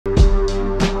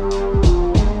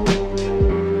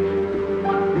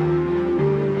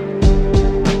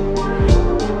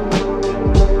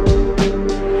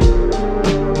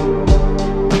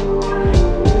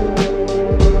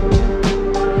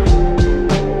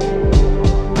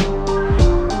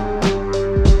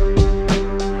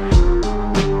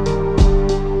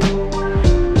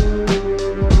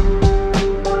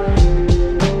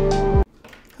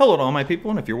my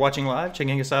people, and if you're watching live,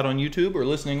 checking us out on YouTube, or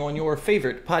listening on your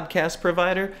favorite podcast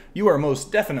provider, you are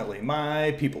most definitely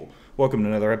my people. Welcome to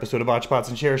another episode of Botched Pots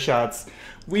and Chair Shots.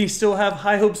 We still have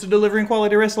high hopes of delivering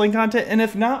quality wrestling content, and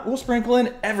if not, we'll sprinkle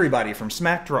in everybody from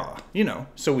Smack Raw,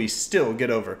 so we still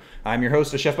get over. I'm your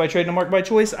host, a chef by trade and a mark by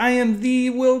choice. I am the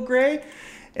Will Gray,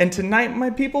 and tonight, my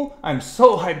people, I'm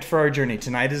so hyped for our journey.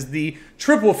 Tonight is the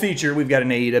triple feature. We've got an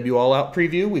AEW All Out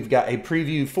preview, we've got a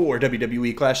preview for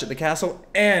WWE Clash at the Castle,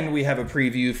 and we have a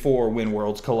preview for When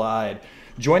Worlds Collide.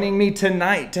 Joining me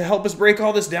tonight to help us break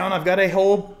all this down, I've got a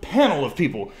whole panel of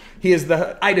people. He is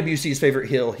the IWC's favorite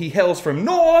heel. He hails from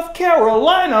North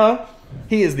Carolina.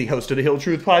 He is the host of the Hill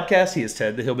Truth podcast. He is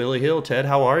Ted, the HillBilly Heel. Ted,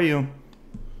 how are you?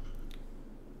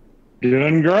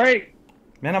 Doing great.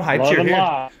 Man, I'm hyped you're here.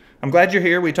 Live. I'm glad you're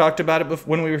here. We talked about it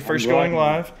when we were first going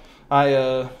live.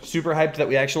 I super hyped that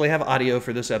we actually have audio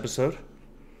for this episode.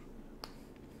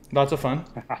 Lots of fun.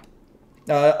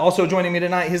 Also joining me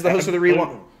tonight, he's the host of the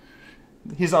Rewind.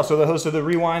 He's also the host of the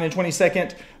Rewind in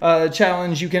 20-second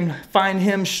challenge. You can find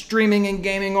him streaming and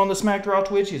gaming on the Smack Raw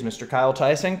Twitch. He's Mr. Kyle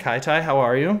Tyson. Kai Tai, how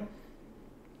are you?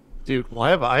 Dude, why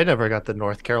have I never got the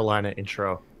North Carolina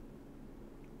intro?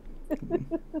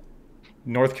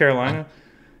 North Carolina?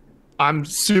 I'm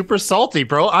super salty,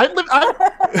 bro. I'm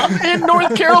in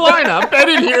North Carolina. I've been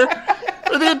in here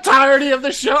for the entirety of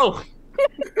the show.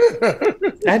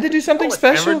 I had to do something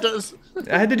special.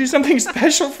 I had to do something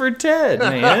special for Ted,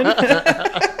 man.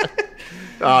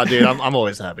 Oh, dude, I'm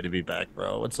always happy to be back,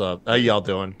 bro. What's up? How y'all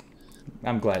doing?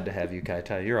 I'm glad to have you, Kai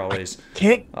Tai. You're always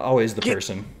the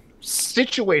person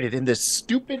situated in this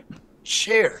stupid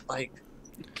chair.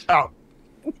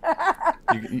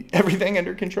 Everything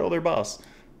under control, there, boss.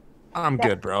 I'm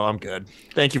good, bro. I'm good.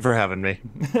 Thank you for having me.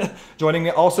 Joining me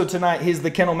also tonight, he's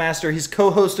the Kennel Master. He's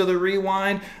co-host of the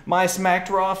Rewind, my Smacked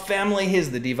Raw family.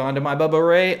 He's the Devon to my Bubba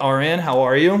Ray. RN, how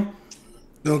are you?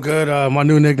 Doing good. My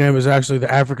new nickname is actually the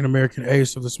African American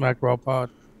Ace of the Smacked Raw Pod.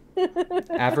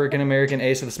 African American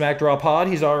Ace of the Smacked Raw Pod.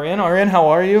 He's RN. RN, how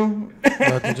are you?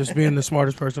 Just being the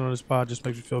smartest person on this pod just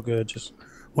makes me feel good. Just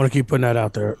want to keep putting that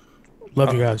out there.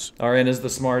 Love you guys. RN is the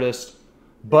smartest,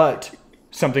 but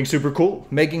something super cool,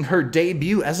 making her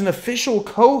debut as an official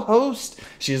co-host.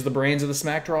 She is the brains of the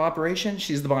Smack Raw operation.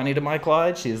 She's the Bonnie to my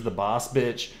Clyde. She is the boss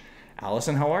bitch.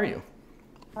 Allison, how are you?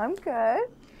 I'm good.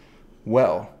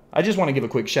 Well, I just want to give a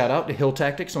quick shout out to Hill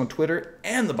Tactics on Twitter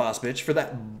and the boss bitch for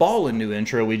that ballin' new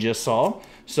intro we just saw.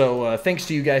 So thanks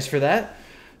to you guys for that.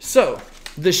 So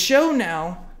the show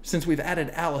now, since we've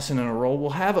added Allison in a role, we'll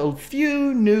have a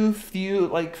few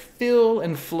fill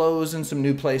and flows in some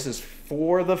new places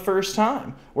for the first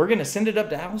time. We're going to send it up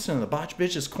to Allison in the Botch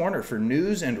Bitch's Corner for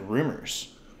news and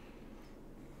rumors.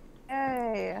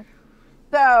 Hey.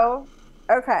 So,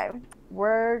 okay.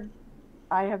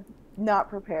 I have not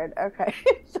prepared. Okay.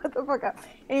 Shut the fuck up.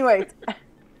 Anyways.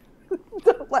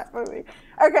 Don't laugh at me.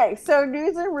 Okay, so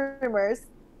news and rumors.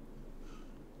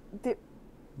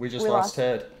 We lost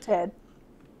Ted. Ted.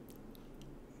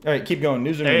 All right, keep going.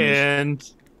 News and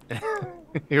rumors.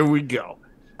 And here we go.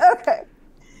 Okay.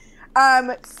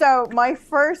 So my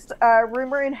first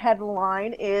rumor and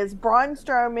headline is Braun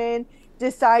Strowman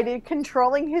decided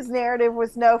controlling his narrative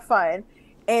was no fun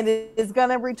and is going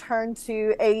to return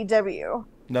to AEW.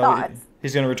 No,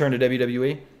 he's going to return to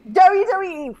WWE?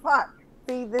 WWE, fuck.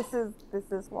 See, this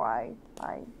is why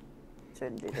I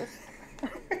shouldn't do this.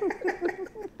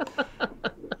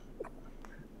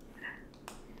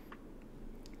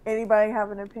 Anybody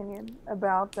have an opinion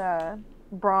about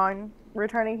Braun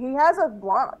returning? He has a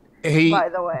block. By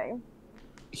the way,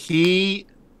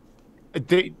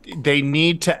 they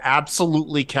need to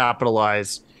absolutely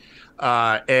capitalize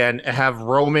and have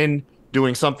Roman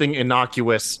doing something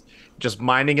innocuous, just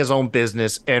minding his own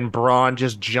business, and Braun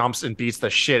just jumps and beats the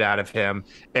shit out of him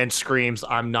and screams,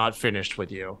 "I'm not finished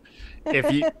with you."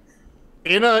 If you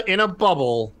in a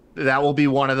bubble, that will be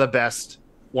one of the best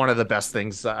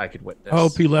things that I could witness. I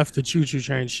hope he left the choo-choo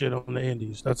train shit on the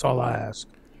indies. That's all I ask.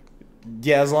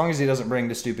 Yeah, as long as he doesn't bring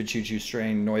the stupid choo-choo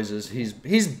train noises.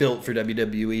 He's built for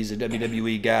WWE. He's a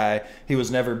WWE guy. He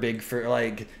was never big for,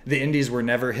 the indies were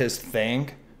never his thing.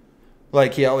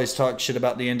 He always talked shit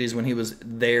about the indies when he was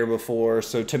there before.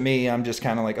 So to me, I'm just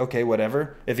kind of like, okay,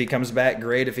 whatever. If he comes back,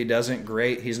 great. If he doesn't,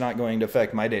 great. He's not going to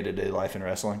affect my day-to-day life in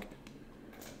wrestling.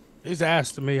 He's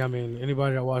asked to me. I mean,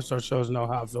 anybody that watched our shows know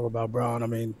how I feel about Braun. I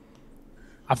mean,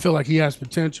 I feel like he has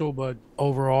potential, but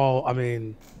overall, I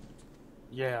mean,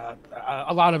 yeah,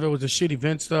 a lot of it was the shitty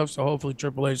Vince stuff, so hopefully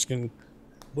Triple H can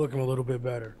book him a little bit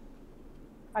better.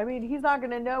 I mean, he's not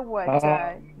going to know what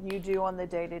you do on the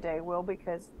day-to-day, Will,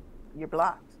 because you're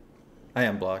blocked. I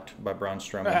am blocked by Braun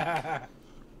Strowman.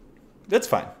 That's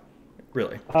fine.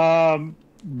 Really?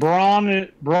 Braun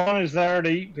is there to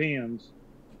eat pins.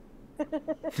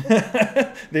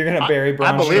 They're gonna bury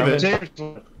Braun I believe Strowman. it.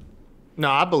 Seriously. No,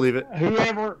 I believe it.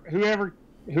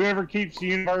 Whoever keeps the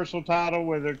Universal title,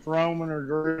 whether it's Roman or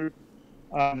Drew,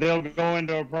 they'll go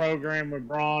into a program with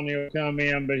Braun. He'll come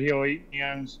in, but he'll eat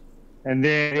pins, and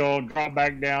then he'll drop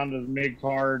back down to the mid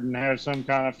card and have some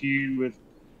kind of feud with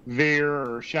Veer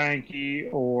or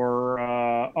Shanky or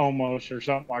Omos or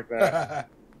something like that.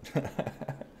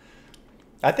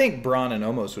 I think Braun and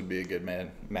Omos would be a good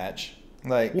match.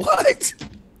 Like What?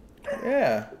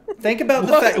 yeah. Think about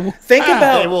the What? fact. Think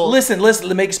about. They will- Listen.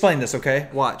 Let me explain this. Okay.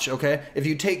 Watch. Okay. If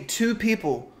you take two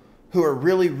people who are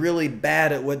really, really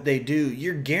bad at what they do,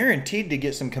 you're guaranteed to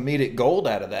get some comedic gold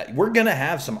out of that. We're gonna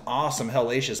have some awesome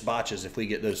hellacious botches if we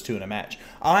get those two in a match.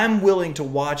 I'm willing to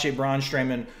watch a Braun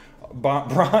Strowman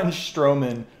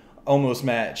Omos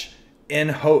match in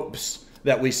hopes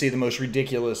that we see the most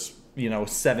ridiculous,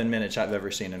 7 minutes I've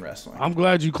ever seen in wrestling. I'm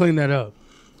glad you cleaned that up.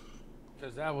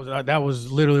 Because that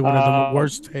was literally one of the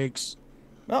worst takes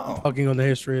fucking on the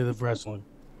history of wrestling.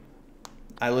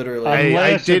 I literally.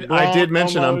 I did Braun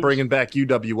mention I'm Omos- bringing back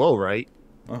UWO, right?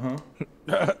 We'll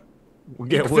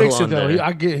get He Will fixed it on though.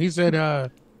 there. He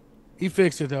said he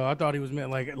fixed it though. I thought he was meant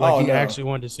like Oh, he no. actually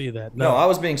wanted to see that. No, I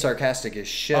was being sarcastic as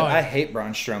shit. Oh, yeah. I hate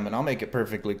Braun Strowman. I'll make it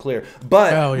perfectly clear.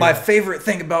 But Hell yeah. my favorite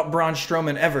thing about Braun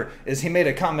Strowman ever is he made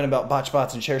a comment about Botch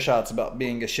Bots and Chair Shots about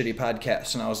being a shitty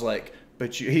podcast. And I was like,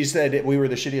 he said we were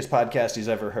the shittiest podcast he's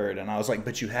ever heard. And I was like,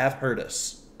 but you have heard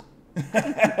us.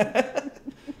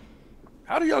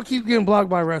 How do y'all keep getting blocked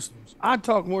by wrestlers? I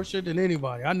talk more shit than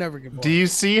anybody. I never get blocked. Do you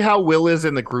see how Will is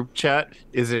in the group chat?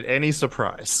 Is it any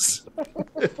surprise?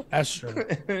 That's true.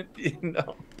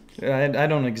 No. I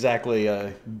don't exactly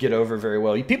get over very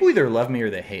well. People either love me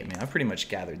or they hate me. I've pretty much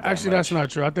gathered that Actually, much. that's not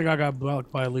true. I think I got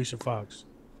blocked by Alicia Fox.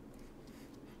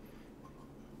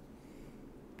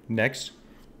 Next.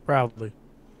 Proudly.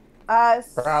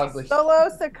 Proudly. Solo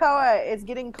Sikoa is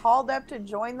getting called up to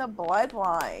join the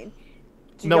Bloodline.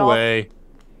 Do No y'all way.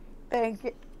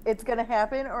 think it's gonna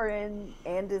happen,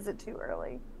 and is it too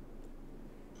early?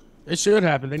 It should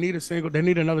happen. They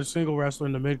need another single wrestler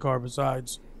in the mid card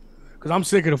besides. Because I'm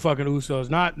sick of the fucking Usos.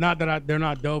 Not that they're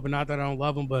not dope, and not that I don't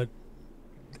love them, but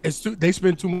they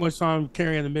spend too much time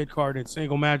carrying the mid card in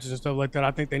single matches and stuff like that.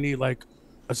 I think they need like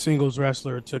a singles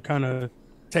wrestler to kind of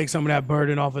take some of that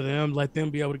burden off of them, let them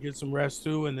be able to get some rest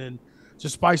too, and then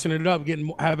just spicing it up,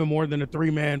 having more than a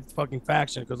 3-man fucking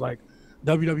faction. Because like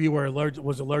WWE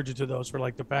was allergic to those for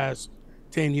like the past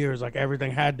 10 years. Like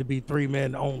everything had to be 3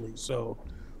 men only. So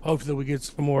hopefully we get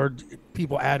some more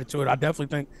people added to it. I definitely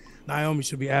think Naomi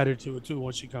should be added to it too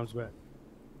once she comes back.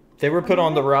 They were put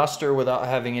on the roster without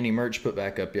having any merch put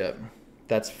back up yet.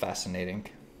 That's fascinating.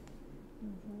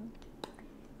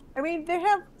 I mean, they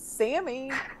have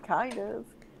Sammy, kind of.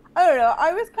 I don't know.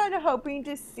 I was kind of hoping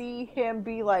to see him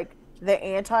be like the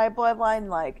anti-Bloodline,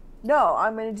 like, no,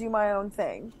 I'm going to do my own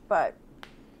thing. But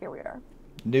here we are.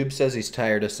 Noob says he's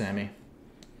tired of Sammy.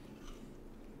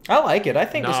 I like it. I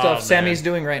think the Nah, stuff man. Sammy's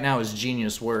doing right now is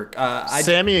genius work.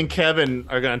 Sammy and Kevin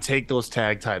are going to take those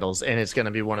tag titles, and it's going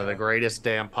to be one of the greatest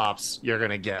damn pops you're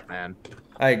going to get, man.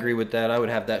 I agree with that. I would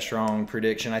have that strong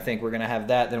prediction. I think we're going to have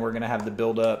that. Then we're going to have the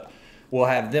build-up. We'll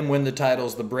have them win the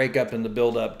titles, the breakup, and the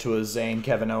build-up to a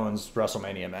Zayn-Kevin Owens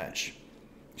WrestleMania match.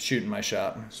 Shooting my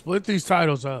shot. Split these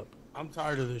titles up. I'm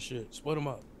tired of this shit. Split them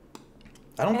up.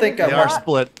 I don't And think they They I are watched.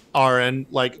 split, RN.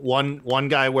 Like one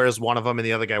guy wears one of them, and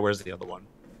the other guy wears the other one.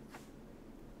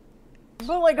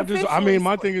 But like, My officially thing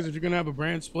split. is, if you're gonna have a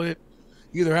brand split,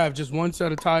 either have just one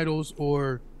set of titles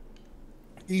or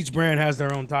each brand has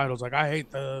their own titles. Like I hate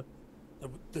the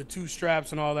 2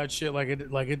 straps and all that shit.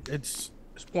 It's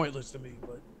pointless to me.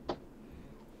 But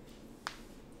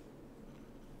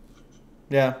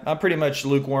Yeah, I'm pretty much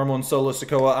lukewarm on Solo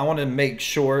Sikoa. I want to make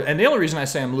sure, and the only reason I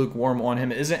say I'm lukewarm on him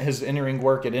isn't his in-ring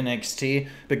work at NXT,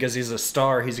 because he's a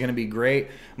star, he's going to be great.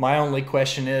 My only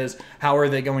question is, how are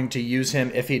they going to use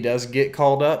him if he does get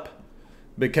called up?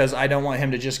 Because I don't want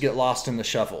him to just get lost in the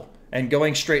shuffle. And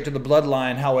going straight to the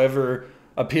Bloodline, however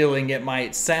appealing it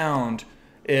might sound,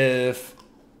 if,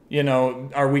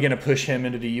 are we going to push him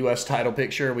into the U.S. title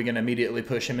picture? Are we going to immediately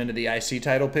push him into the IC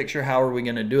title picture? How are we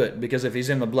going to do it? Because if he's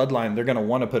in the Bloodline, they're going to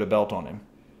want to put a belt on him.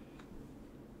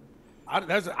 I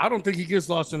don't think he gets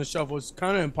lost in the shuffle. It's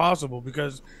kind of impossible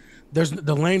because there's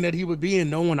the lane that he would be in.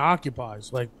 No one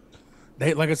occupies. Like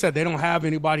I said, they don't have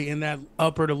anybody in that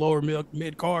upper to lower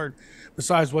mid card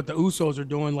besides what the Usos are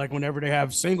doing. Like whenever they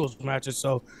have singles matches,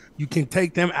 so you can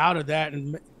take them out of that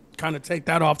and kind of take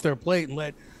that off their plate and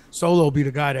let Solo be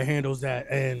the guy that handles that.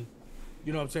 And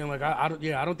you know what I'm saying? Like I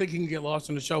don't think he can get lost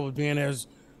in the shuffle being as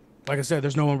like I said,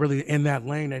 there's no one really in that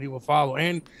lane that he will follow,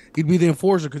 and he'd be the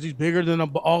enforcer because he's bigger than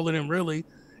all of them, really.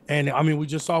 And I mean, we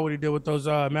just saw what he did with those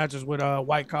matches with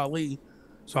White Khali.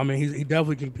 So I mean, he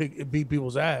definitely can beat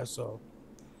people's ass. So.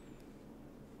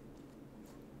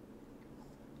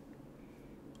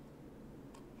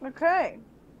 Okay.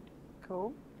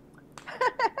 Cool.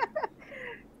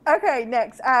 Okay,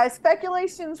 next.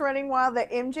 Speculations running wild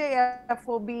that MJF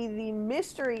will be the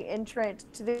mystery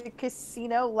entrant to the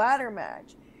casino ladder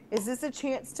match. Is this a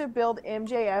chance to build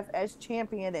MJF as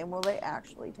champion, and will they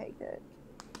actually take it?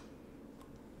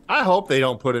 I hope they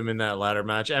don't put him in that ladder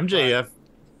match. MJF,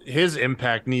 his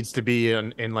impact needs to be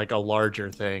in like a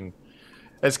larger thing.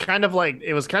 It was kind of like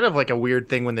a weird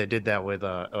thing when they did that with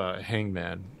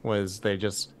Hangman.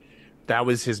 That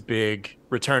was his big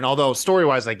return. Although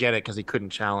story-wise, I get it because he couldn't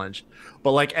challenge.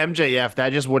 But like MJF,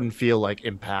 that just wouldn't feel like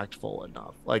impactful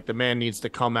enough. Like the man needs to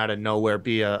come out of nowhere,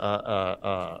 be like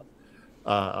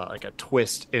a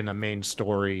twist in a main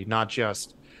story, not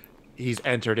just he's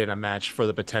entered in a match for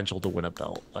the potential to win a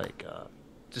belt. Like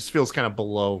just feels kind of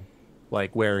below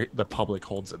like where the public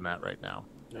holds him at right now.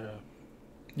 Yeah.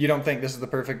 You don't think this is the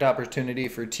perfect opportunity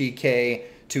for TK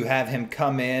to have him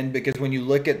come in? Because when you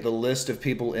look at the list of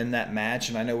people in that match,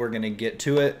 and I know we're going to get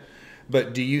to it,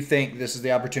 but do you think this is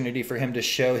the opportunity for him to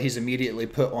show he's immediately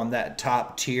put on that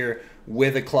top tier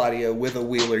with a Claudio, with a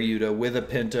Wheeler Yuta, with a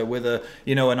Penta, with a,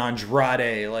 an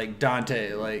Andrade, like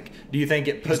Dante? Like, do you think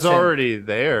it puts He's already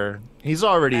there. He's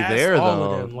already there,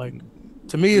 though. Like,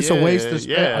 to me, it's a waste of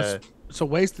it's a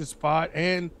wasted spot,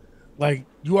 and like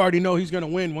you already know he's gonna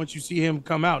win once you see him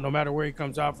come out, no matter where he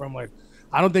comes out from. Like,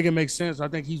 I don't think it makes sense. I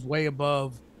think he's way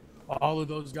above all of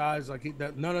those guys. Like,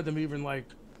 none of them even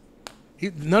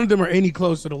none of them are any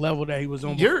close to the level that he was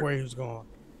on before he was gone.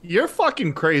 You're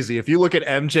fucking crazy if you look at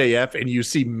MJF and you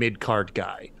see mid-card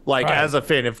guy. Like, as a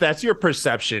fan, if that's your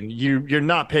perception, you're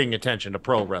not paying attention to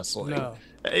pro wrestling. No.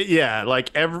 Yeah, like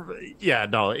he's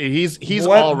already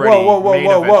main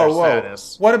eventer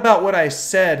status. What about what I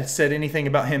said anything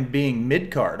about him being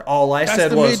mid-card? All I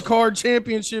said was the mid-card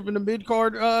championship and the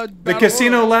mid-card the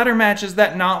casino ladder match. Is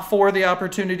that not for the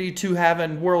opportunity to have a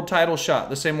world title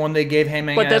shot, the same one they gave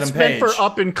Heyman and Adam Page? But that's meant for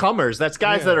up-and-comers. That's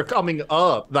guys that are coming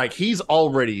up. Like, he's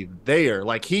already there.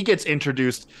 Like, he gets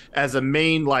introduced as a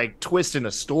main like twist in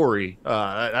a story.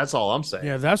 That's all I'm saying.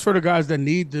 Yeah, that's for the guys that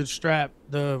need the strap,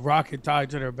 the rocket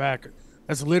tied to their back.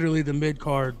 That's literally the mid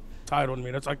card title to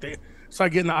me. That's like it's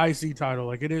like getting the IC title.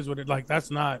 Like, it is what it like.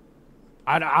 That's not.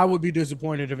 I would be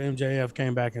disappointed if MJF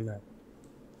came back in that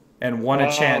and won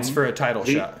a chance for a title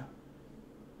shot.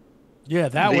 Yeah,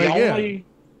 that way.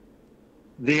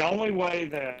 The only way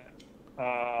that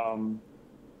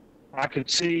I could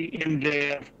see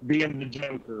MJF being the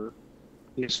Joker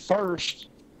is, first,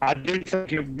 I do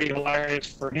think it would be hilarious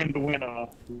for him to win a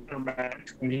match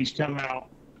when he's come out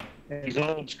and he's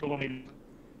old school and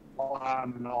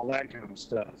all that kind of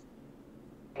stuff.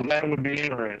 So that would be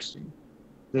interesting.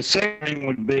 The second thing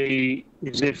would be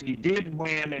is if he did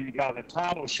win and he got a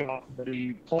title shot, but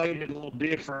he played it a little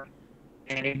different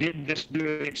and he didn't just do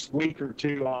it next week or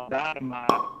two on Dynamite,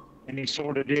 and he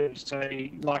sort of did,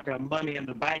 say, like a Money in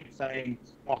the Bank thing,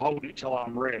 I'll hold it till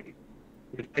I'm ready.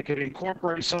 If they could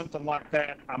incorporate something like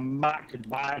that, I might could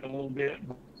buy it a little bit.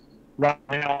 Right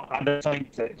now, I don't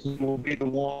think that he will be the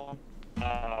one.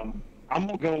 I'm going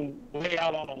to go way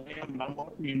out on a limb, and I'm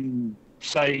going to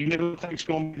say, who thinks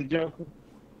going to be the Joker?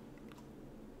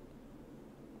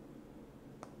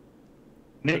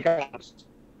 Nick Aldis.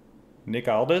 Nick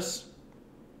Aldis?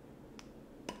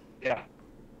 Yeah.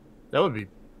 That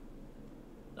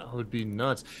would be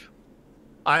nuts.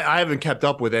 I haven't kept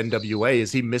up with NWA.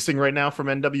 Is he missing right now from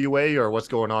NWA, or what's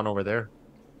going on over there?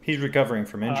 He's recovering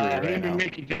from injury right now.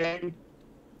 Mickey James.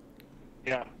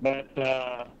 Yeah, but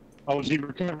is he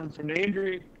recovering from the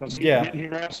injury? Didn't he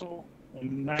wrestle?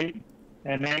 And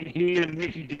ain't he and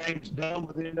Mickey James done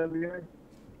with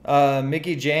NWA?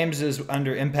 Mickey James is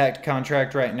under Impact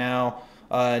contract right now.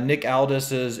 Nick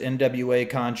Aldis's NWA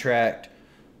contract.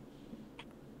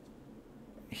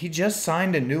 He just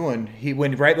signed a new one. He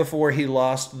went right before he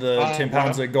lost the 10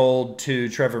 pounds of gold to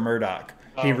Trevor Murdoch.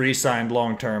 He re-signed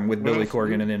long-term with Billy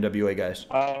Corgan and NWA guys.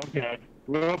 Okay.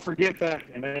 Well, forget that.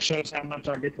 And that shows how much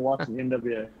I get to watch the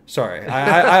NWA. Sorry.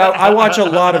 I watch a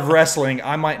lot of wrestling.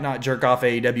 I might not jerk off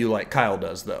AEW like Kyle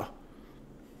does, though.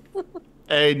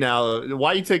 Hey, now,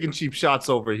 why are you taking cheap shots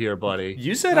over here, buddy?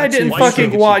 You said I didn't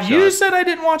fucking watch. You said I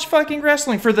didn't watch fucking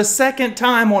wrestling for the second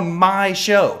time on my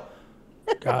show.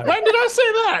 When did I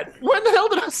say that? When the hell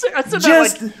did I say? I said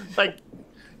that like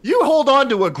you hold on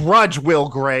to a grudge, Will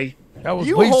Gray. That was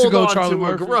you weeks hold ago, on Charlie to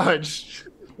Murphy. a grudge.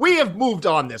 We have moved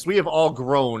on this. We have all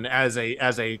grown as a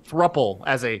throuple,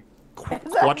 as a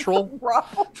Quattrol?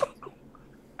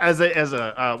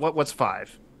 What's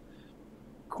 5?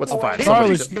 What's the 5?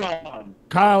 Charlie's Somebody- gone.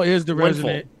 Kyle is the Windfall.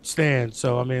 resident Stan,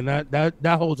 so I mean that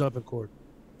holds up in court.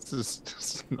 This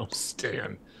is no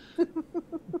Stan.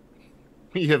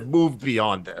 We have moved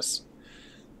beyond this.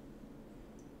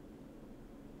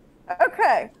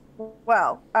 Okay.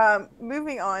 Well,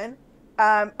 moving on.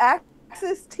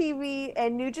 Access TV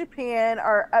and New Japan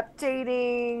are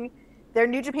updating their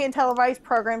New Japan televised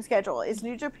program schedule. Is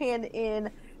New Japan in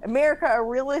America a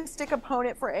realistic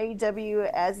opponent for AEW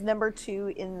as number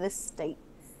 2 in the States?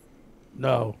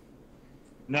 No.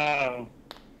 No.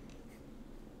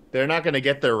 They're not going to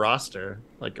get their roster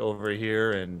like over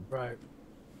here, and Right.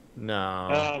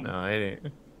 no, it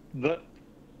ain't.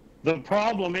 The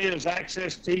problem is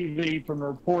Access TV, from the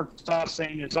reports I've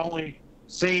seen, is only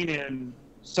seen in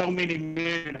so many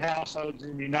million households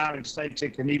in the United States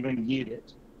that can even get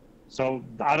it. So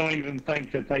I don't even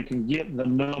think that they can get the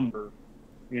number,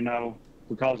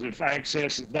 because if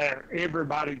Access is there,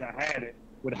 everybody that had it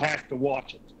would have to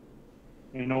watch it,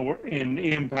 in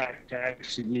Impact to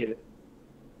actually get it.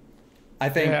 I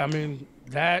think. Yeah, I mean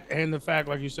that, and the fact,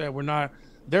 like you said,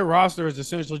 their roster is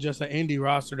essentially just an indie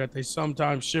roster that they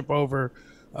sometimes ship over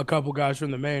a couple guys from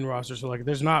the main roster. So like,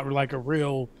 there's not any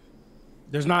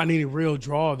real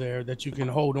draw there that you can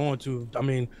hold on to. I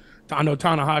mean, I know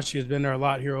Tanahashi has been there a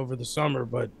lot here over the summer,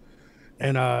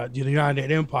 and the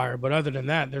United Empire. But other than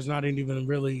that, there's not even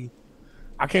really.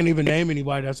 I can't even name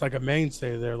anybody that's like a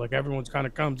mainstay there. Like everyone's kind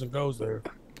of comes and goes there.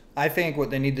 I think what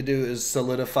they need to do is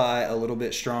solidify a little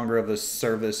bit stronger of a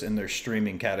service in their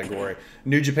streaming category.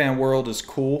 New Japan World is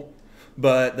cool,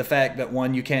 but the fact that,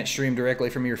 one, you can't stream directly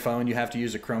from your phone, you have to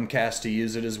use a Chromecast to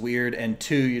use it, is weird, and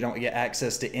 2, you don't get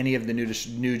access to any of the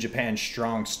New Japan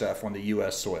Strong stuff on the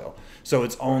U.S. soil. So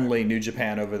it's only New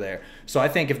Japan over there. So I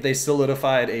think if they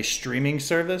solidified a streaming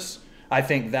service, I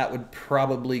think that would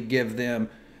probably give them...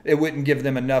 It wouldn't give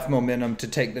them enough momentum to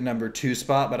take the number 2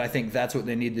 spot, but I think that's what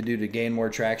they need to do to gain more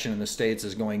traction in the States,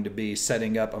 is going to be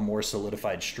setting up a more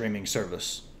solidified streaming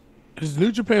service. Is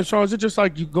New Japan Strong, is it just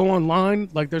like you go online,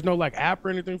 like there's no like app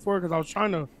or anything for it? Because I was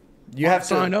trying to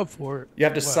sign up for it. You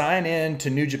have to sign in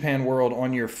to New Japan World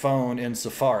on your phone in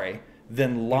Safari,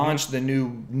 then launch the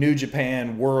New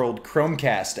Japan World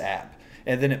Chromecast app,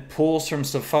 and then it pulls from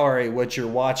Safari what you're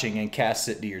watching and casts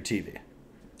it to your TV.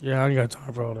 Yeah, I ain't got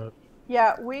time for all that.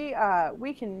 Yeah, we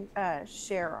can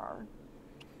share our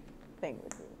thing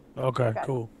with you. Okay,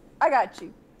 cool. I got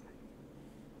you.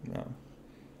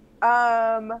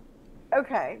 No.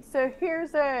 Okay, so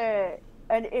here's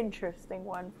an interesting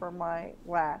one for my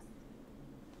last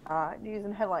news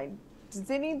and headline. Do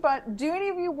any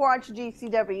of you watch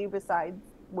GCW besides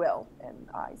Will and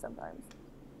I sometimes?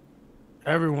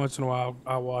 Every once in a while,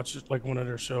 I watch like one of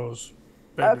their shows.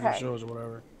 Okay. Shows or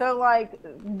whatever. So, like,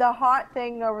 the hot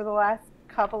thing over the last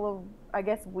couple of, I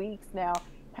guess, weeks now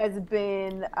has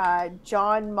been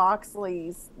John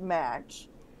Moxley's match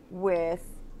with,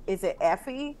 is it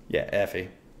Effie? Yeah, Effie.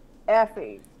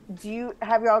 Effie.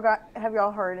 Have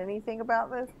y'all heard anything about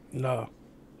this? No.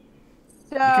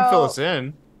 So, You can fill us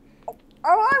in. Oh,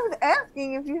 I was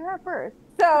asking if you had first.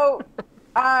 So,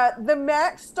 the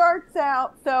match starts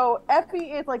out. So,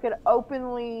 Effie is like an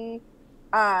openly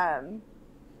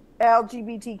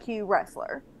LGBTQ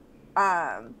wrestler.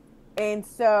 And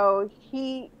so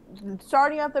he,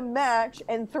 starting out the match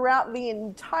and throughout the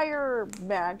entire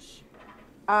match,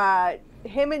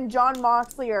 him and John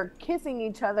Moxley are kissing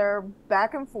each other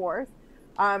back and forth.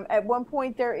 At one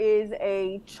point, there is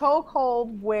a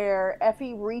chokehold where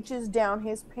Effie reaches down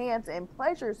his pants and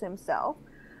pleasures himself.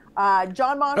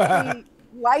 John Moxley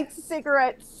lights a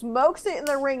cigarette, smokes it in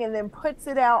the ring, and then puts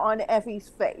it out on Effie's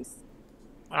face.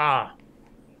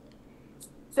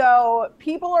 So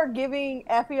people are giving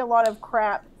Effie a lot of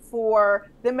crap for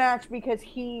the match because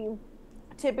he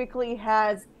typically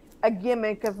has a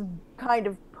gimmick of kind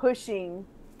of pushing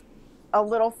a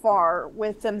little far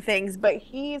with some things, but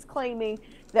he's claiming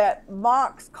that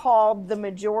Mox called the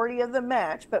majority of the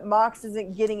match, but Mox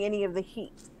isn't getting any of the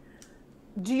heat.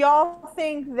 Do y'all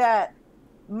think that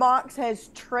Mox has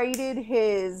traded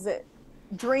his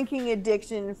drinking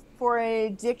addiction for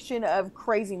an addiction of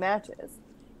crazy matches?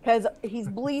 Because he's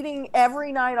bleeding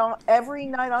every night on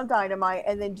Dynamite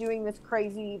and then doing this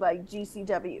crazy like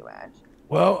GCW match.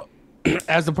 Well,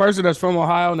 as the person that's from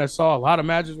Ohio and that saw a lot of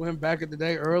matches with him back in the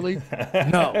day early,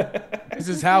 no. This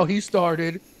is how he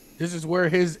started. This is where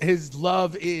his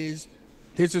love is.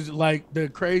 This is like the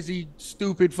crazy,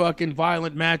 stupid, fucking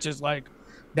violent matches. Like,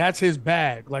 that's his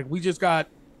bag. Like,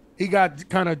 he got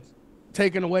kind of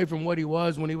taken away from what he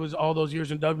was when he was all those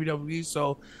years in WWE.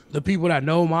 So the people that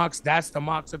know Mox, that's the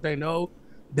Mox that they know.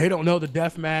 they don't know the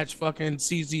deathmatch fucking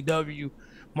CZW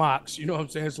mocks. You know what I'm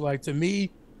saying? So like to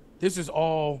me, this is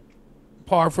all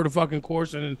par for the fucking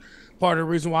course, and part of the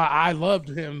reason why I loved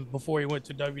him before he went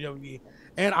to WWE.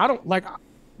 And I don't like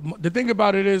the thing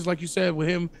about it is, like you said, with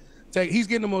him, he's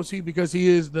getting the most heat because he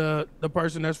is the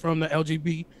person that's from the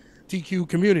LGBTQ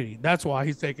community. That's why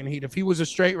he's taking heat. If he was a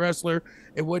straight wrestler,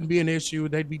 it wouldn't be an issue.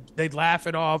 They'd laugh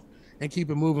it off and keep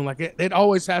it moving. Like it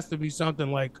always has to be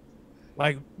something like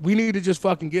we need to just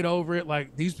fucking get over it.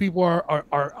 Like these people are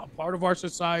a part of our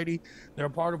society. They're a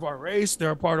part of our race.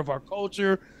 They're a part of our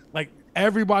culture. Like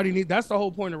everybody that's the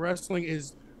whole point of wrestling,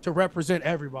 is to represent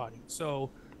everybody. So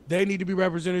they need to be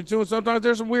represented too. And sometimes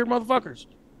there's some weird motherfuckers.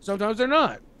 Sometimes they're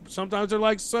not. Sometimes they're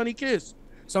like Sonny Kiss.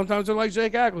 Sometimes they're like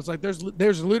Jake Atlas. Like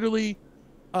there's literally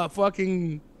a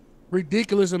fucking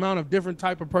ridiculous amount of different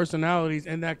type of personalities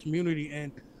in that community,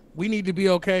 and we need to be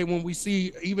okay when we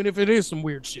see, even if it is some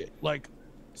weird shit. Like,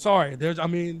 sorry,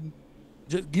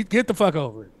 just get the fuck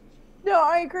over it. No,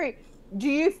 I agree. Do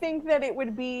you think that it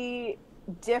would be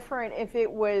different if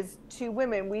it was two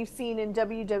women? We've seen in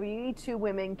WWE 2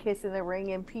 women kiss in the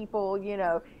ring, and people,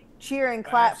 cheer and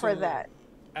clap for that.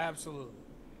 Absolutely.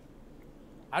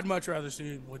 I'd much rather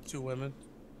see it with 2 women.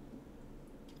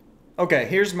 Okay,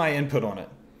 here's my input on it.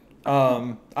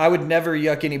 I would never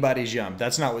yuck anybody's yum.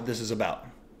 That's not what this is about.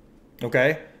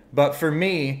 Okay? But for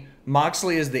me,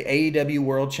 Moxley is the AEW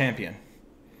World Champion.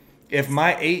 If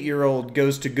my 8-year-old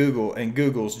goes to Google and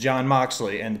Googles John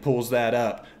Moxley and pulls that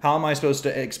up, how am I supposed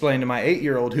to explain to my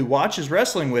 8-year-old who watches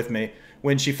wrestling with me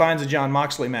when she finds a John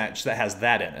Moxley match that has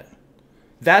that in it?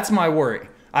 That's my worry.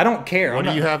 I don't care.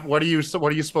 What are you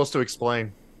supposed to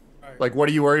explain? Like, what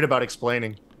are you worried about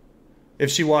explaining? If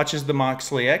she watches the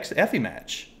Moxley Effie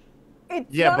match.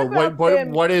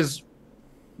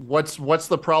 What's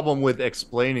the problem with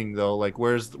explaining though? Like,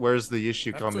 where's the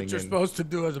issue coming in? That's what you're supposed to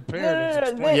do as a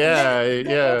parent.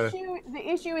 The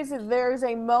issue is that there's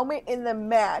a moment in the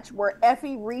match where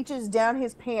Effie reaches down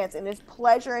his pants and is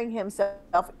pleasuring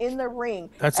himself in the ring.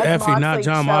 That's Effie, not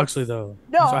John Moxley, though.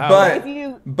 No,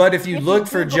 but if you look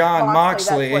for John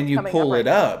Moxley and you pull it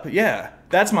up, yeah,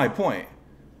 that's my point.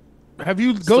 Have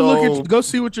you go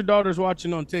see what your daughter's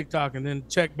watching on TikTok and then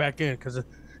check back in, because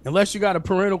unless you got a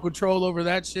parental control over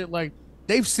that shit, like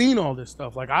they've seen all this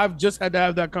stuff. Like I've just had to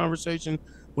have that conversation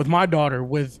with my daughter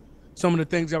with some of the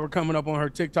things that were coming up on her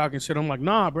TikTok and shit. I'm like,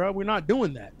 nah, bro, we're not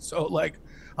doing that. So like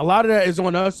a lot of that is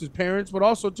on us as parents, but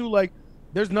also too, like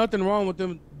there's nothing wrong with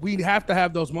them. We have to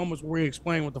have those moments where we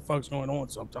explain what the fuck's going on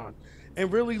sometimes.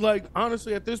 And really, like,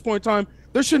 honestly, at this point in time,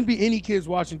 there shouldn't be any kids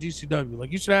watching GCW.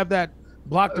 Like you should have that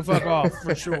blocked the fuck off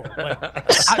for sure.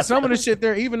 Like some of the shit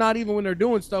there, not even when they're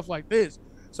doing stuff like this,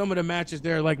 some of the matches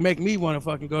there like make me want to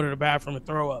fucking go to the bathroom and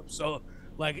throw up. So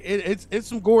like it's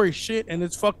some gory shit and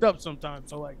it's fucked up sometimes.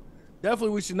 So like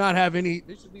definitely we should not have any.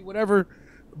 There should be whatever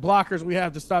blockers we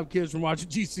have to stop kids from watching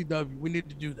GCW. We need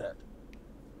to do that.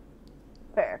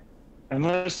 Fair. And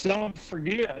let's don't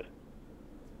forget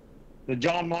that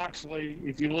John Moxley,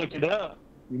 if you look it up,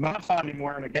 you might find him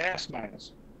wearing a gas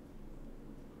mask.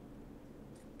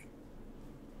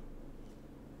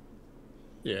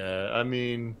 Yeah, I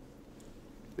mean,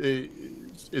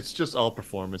 it's just all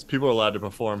performance. People are allowed to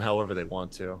perform however they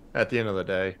want to at the end of the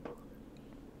day.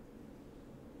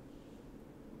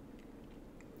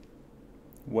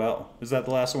 Well, is that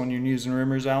the last one, your news and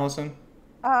rumors, Allison?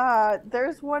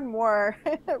 There's one more,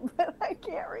 but I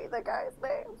can't read the guy's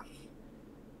name.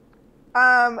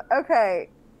 Okay.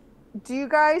 Do you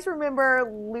guys remember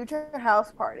Lucha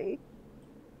House Party?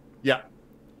 Yeah.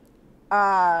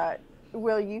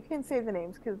 Will, you can say the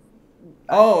names because.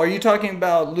 Are you talking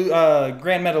about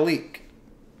Grand Metalik?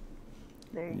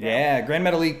 There you go. Yeah, Grand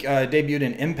Metalik debuted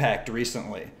in Impact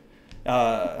recently,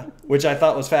 which I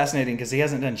thought was fascinating because he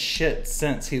hasn't done shit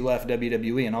since he left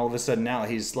WWE, and all of a sudden now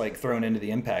he's like thrown into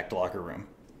the Impact locker room.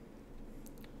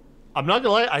 I'm not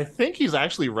gonna lie, I think he's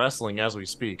actually wrestling as we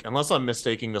speak, unless I'm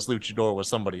mistaking this luchador with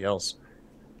somebody else.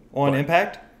 On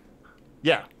Impact?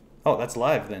 Yeah. Oh, that's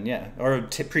live then, yeah. Or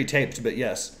pre-taped, but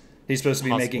yes. He's supposed to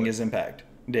be making his Impact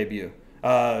debut.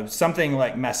 Something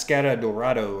like Mascara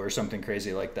Dorado or something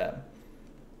crazy like that.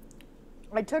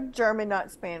 I took German,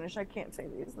 not Spanish. I can't say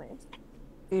these names.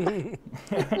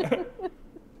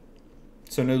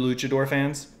 So no Luchador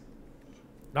fans?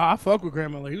 No, I fuck with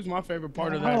Grandma. He was my favorite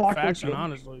part of that faction,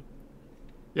 honestly.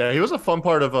 Yeah, he was a fun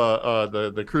part of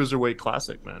the Cruiserweight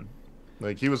Classic, man.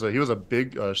 Like he was a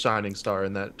big shining star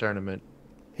in that tournament.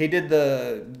 He did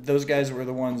those guys were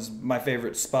the ones. My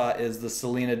favorite spot is the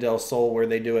Selena del Sol, where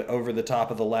they do it over the top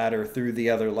of the ladder through the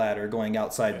other ladder going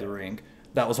outside the ring.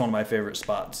 That was one of my favorite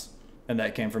spots, and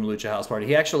that came from Lucha House Party.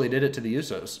 He actually did it to the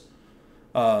Usos.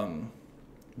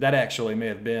 That actually may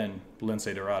have been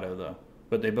Lince Dorado, though.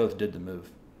 But they both did the move.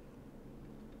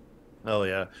 Oh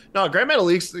yeah, no, Grand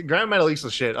Metalik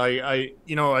the shit.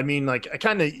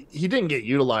 He didn't get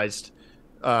utilized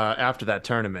after that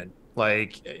tournament.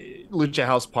 Like Lucha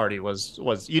House Party was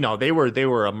they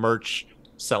were a merch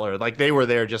seller. Like they were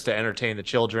there just to entertain the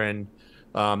children.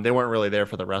 They weren't really there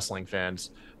for the wrestling fans.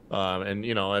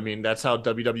 That's how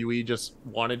WWE just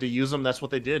wanted to use them. That's what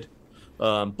they did.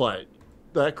 But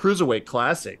that Cruiserweight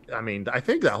Classic, I mean, I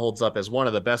think that holds up as one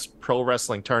of the best pro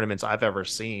wrestling tournaments I've ever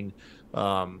seen.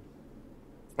 Like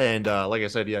I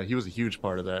said, yeah, he was a huge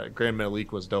part of that. Grand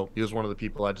Metalik was dope. He was one of the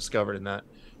people I discovered in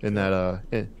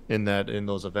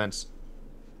those events.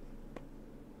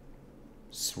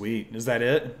 Sweet. Is that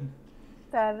it?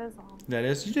 That is all. That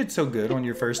is. You did so good on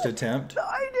your first attempt.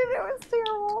 I did. It was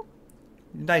terrible.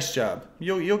 Nice job.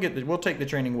 You'll get we'll take the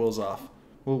training wheels off.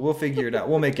 We'll figure it out.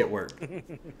 We'll make it work.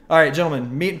 All right,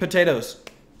 gentlemen, meat and potatoes,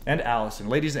 and Allison,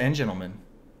 ladies and gentlemen.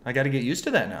 I got to get used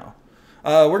to that now.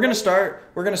 We're gonna start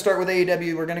with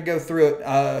AEW. We're gonna go through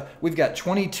it. We've got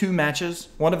 22 matches.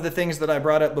 One of the things that I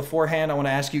brought up beforehand, I want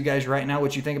to ask you guys right now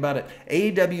what you think about it.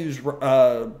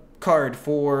 AEW's card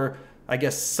for, I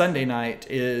guess, Sunday night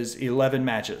is 11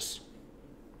 matches.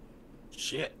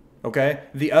 Shit. Okay.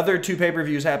 The other two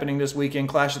pay-per-views happening this weekend,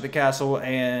 Clash at the Castle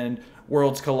and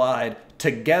Worlds Collide,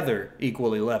 together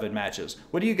equal 11 matches.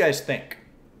 What do you guys think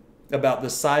about the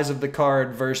size of the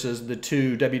card versus the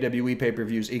two WWE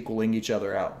pay-per-views equaling each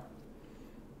other out?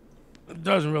 It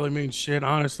doesn't really mean shit,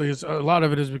 honestly. It's a lot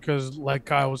of it is because, like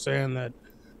Kyle was saying, that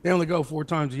they only go 4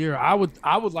 times a year. I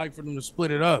would like for them to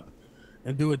split it up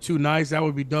and do it 2 nights. That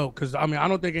would be dope. Because I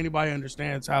don't think anybody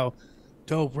understands how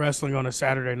dope wrestling on a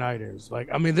Saturday night is. Like,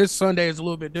 this Sunday is a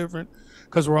little bit different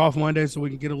because we're off Monday, so we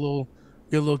can get a little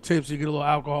tipsy, get a little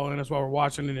alcohol, and that's why we're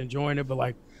watching and enjoying it. But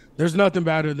like, there's nothing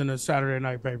better than a Saturday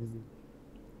night pay-per-view.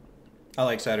 I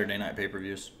like Saturday night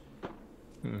pay-per-views.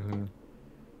 Mm-hmm.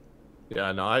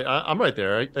 Yeah, no, I'm right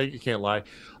there. You can't lie.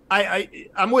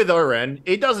 I'm with RN.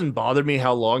 It doesn't bother me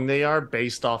how long they are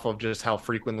based off of just how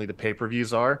frequently the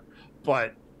pay-per-views are.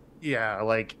 But yeah,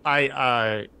 like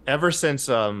I ever since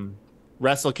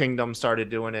Wrestle Kingdom started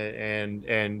doing it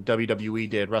and WWE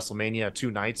did WrestleMania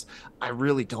 2 nights, I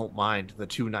really don't mind the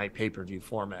 2-night pay-per-view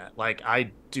format. Like,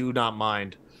 I do not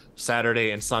mind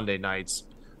Saturday and Sunday nights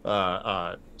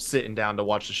sitting down to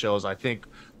watch the shows. I think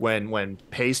when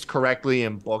paced correctly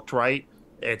and booked right,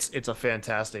 it's a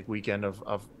fantastic weekend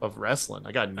of wrestling.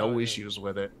 I got no issues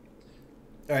with it.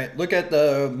 All right, look at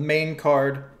the main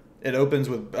card. It opens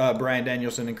with Bryan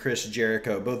Danielson and Chris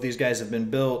Jericho. Both these guys have been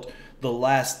built. The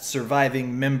last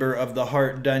surviving member of the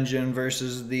Heart Dungeon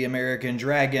versus the American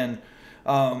Dragon.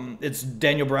 It's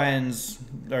Bryan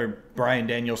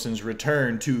Danielson's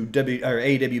return to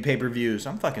AEW pay-per-views.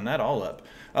 I'm fucking that all up.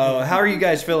 How are you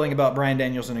guys feeling about Bryan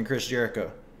Danielson and Chris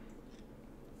Jericho?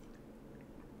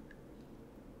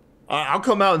 I'll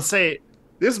come out and say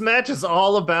this match is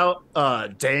all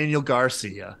about Daniel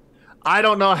Garcia. I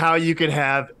don't know how you could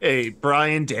have a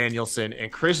Bryan Danielson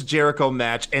and Chris Jericho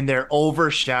match and they're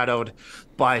overshadowed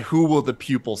by who will the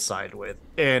pupil side with.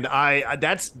 And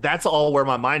that's all where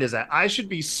my mind is at. I should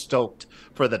be stoked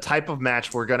for the type of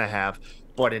match we're going to have.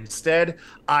 But instead,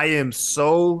 I am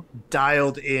so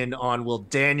dialed in on will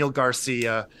Daniel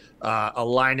Garcia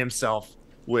align himself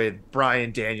with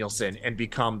Bryan Danielson and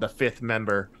become the 5th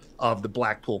member of the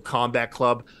Blackpool Combat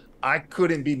Club. I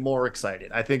couldn't be more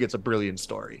excited. I think it's a brilliant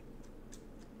story.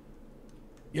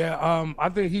 Yeah, I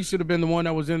think he should have been the one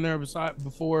that was in there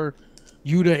before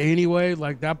Yuta anyway.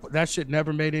 Like, that shit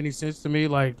never made any sense to me.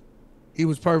 Like, he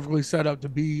was perfectly set up to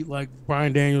be like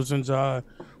Bryan Danielson's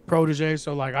protege.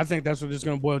 So like, I think that's what it's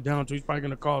going to boil down to. He's probably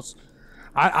going to cost.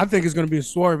 I think it's going to be a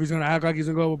swerve. He's going to act like he's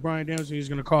going to go with Bryan Danielson. He's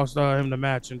going to cost him the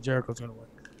match, and Jericho's going to win.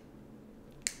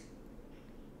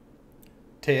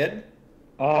 Ted?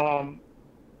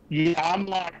 Yeah, I'm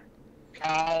like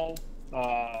Kyle.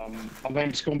 I think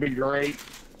it's going to be great.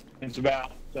 It's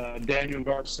about Daniel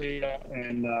Garcia,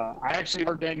 and I actually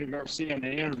heard Daniel Garcia in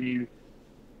the interview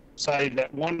say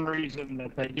that one reason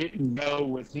that they didn't go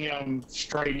with him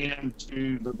straight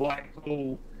into the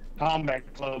Blackpool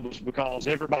Combat Club was because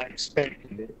everybody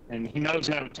expected it, and he knows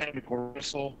how to technical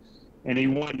wrestle, and he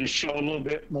wanted to show a little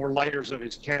bit more layers of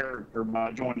his character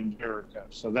by joining Jericho.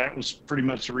 So that was pretty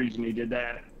much the reason he did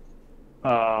that.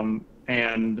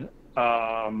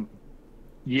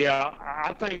 Yeah,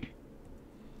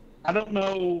 I don't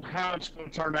know how it's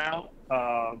going to turn out,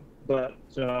 but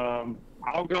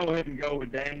I'll go ahead and go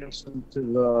with Danielson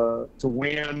to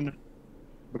win,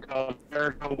 because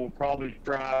Jericho will probably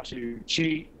try to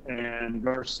cheat and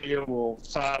Garcia will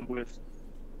side with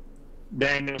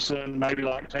Danielson maybe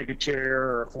like take a chair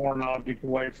or a foreign object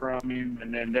away from him,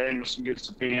 and then Danielson gets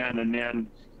the pin, and then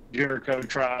Jericho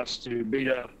tries to beat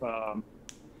up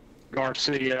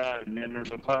Garcia, and then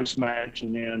there's a post match,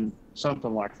 and then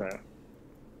something like that.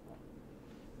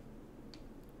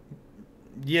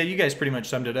 Yeah, you guys pretty much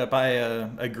summed it up. I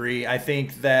agree. I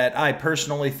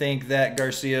personally think that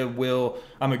Garcia will,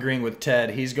 I'm agreeing with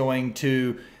Ted, he's going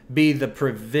to be the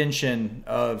prevention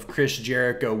of Chris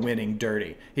Jericho winning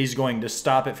dirty. He's going to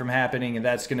stop it from happening, and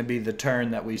that's going to be the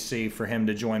turn that we see for him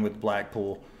to join with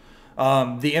Blackpool.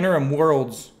 The interim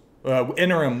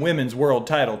women's world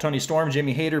title, Toni Storm,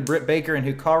 Jamie Hayter, Britt Baker, and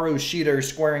Hikaru Shida are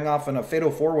squaring off in a fatal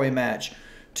four-way match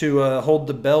to hold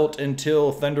the belt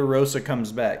until Thunder Rosa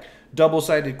comes back.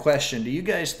 Double-sided question. Do you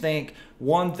guys think,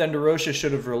 one, Thunder Rosa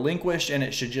should have relinquished and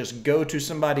it should just go to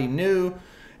somebody new?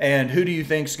 And who do you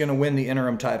think is going to win the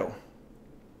interim title?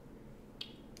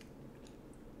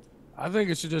 I think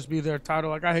it should just be their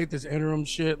title. Like, I hate this interim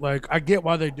shit. Like, I get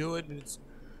why they do it. And it's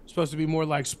supposed to be more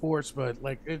like sports, but,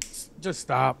 like, it's just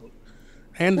stop.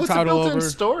 Hand the title over. It's a built-in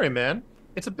story, man.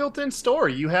 It's a built-in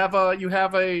story. You have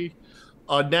a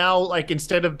now, like,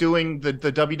 instead of doing the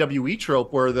WWE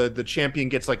trope where the champion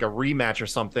gets like a rematch or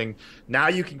something, now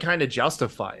you can kind of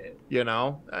justify it, you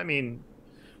know? I mean,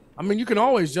 you can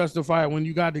always justify it when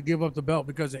you got to give up the belt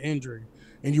because of injury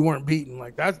and you weren't beaten.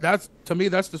 Like, that's to me,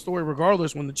 that's the story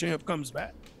regardless when the champ comes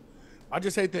back. I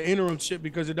just hate the interim shit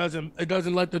because it doesn't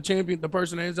let the champion, the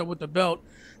person that ends up with the belt,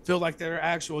 feel like they're an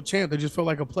actual champ. They just feel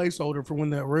like a placeholder for when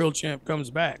the real champ comes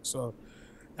back. So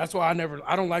that's why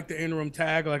I don't like the interim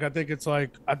tag. Like, I think it's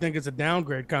a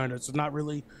downgrade kind of. It's not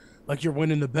really like you're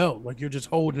winning the belt. Like, you're just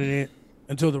holding it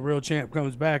until the real champ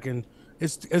comes back. And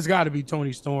it's got to be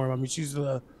Toni Storm. I mean, she's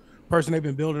the person they've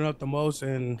been building up the most,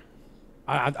 and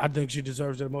I think she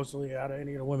deserves it mostly out of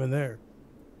any of the women there.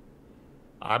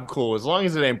 I'm cool as long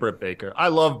as it ain't Britt Baker. I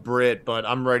love Britt, but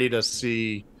I'm ready to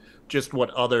see just what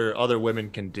other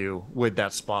women can do with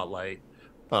that spotlight.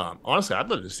 Honestly, I'd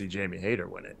love to see Jamie Hayter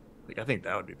win it. Like, I think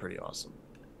that would be pretty awesome.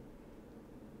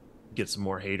 Get some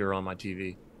more Hayter on my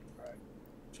TV. Right.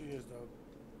 She is, though.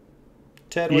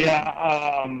 Ted,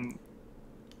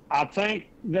 I think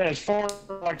that as far as,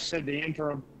 like I said, the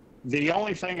interim, the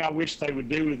only thing I wish they would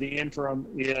do with the interim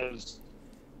is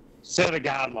set a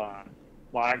guideline.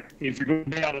 Like, if you're going to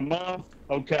be out a month,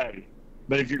 okay.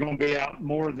 But if you're going to be out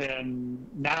more than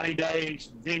 90 days,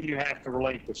 then you have to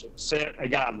relinquish it. Set a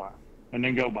guideline and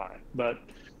then go by it. But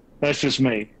that's just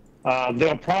me.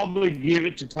 They'll probably give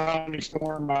it to Toni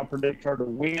Storm. I predict her to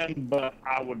win, but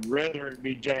I would rather it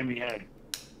be Jamie Hayter.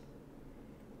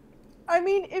 I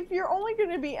mean, if you're only going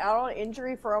to be out on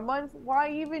injury for a month,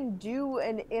 why even do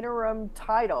an interim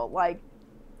title? Like,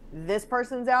 this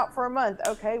person's out for a month.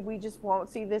 Okay, we just won't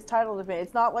see this title defend.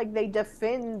 It's not like they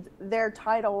defend their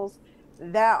titles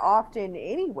that often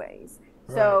anyways.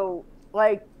 Right. So,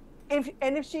 like,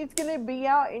 if she's going to be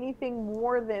out anything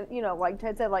more than, like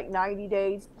Ted said, like 90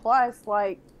 days plus,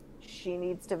 like, she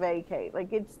needs to vacate. Like,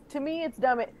 to me, it's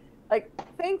dumb. Like,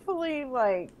 thankfully,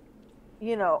 like,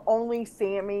 only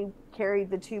Sammy carried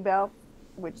the 2 belts,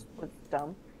 which was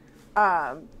dumb.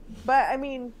 But I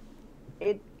mean,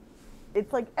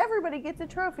 it's like everybody gets a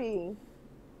trophy.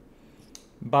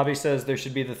 Bobby says there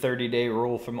should be the 30-day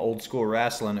rule from old school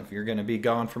wrestling. If you're going to be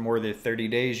gone for more than 30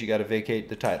 days, you got to vacate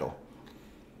the title.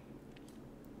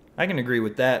 I can agree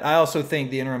with that. I also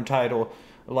think the interim title,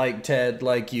 like Ted,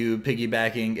 like you,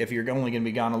 piggybacking, if you're only going to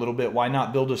be gone a little bit, why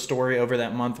not build a story over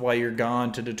that month while you're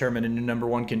gone to determine a new number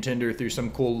one contender through some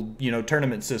cool,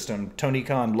 tournament system? Tony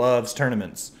Khan loves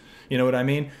tournaments. You know what I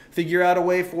mean? Figure out a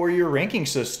way for your ranking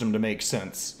system to make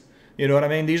sense. You know what I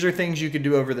mean? These are things you could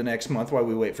do over the next month while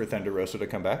we wait for Thunder Rosa to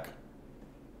come back.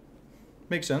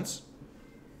 Makes sense.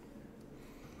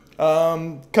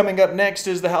 Coming up next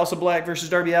is the House of Black versus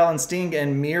Darby Allin, Sting,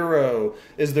 and Miro.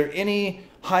 Is there any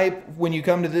hype when you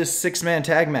come to this 6-man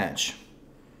tag match?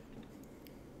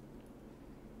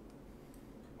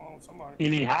 Oh, somebody.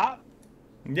 Any hype?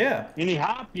 Yeah. Any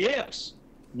hype? Yes.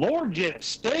 Lord, yes.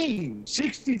 Sting,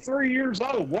 63 years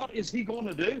old. What is he going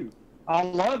to do? I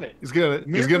love it. He's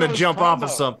gonna jump off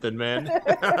of something, man.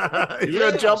 He's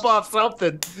gonna jump off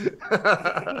something. He's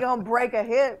gonna break a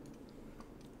hip.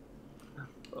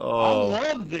 Oh.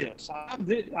 I love this.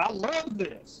 I love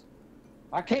this.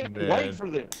 I can't wait for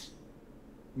this.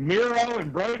 Miro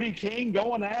and Brody King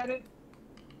going at it.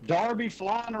 Darby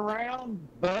flying around.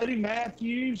 Buddy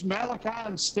Matthews, Malachi,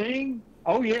 and Sting.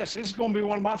 Oh yes, this is going to be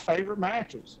one of my favorite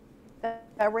matches.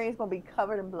 That ring's going to be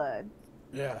covered in blood.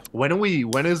 Yeah. When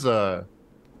is the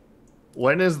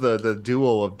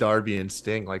duo of Darby and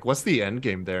Sting? Like, what's the end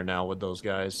game there now with those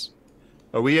guys?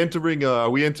 Are we entering?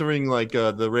 Like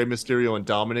the Rey Mysterio and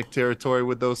Dominic territory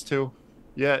with those two?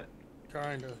 Yet?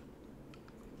 Kinda.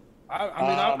 I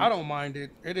mean, I don't mind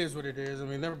it. It is what it is. I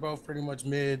mean, they're both pretty much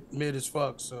mid as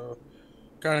fuck, so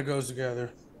kind of goes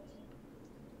together.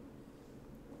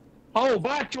 Oh,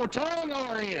 bite your tongue,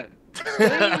 RN.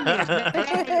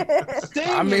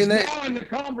 Sting is now in the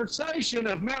conversation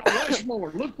of Mount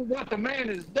Rushmore. Look at what the man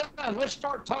has done. Let's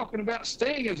start talking about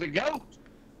Sting as a GOAT.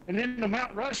 And then the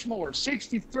Mount Rushmore,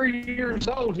 63 years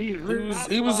old. He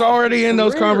was already in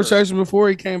those conversations before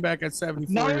he came back at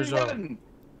 74 years old. Wasn't.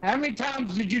 How many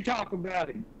times did you talk about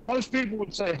him? Most people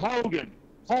would say Hogan,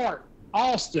 Hart,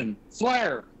 Austin,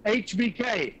 Flair,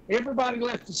 HBK. Everybody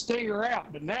left the Stinger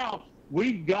out, but now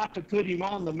we've got to put him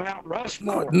on the Mount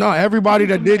Rushmore. No, everybody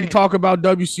that didn't talk about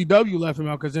WCW left him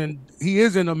out because then he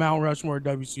is in the Mount Rushmore at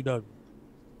WCW.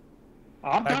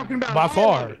 I'm talking about by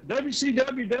far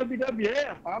WCW,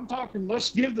 WWF. I'm talking.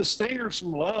 Let's give the Stinger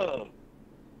some love.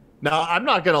 No, I'm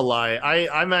not gonna lie.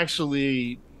 I'm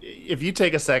actually. If you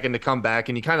take a second to come back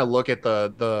and you kind of look at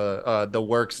the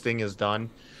work Sting has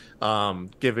done,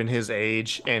 given his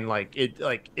age and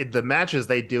the matches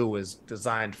they do was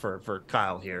designed for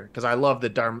Kyle here, because I love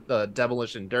the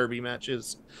Demolition Derby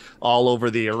matches all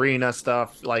over the arena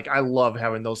stuff. Like, I love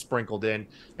having those sprinkled in,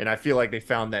 and I feel like they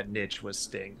found that niche with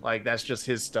Sting. Like, that's just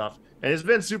his stuff, and it's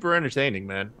been super entertaining,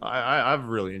 man. I've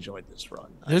really enjoyed this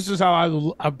run. This is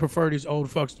how I prefer these old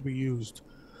fucks to be used,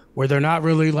 where they're not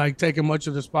really like taking much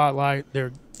of the spotlight.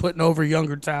 They're putting over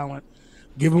younger talent.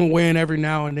 Give them a win every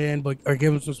now and then, or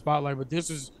give them some spotlight. But this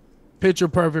is picture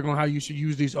perfect on how you should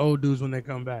use these old dudes when they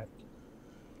come back.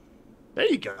 There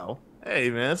you go. Hey,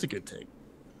 man, that's a good take.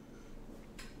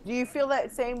 Do you feel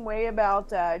that same way about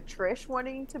Trish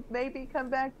wanting to maybe come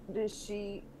back? Does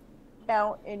she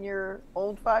count in your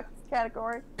old fucks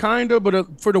category? Kinda,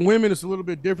 but for the women, it's a little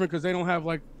bit different because they don't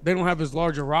have as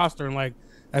large a roster, and like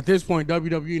at this point,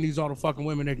 WWE needs all the fucking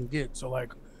women they can get. So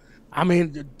like, I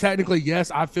mean, technically,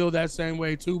 yes, I feel that same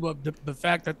way too. But the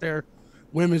fact that their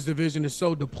women's division is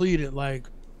so depleted, like,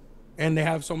 and they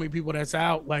have so many people that's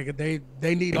out, like they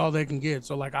need all they can get.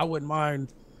 So like, I wouldn't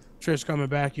mind Trish coming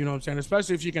back. You know what I'm saying?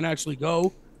 Especially if she can actually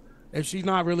go. If she's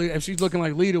looking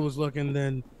like Lita was looking,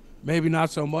 then maybe not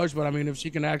so much. But I mean, if she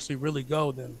can actually really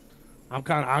go, then I'm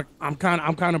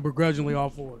kind of begrudgingly all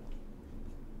for it.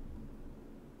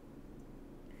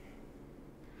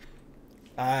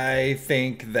 I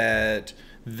think that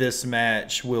this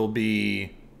match will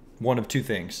be one of two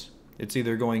things. It's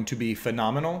either going to be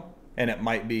phenomenal, and it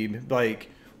might be like,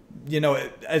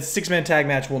 a six-man tag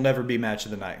match will never be match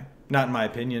of the night. Not in my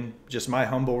opinion, just my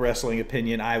humble wrestling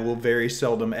opinion. I will very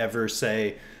seldom ever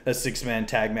say a six-man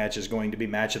tag match is going to be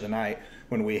match of the night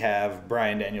when we have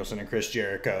Bryan Danielson and Chris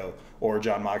Jericho, or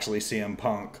Jon Moxley, CM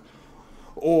Punk,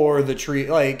 or the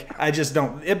trio. Like, I just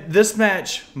don't. This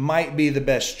match might be the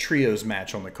best trios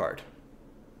match on the card.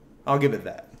 I'll give it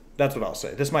that. That's what I'll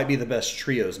say. This might be the best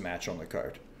trios match on the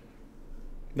card.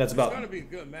 It's going to be a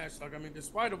good match. Like, I mean,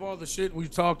 despite of all the shit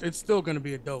we've talked, it's still going to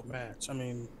be a dope match. I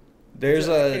mean, it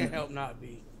can't help not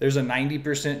be. There's a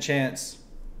 90% chance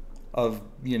of,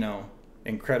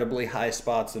 incredibly high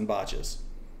spots and botches.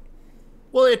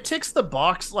 Well, it ticks the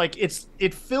box. Like,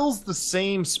 it fills the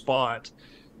same spot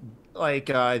like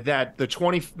that not the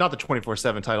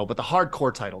 24/7 title, but the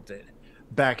hardcore title did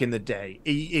back in the day.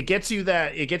 It gets you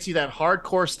that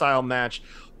hardcore style match,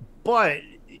 but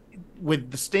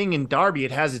with the Sting and Darby,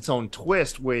 it has its own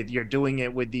twist with you're doing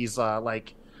it with these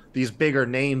these bigger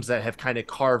names that have kind of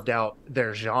carved out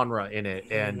their genre in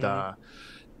it.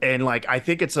 And like, I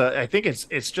think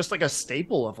it's just like a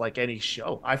staple of like any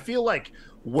show. I feel like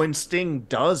when Sting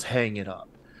does hang it up,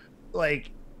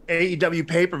 like, AEW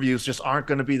pay-per-views just aren't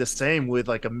going to be the same with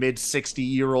like a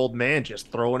mid-60-year-old man just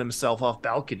throwing himself off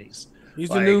balconies. He's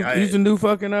the new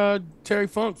fucking Terry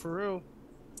Funk, for real.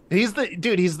 He's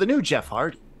the new Jeff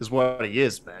Hardy is what he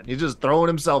is, man. He's just throwing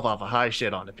himself off a high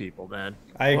shit onto people, man.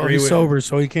 I agree. He's sober,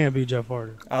 so he can't be Jeff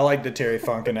Hardy. I like the Terry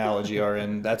Funk analogy,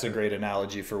 RN. That's a great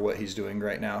analogy for what he's doing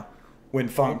right now. When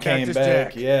Funk came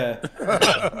back, Jack. Yeah.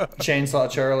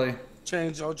 Chainsaw Charlie,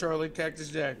 Cactus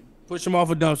Jack. Push him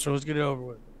off a dumpster. Let's get it over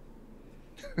with.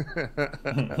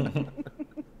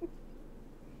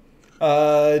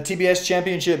 TBS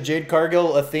Championship, Jade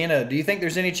Cargill, Athena. Do you think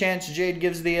there's any chance Jade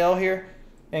gives the L here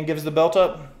and gives the belt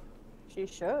up? She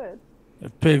should.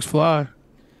 If pigs fly.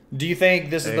 Do you think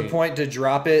this is the point to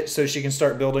drop it so she can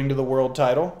start building to the world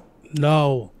title?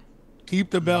 No. Keep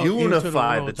the belt.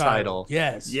 Unify the title.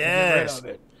 Yes. Yes.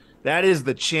 That is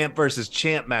the champ versus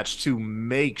champ match to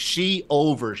make. She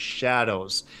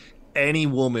overshadows any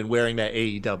woman wearing that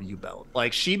AEW belt.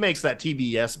 Like, she makes that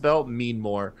TBS belt mean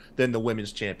more than the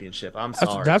women's championship. I'm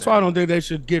sorry. That's why I don't think they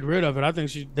should get rid of it. I think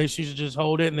she should just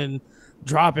hold it and then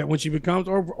drop it when she becomes,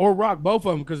 or rock both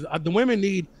of them, because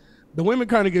the women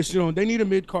kind of get shit on. They need a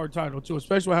mid card title too,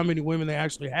 especially how many women they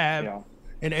actually have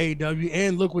in AEW.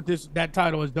 And look what that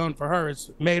title has done for her.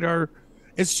 It's made her.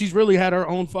 She's really had her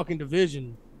own fucking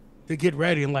division to get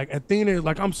ready. And like Athena,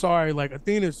 like, I'm sorry, like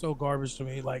Athena is so garbage to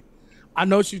me. Like, I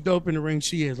know she's dope in the ring.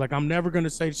 She is. Like, I'm never gonna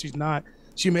say she's not.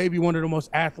 She may be one of the most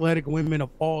athletic women of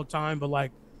all time, but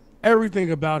like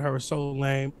everything about her is so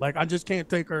lame. Like, I just can't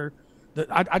take her.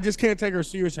 I just can't take her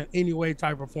serious in any way,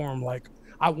 type of form. Like,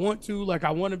 I want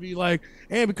to be like,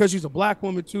 and because she's a black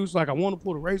woman too, so like I want to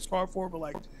pull the race card for her, but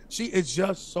like she is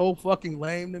just so fucking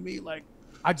lame to me. Like,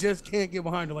 I just can't get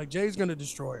behind her. Like, Jay's gonna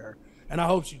destroy her, and I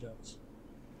hope she does.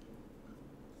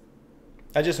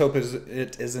 I just hope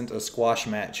it isn't a squash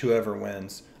match, whoever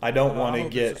wins. I don't want a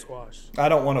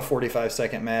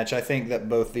 45-second match. I think that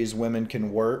both these women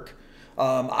can work.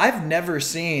 I've never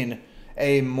seen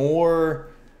a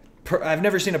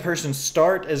person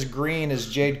start as green as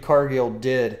Jade Cargill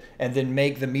did and then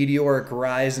make the meteoric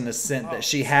rise and ascent that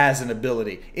she has an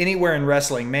ability anywhere in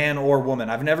wrestling, man or woman.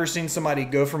 I've never seen somebody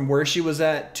go from where she was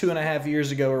at 2.5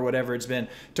 years ago or whatever it's been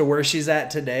to where she's at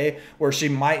today, where she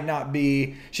might not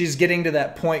be. She's getting to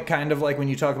that point, kind of like when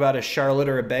you talk about a Charlotte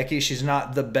or a Becky. She's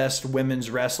not the best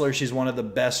women's wrestler. She's one of the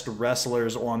best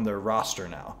wrestlers on their roster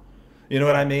now. You know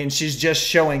what I mean? She's just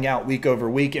showing out week over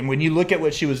week. And when you look at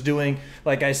what she was doing,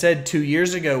 like I said 2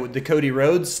 years ago with the Cody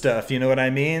Rhodes stuff, you know what I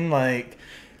mean? Like,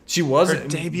 she wasn't. Her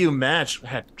debut match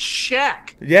had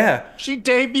Shaq. Yeah.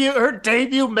 Her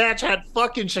debut match had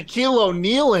fucking Shaquille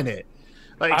O'Neal in it.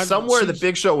 Like, somewhere the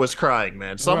Big Show was crying,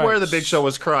 man. Somewhere the Big Show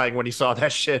was crying when he saw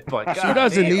that shit. But she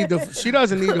doesn't need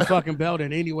the fucking belt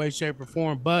in any way, shape, or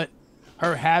form, but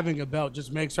her having a belt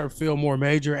just makes her feel more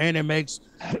major, and it makes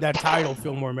that title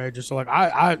feel more major. So like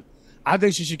I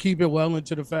think she should keep it well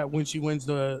into the fact when she wins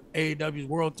the AEW's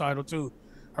world title too.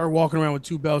 Her walking around with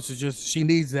 2 belts is just, she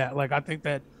needs that. Like, I think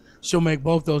that she'll make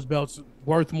both those belts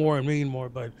worth more and mean more.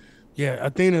 But yeah,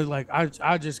 Athena, like,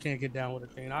 I just can't get down with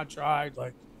Athena. I tried,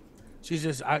 like, she's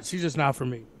just not for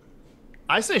me.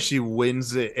 I say she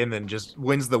wins it and then just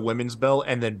wins the women's belt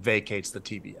and then vacates the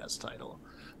TBS title.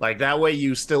 Like, that way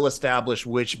you still establish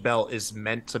which belt is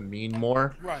meant to mean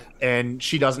more. Right. And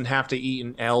she doesn't have to eat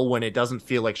an L when it doesn't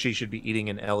feel like she should be eating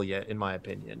an L yet, in my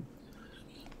opinion.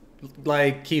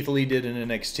 Like Keith Lee did in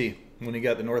NXT when he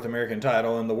got the North American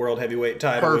title and the World Heavyweight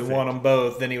title. Perfect. He won them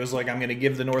both. Then he was like, I'm going to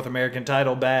give the North American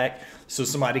title back so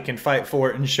somebody can fight for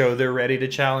it and show they're ready to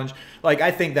challenge. Like, I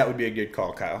think that would be a good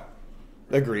call, Kyle.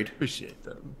 Agreed. Appreciate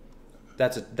that.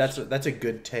 That's a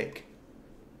good take.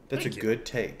 That's a good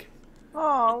take.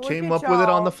 Oh, Came up with it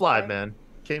on the fly, man.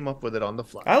 Came up with it on the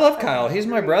fly. I love Kyle. He's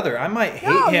my brother. I might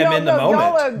hate him in the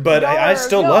moment, but I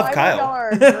still love Kyle. Y'all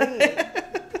are agreeing.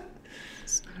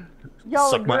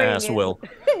 Suck my ass, Will.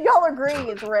 Y'all agreeing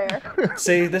is rare.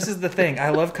 See, this is the thing. I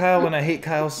love Kyle and I hate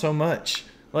Kyle so much.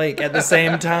 Like, at the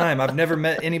same time. I've never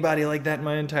met anybody like that in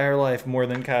my entire life more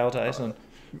than Kyle Tyson.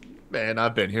 Man,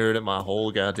 I've been hearing it my whole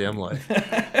goddamn life.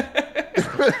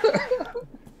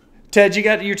 Ted, you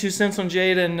got your 2 cents on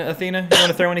Jade and Athena? You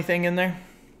want to throw anything in there?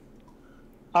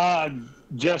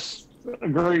 Just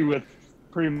agree with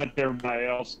pretty much everybody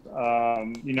else.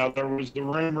 There was the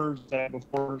rumors that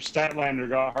before Statlander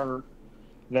got hurt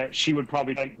that she would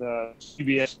probably take the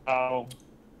CBS title.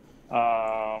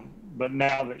 But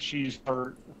now that she's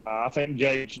hurt, I think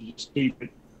Jade should just keep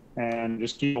it and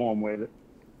just keep on with it.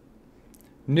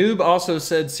 Noob also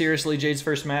said, seriously, Jade's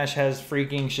first match has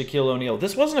freaking Shaquille O'Neal.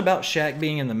 This wasn't about Shaq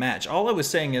being in the match. All I was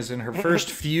saying is in her first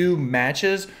few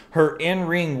matches, her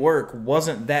in-ring work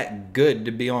wasn't that good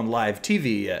to be on live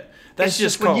TV yet. That's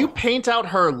just when you paint out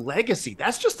her legacy,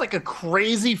 that's just like a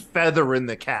crazy feather in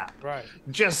the cap. Right.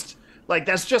 Just like,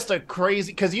 that's just a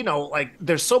crazy, because, like,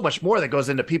 there's so much more that goes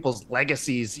into people's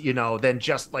legacies, than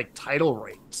just like title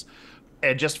reigns.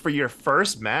 And just for your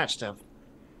first match to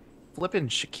flipping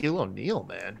Shaquille O'Neal,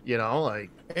 man, like,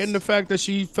 and the fact that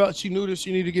she felt she knew that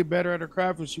she needed to get better at her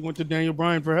craft when she went to Daniel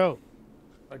Bryan for help.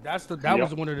 Like, that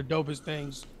was one of the dopest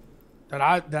things that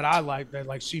I liked. That,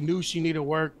 like, she knew she needed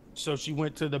work, so she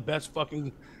went to the best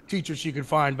fucking teacher she could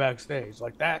find backstage.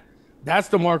 Like, that's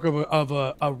the mark of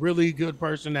a really good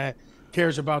person that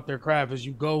cares about their craft, is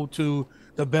you go to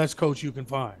the best coach you can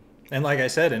find. And like I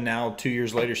said, and now 2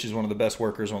 years later, she's one of the best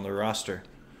workers on the roster.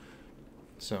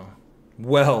 So,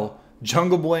 well,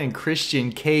 Jungle Boy and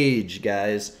Christian Cage,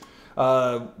 guys.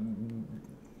 Jungle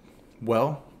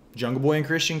Boy and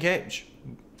Christian Cage.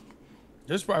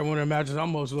 This is probably one of the matches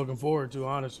I'm most looking forward to,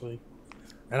 honestly.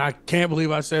 And I can't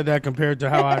believe I said that compared to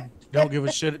how I don't give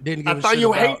a shit. Didn't give I a thought shit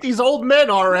you about. hate these old men,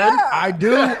 RN. I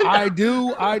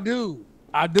do.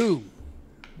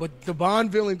 But the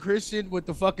Bond villain Christian with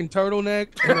the fucking turtleneck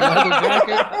and the leather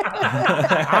jacket,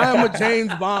 I am a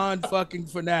James Bond fucking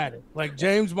fanatic. Like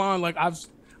James Bond, like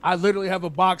I literally have a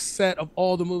box set of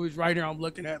all the movies right here. I'm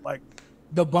looking at like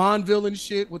the Bond villain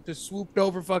shit with the swooped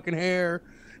over fucking hair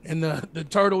and the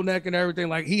turtleneck and everything.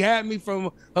 Like he had me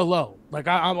from hello. Like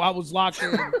I was locked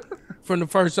in from the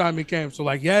first time he came. So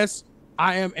like, yes,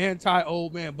 I am anti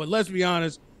old man, but let's be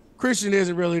honest, Christian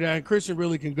isn't really that. And Christian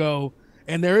really can go.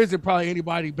 And there isn't probably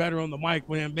anybody better on the mic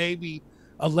than maybe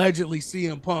allegedly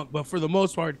CM Punk. But for the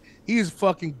most part, he is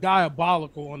fucking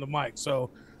diabolical on the mic. So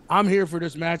I'm here for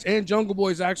this match. And Jungle Boy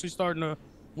is actually starting to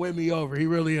win me over. He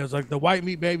really is. Like the white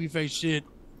meat babyface shit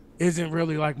isn't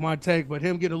really like my take. But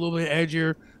him getting a little bit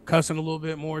edgier, cussing a little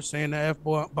bit more, saying the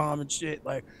F-bomb and shit.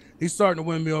 Like he's starting to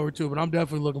win me over too. But I'm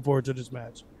definitely looking forward to this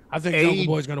match. I think Jungle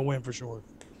Boy's going to win for sure.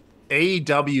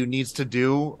 AEW needs to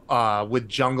do with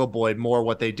Jungle Boy more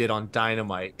what they did on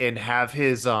Dynamite and have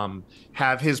his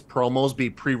promos be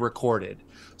pre-recorded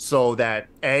so that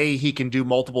A, he can do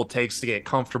multiple takes to get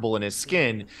comfortable in his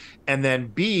skin, and then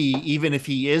B, even if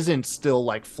he isn't still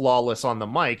like flawless on the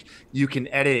mic, you can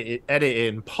edit it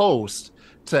in post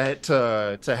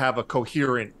to have a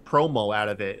coherent promo out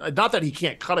of it. Not that he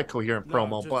can't cut a coherent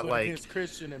promo, but like against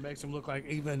Christian, it makes him look like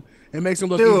even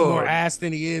more ass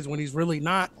than he is when he's really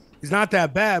not. He's not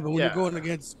that bad, but when you're going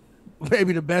against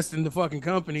maybe the best in the fucking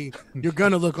company, you're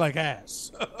gonna look like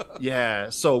ass. Yeah.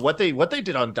 So what they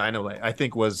did on Dynamite, I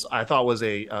thought was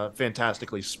a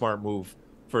fantastically smart move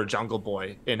for Jungle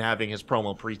Boy in having his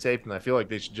promo pre-taped, and I feel like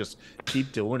they should just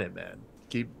keep doing it, man.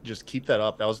 Keep that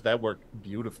up. That worked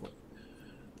beautifully.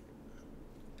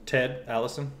 Ted,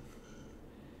 Allison.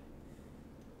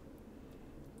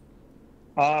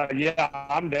 Yeah,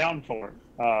 I'm down for it.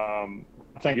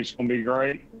 I think it's going to be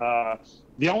great.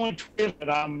 The only twist that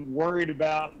I'm worried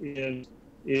about is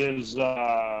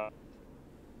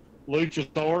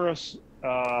Luchasaurus.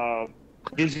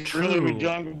 Is he really with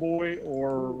Jungle Boy,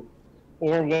 or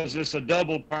was this a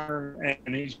double turn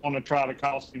and he's going to try to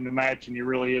cost him the match and he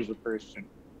really is a Christian?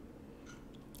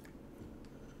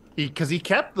 Because he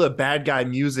kept the bad guy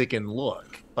music and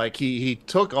look. Like he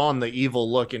took on the evil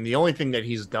look, and the only thing that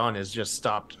he's done is just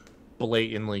stopped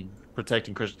blatantly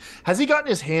protecting Christian. Has he gotten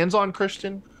his hands on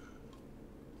Christian?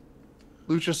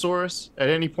 Luchasaurus? At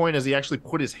any point has he actually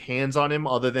put his hands on him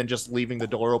other than just leaving the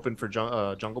door open for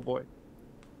Jungle Boy?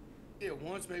 Yeah,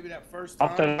 once maybe that first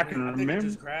time. I can remember. He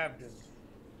just grabbed him.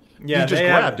 Yeah, he just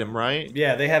grabbed him, right?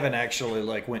 Yeah, they haven't actually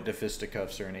like went to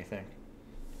fisticuffs or anything.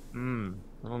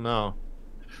 I don't know.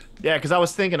 Yeah, because I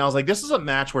was like, this is a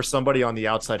match where somebody on the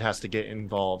outside has to get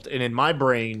involved, and in my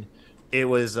brain, it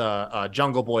was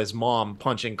Jungle Boy's mom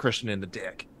punching Christian in the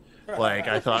dick. Like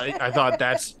I thought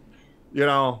that's,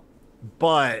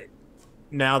 but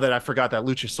now that I forgot that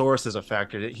Luchasaurus is a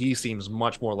factor, he seems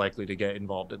much more likely to get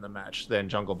involved in the match than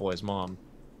Jungle Boy's mom.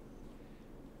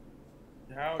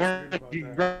 You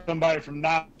grab somebody from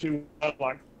not too up,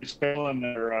 like spelling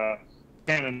their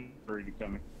cannon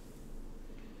coming.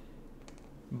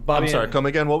 Bobby, I'm sorry, come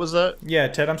again. What was that? Yeah,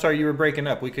 Ted, I'm sorry, you were breaking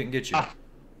up. We couldn't get you.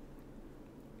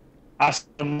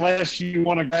 Unless you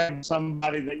want to grab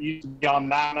somebody that used to be on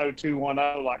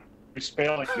 90210, like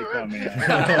spelling you come in.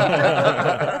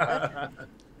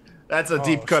 That's a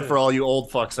deep cut for all you old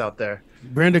fucks out there.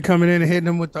 Brenda coming in and hitting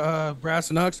him with the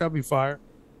brass knucks, that'll be fire.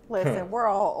 Listen, we're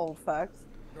all old fucks.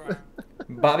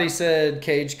 Bobby said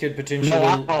Cage could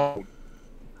potentially.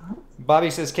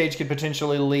 Bobby says Cage could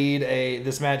potentially lead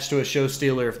this match to a show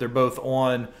stealer if they're both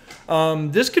on.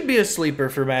 This could be a sleeper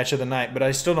for match of the night, but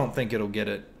I still don't think it'll get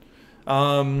it.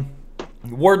 Wardlow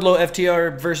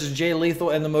FTR versus Jay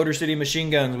Lethal and the Motor City Machine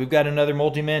Guns. We've got another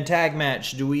multi-man tag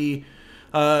match. Are we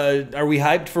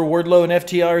hyped for Wardlow and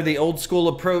FTR, the old school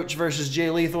approach versus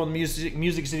Jay Lethal and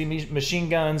Music City Machine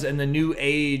Guns, and the new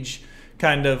age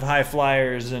kind of high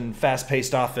flyers and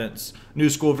fast-paced offense? New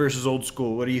school versus old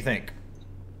school. What do you think?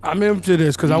 I'm into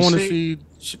this because I want to see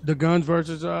the Guns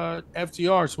versus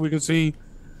FTR, so we can see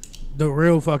the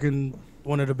real fucking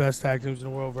one of the best tag teams in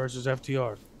the world versus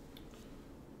FTR.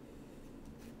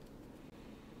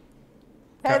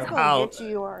 Ted's gonna get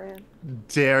you, RN.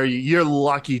 Dare you? You're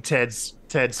lucky Ted's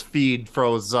feed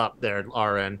froze up there,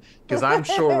 RN, because I'm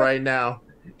sure right now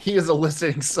he is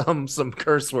eliciting some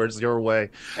curse words your way.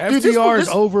 FTR is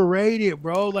overrated,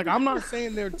 bro. Like, I'm not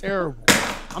saying they're terrible.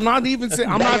 I'm not even saying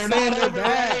they're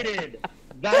bad.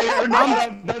 They are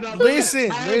not the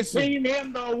listen. team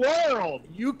in the world.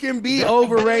 You can be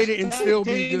overrated and still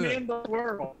be team good. in the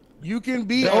world. You can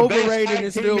be the overrated best and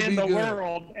tag still team be in the good.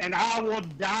 world, and I will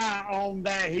die on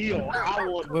that hill. I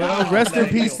will Well, die rest on in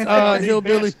that peace, hill. They are the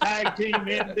Hillbilly. best tag team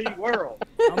in the world.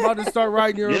 I'm about to start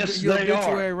writing your Yes, they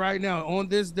obituary are. right now on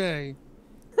this day.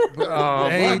 Oh,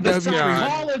 But the AEW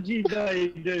psychology they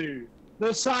do,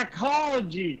 the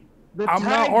psychology, the I'm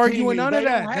not tag arguing teaming, none of they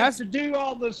that. don't have That's- to do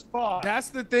all the spots. That's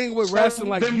the thing with So wrestling.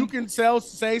 Like then- you can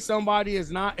say somebody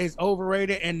is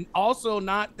overrated and also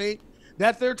not think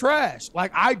that they're trash.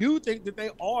 Like I do think that they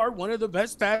are one of the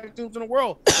best tag teams in the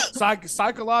world.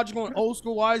 Psychological and old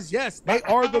school wise, yes, they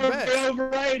are the How best. they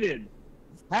overrated?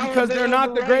 How Because are they they're not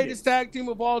the overrated? greatest tag team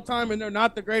of all time, and they're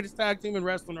not the greatest tag team in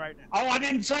wrestling right now. Oh, I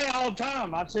didn't say all the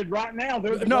time. I said right now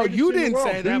they're the No, greatest you in the didn't world.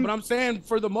 say that, Who- but I'm saying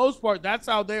for the most part, that's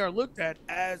how they are looked at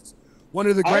as one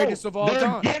of the greatest of all they're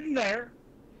time. Getting there.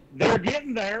 They're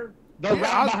getting there. They're Yeah,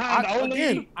 right behind Ole.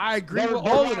 again, I agree They're with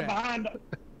all right of that. behind.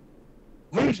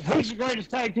 Who's the greatest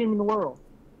tag team in the world?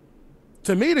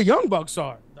 To me, the Young Bucks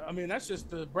are. I mean, that's just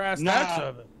the brass Nah. tacks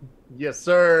of it. yes,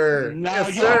 sir. No,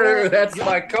 yes, y'all- sir. That's y'all-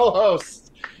 my co-host.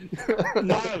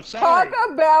 No, Talk sorry.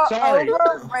 about Sorry.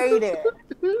 overrated.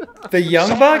 The Young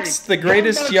Sorry. Bucks, the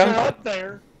greatest Bucks young. are up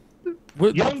there.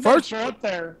 With- Young First, Bucks are up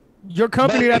there. your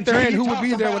company But that they're in, until who you would be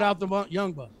talk there about- without the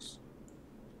Young Bucks?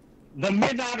 The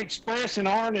Midnight Express and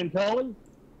Arn and Tully.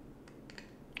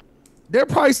 They're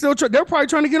probably still they're probably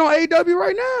trying to get on AEW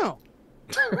right now.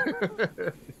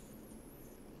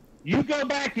 You go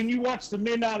back and you watch the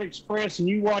Midnight Express and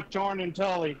you watch Arn and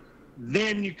Tully,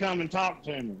 then you come and talk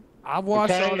to me. I've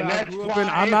watched Okay? all And that. I that's grew up why in,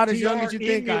 I'm not as young FTR as you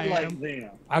think I emulate am. them.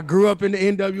 I grew up in the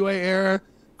NWA era.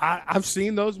 I've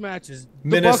seen those matches. The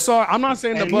Minnes- Bucks are. I'm not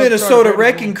saying the And Bucks are the Minnesota greatest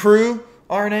Wrecking one. Crew,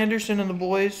 Arn Anderson and the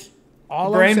boys,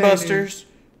 All I'm saying Brainbusters. is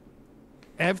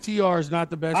FTR is not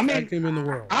the best I mean, tag team in the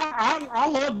world. I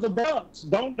love the Bucks.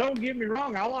 Don't get me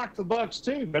wrong. I like the Bucks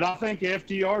too, but I think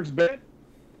FTR's better.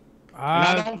 And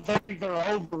I don't think they're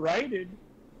overrated.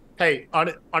 Hey,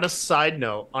 on a side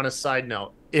note,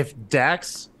 if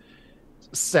Dak's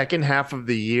second half of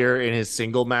the year in his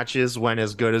single matches went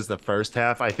as good as the first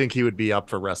half, I think he would be up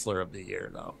for Wrestler of the Year,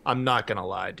 though. I'm not gonna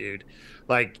lie, dude.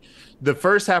 Like the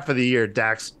first half of the year,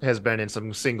 Dax has been in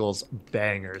some singles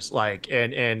bangers, like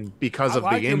and because I of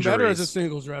like the him better as a injuries.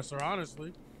 singles wrestler,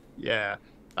 honestly. Yeah,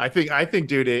 I think,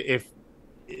 dude, if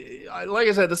like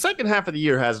I said, the second half of the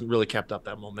year hasn't really kept up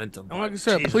that momentum. And like I but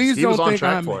said, Jesus, please he was don't on think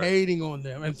track I'm for it. hating on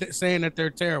them and saying that they're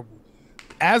terrible.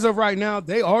 As of right now,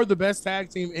 they are the best tag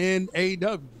team in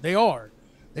AEW. They are.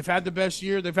 They've had the best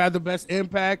year. They've had the best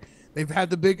impact. They've had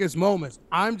the biggest moments.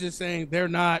 I'm just saying they're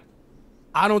not.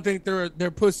 I don't think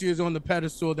their pussy is on the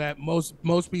pedestal that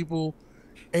most people,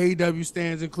 AEW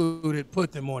stands included,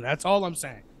 put them on. That's all I'm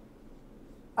saying.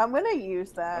 I'm gonna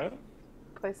use that.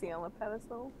 Pussy on the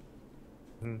pedestal.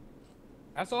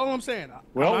 That's all I'm saying.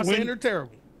 Well, I'm not when- saying they're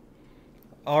terrible.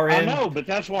 RN. I know, but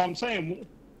that's what I'm saying.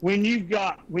 When you've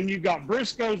got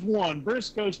Briscoes 1,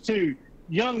 Briscoes 2,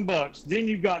 Young Bucks, then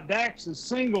you've got Dax's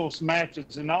singles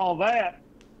matches and all that.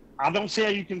 I don't see how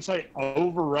you can say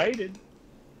overrated.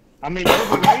 I mean,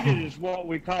 overrated is what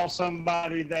we call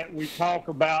somebody that we talk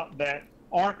about that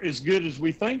aren't as good as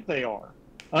we think they are.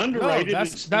 Underrated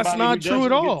is that's somebody not who true at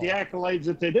doesn't all. get the accolades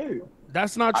that they do.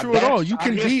 That's not I true at all. guess- You I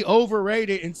can guess- be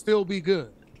overrated and still be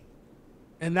good.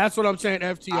 And that's what I'm saying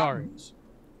FTR is.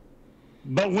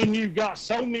 But when you've got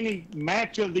so many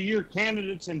match of the year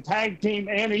candidates in tag team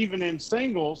and even in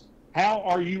singles, how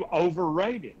are you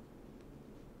overrated?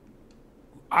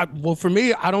 Well, for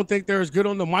me, I don't think they're as good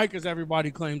on the mic as everybody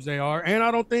claims they are. And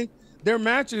I don't think their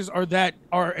matches are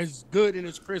as good and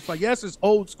as crisp. Like, yes, it's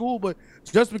old school, but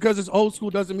just because it's old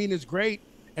school doesn't mean it's great.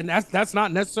 And that's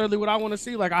not necessarily what I want to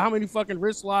see. Like, how many fucking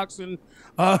wrist locks and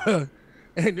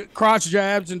and crotch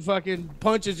jabs and fucking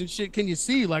punches and shit can you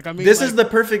see? Like, I mean, This like, is the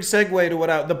perfect segue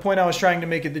to the point I was trying to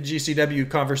make at the GCW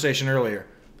conversation earlier.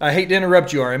 I hate to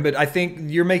interrupt you, Aaron, but I think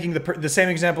you're making the same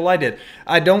example I did.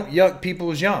 I don't yuck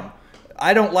people's yum.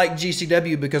 I don't like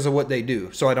GCW because of what they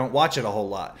do, so I don't watch it a whole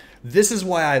lot. This is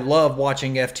why I love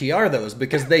watching FTR, though, is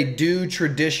because they do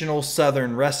traditional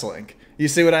Southern wrestling. You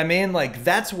see what I mean? Like,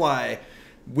 that's why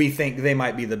we think they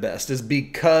might be the best, is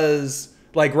because...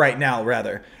 Like right now,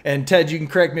 rather. And Ted, you can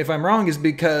correct me if I'm wrong, is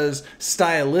because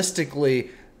stylistically,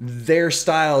 their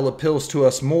style appeals to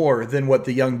us more than what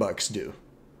the Young Bucks do.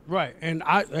 right. And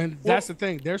that's the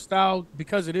thing. Their style,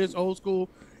 because it is old school,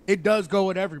 it does go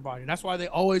with everybody. That's why they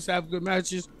always have good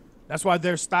matches. That's why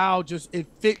their style it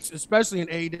fits, especially in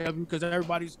AEW, because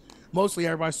everybody's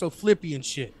so flippy and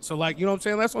shit. So, like, you know what I'm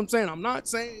saying? That's what I'm saying. I'm not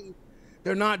saying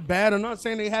they're not bad. I'm not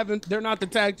saying they're not the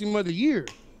tag team of the year.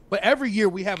 But every year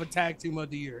we have a tag team of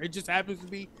the year. It just happens to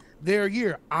be their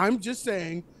year. I'm just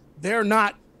saying they're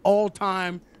not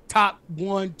all-time top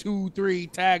 1, 2, 3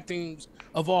 tag teams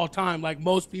of all time, like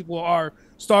most people are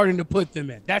starting to put them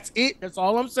in. That's it. That's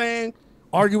all I'm saying.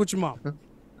 Argue with your mom. Well,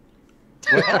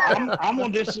 I'm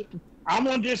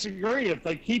gonna disagree. If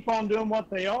they keep on doing what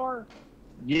they are,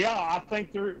 yeah, I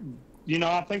think they're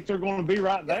going to be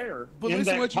right there. But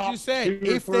listen what you just said.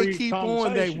 If they keep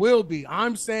on, they will be.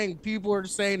 I'm saying people are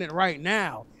saying it right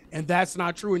now, and that's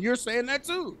not true. And you're saying that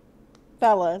too.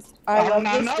 Fellas, I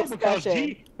love this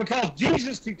discussion. Because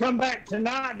Jesus could come back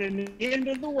tonight in the end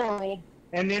of the world,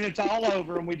 and then it's all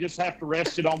over, and we just have to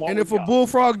rest it on what. And if a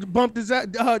bullfrog bumped his ass,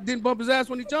 didn't bump his ass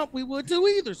when he jumped, we would too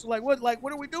either. So what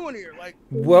are we doing here? Like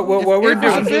what we're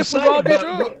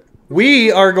doing?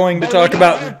 We are going to talk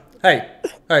about. Hey,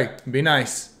 be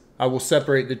nice. I will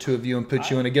separate the two of you and put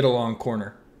you in a get-along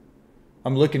corner.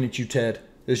 I'm looking at you, Ted.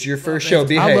 This is your first show.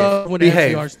 Behave. I love when the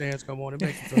FTR stands come on. It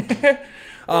makes me feel good.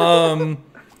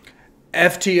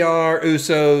 FTR,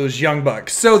 Usos, Young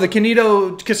Bucks. So the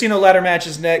Casino ladder match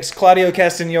is next. Claudio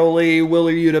Castagnoli,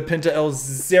 Wheeler Yuta, Penta El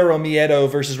Zero Miedo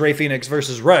versus Rey Fenix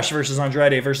versus Rush versus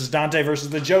Andrade versus Dante versus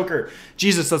the Joker.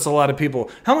 Jesus, that's a lot of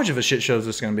people. How much of a shit show is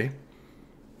this going to be?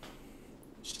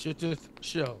 Shit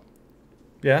show.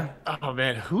 Yeah? Oh,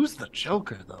 man. Who's the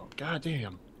Joker, though? God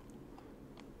damn.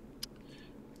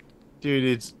 Dude,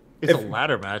 it's a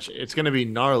ladder match. It's gonna be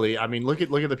gnarly. I mean, look at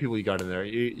the people you got in there.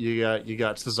 You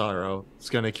got Cesaro.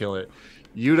 It's gonna kill it.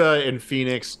 Yuta and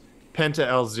Phoenix, Penta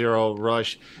El Zero,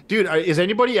 Rush. Dude, is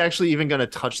anybody actually even gonna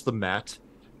touch the mat?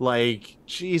 Like,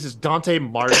 Jesus, Dante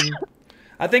Martin.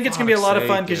 I think it's gonna be a lot of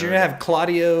fun because you're gonna have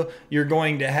Claudio. You're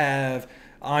going to have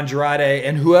Andrade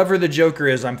and whoever the Joker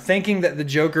is. I'm thinking that the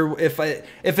Joker, if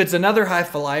it's another high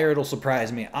flyer, it'll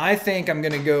surprise me. I think I'm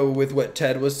going to go with what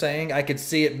Ted was saying. I could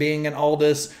see it being an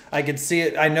Aldis. I could see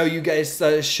it. I know you guys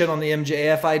shit on the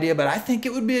MJF idea, but I think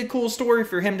it would be a cool story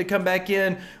for him to come back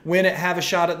in, win it, have a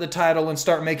shot at the title, and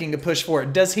start making a push for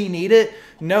it. Does he need it?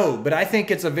 No, but I think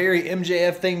it's a very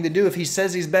MJF thing to do if he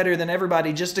says he's better than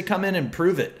everybody, just to come in and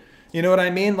prove it. You know what I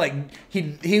mean? Like,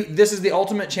 this is the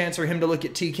ultimate chance for him to look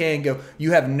at TK and go,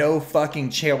 you have no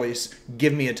fucking choice.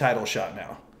 Give me a title shot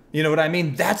now. You know what I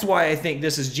mean? That's why I think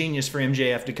this is genius for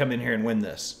MJF to come in here and win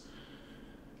this.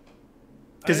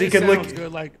 Because he could look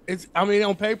good. Like,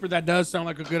 on paper that does sound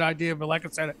like a good idea, but like I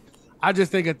said, I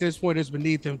just think at this point it's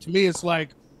beneath him. To me, it's like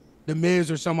the Miz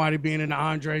or somebody being in the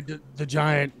Andre the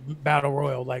Giant Battle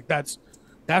Royal. Like that's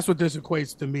what this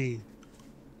equates to me.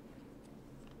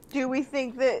 Do we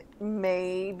think that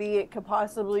maybe it could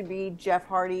possibly be Jeff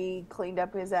Hardy cleaned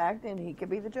up his act and he could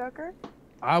be the Joker?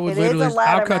 I'll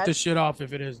cut the shit off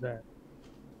if it is that.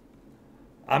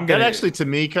 That actually, to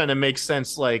me, kind of makes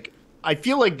sense. Like, I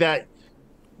feel like that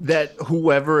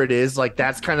whoever it is, like,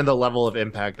 that's kind of the level of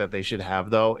impact that they should have,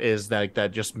 though, is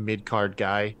that just mid-card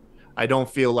guy. I don't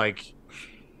feel like...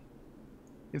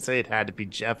 You say it had to be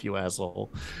Jeff, you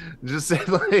asshole. Just say,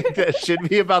 like, that should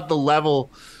be about the level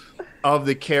of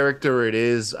the character it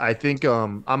is. I think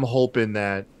I'm hoping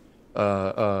that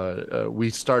we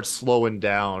start slowing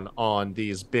down on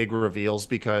these big reveals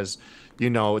because the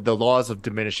laws of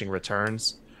diminishing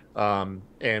returns,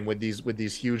 and with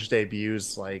these huge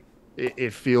debuts, like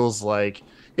it feels like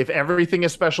if everything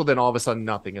is special, then all of a sudden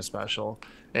nothing is special,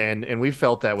 and we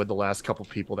felt that with the last couple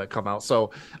people that come out.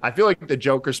 So I feel like the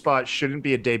Joker spot shouldn't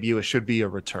be a debut; it should be a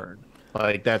return.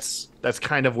 Like that's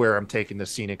kind of where I'm taking the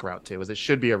scenic route to, is it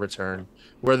should be a return,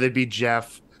 whether it be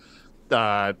Jeff,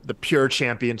 the pure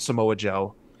champion Samoa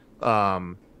Joe,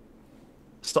 something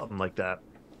like that.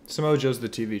 Samoa Joe's the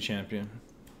TV champion.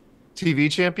 TV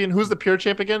champion? Who's the pure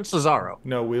champ again? Cesaro.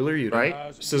 No, Wheeler Yuta. Right?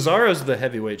 Cesaro's the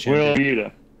heavyweight champion. Wheeler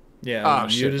Yuta. Yeah. Oh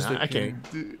shit! Yuta's I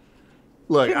can't.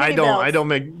 Look, I don't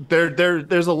make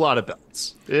there's a lot of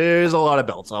belts. There's a lot of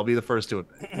belts. I'll be the first to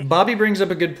admit. Bobby brings up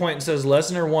a good point and says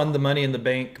Lesnar won the Money in the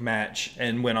Bank match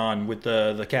and went on with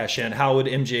the cash in. How would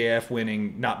MJF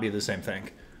winning not be the same thing?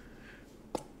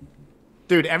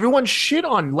 Dude, everyone shit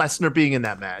on Lesnar being in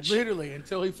that match. Literally,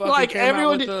 until he fucking came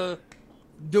out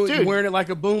with wearing it like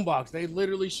a boombox. They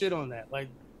literally shit on that. Like,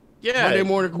 Monday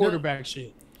morning quarterback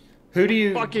shit. Who do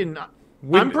you fucking...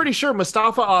 I'm pretty sure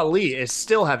Mustafa Ali is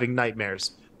still having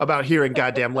nightmares about hearing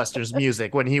goddamn Lesnar's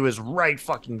music when he was right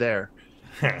fucking there.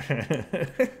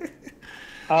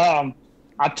 I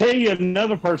tell you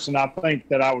another person I think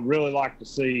that I would really like to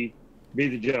see be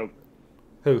the Joker.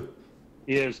 Who?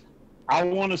 Is I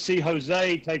want to see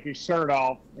Jose take his shirt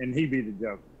off and he be the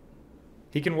Joker.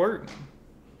 He can work.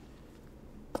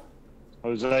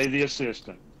 Jose the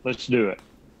assistant. Let's do it.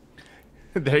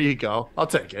 There you go. I'll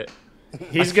take it.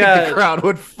 The crowd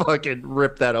would fucking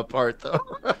rip that apart, though.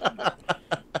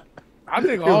 I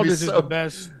think Aldis is the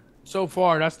best so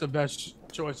far. That's the best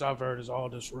choice I've heard. Is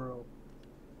Aldis Real.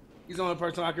 He's the only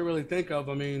person I can really think of.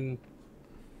 I mean,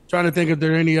 trying to think if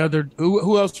there are any other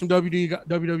who else from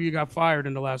WWE got fired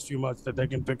in the last few months that they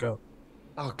can pick up.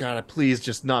 Oh God, please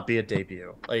just not be a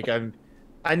debut. Like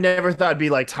I never thought I'd be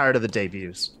like tired of the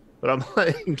debuts, but I'm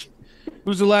like,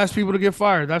 who's the last people to get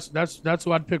fired? That's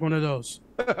who I'd pick one of those.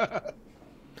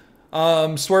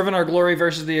 Swerve in Our Glory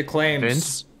versus the Acclaimed.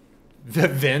 Vince.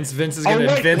 Vince is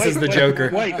gonna. Vince is the Joker.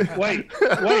 Wait.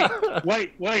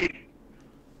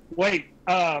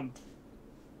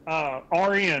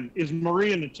 RN is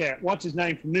Marie in the chat. What's his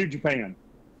name from New Japan?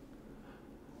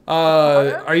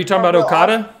 Are you talking about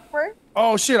Okada?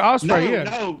 Oh shit, Ospreay.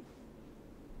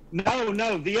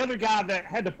 No. The other guy that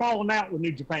had the falling out with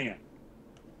New Japan.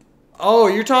 Oh,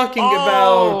 you're talking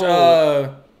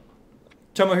about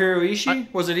Tomohiro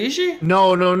Ishii? Was it Ishii?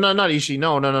 No, not Ishii.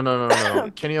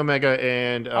 No. Kenny Omega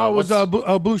and it was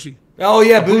Bushi. Oh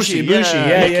yeah, Bushi.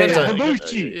 Yeah.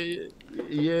 Bushi.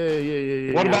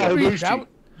 Yeah. What about Bushi?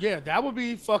 That would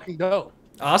be fucking dope.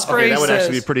 Ospreay that would says,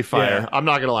 actually be pretty fire. Yeah. I'm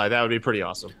not gonna lie, that would be pretty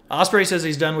awesome. Ospreay says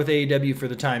he's done with AEW for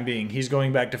the time being. He's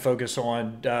going back to focus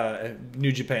on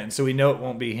New Japan, so we know it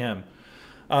won't be him.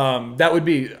 That would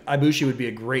be Ibushi would be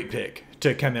a great pick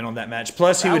to come in on that match.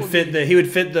 Plus, he would fit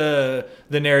the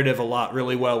narrative a lot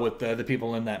really well with the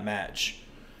people in that match.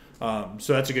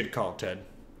 So that's a good call, Ted.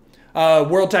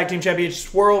 World Tag Team Champions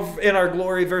Swerve in Our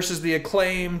Glory versus the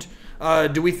Acclaimed.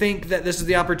 Do we think that this is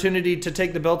the opportunity to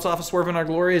take the belts off of Swerve in Our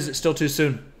Glory? Is it still too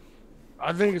soon?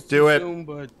 I think it's too soon,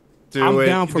 but I'm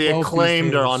down for the both Acclaimed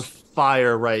these are on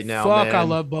fire right now, Fuck, man. I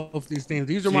love both these teams.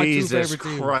 These are my two favorite teams.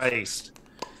 Jesus Christ.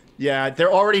 Yeah,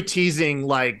 they're already teasing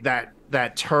like that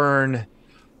turn.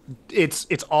 It's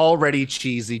already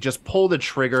cheesy. Just pull the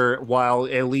trigger while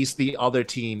at least the other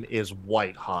team is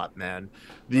white hot, man.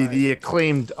 The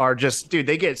Acclaimed are just, dude,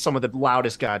 they get some of the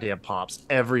loudest goddamn pops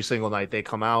every single night they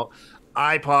come out.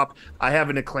 I pop. I have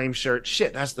an Acclaimed shirt.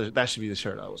 Shit, that should be the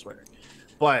shirt I was wearing.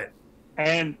 But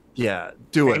yeah,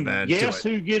 do it, man. Guess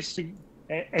who gets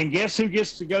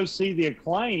to go see the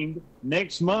Acclaimed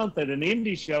next month at an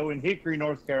indie show in Hickory,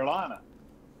 North Carolina?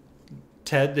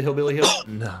 Ted the Hillbilly Heel?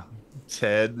 No.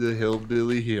 Ted the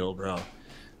Hillbilly Heel, bro.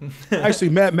 I actually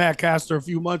met Matt Castor a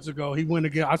few months ago. He went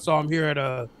again. I saw him here at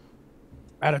a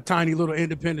tiny little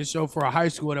independent show for a high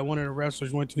school that one of the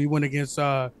wrestlers went to. He went against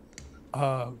who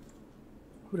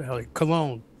the hell?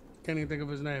 Cologne. Can't even think of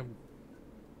his name.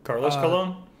 Carlos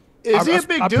Colon? Is he a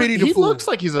big dude? He looks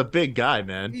like he's a big guy,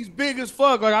 man. He's big as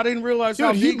fuck. Like, I didn't realize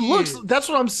how big he looks. That's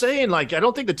what I'm saying. Like, I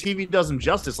don't think the TV does him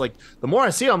justice. Like, the more I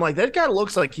see him, I'm like, that guy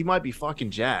looks like he might be fucking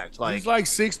jacked. Like, he's like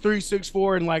 6'3",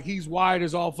 6'4", and like he's wide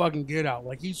as all fucking get out.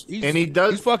 Like he's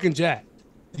fucking jacked.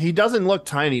 He doesn't look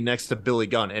tiny next to Billy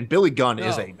Gunn, and Billy Gunn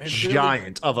is a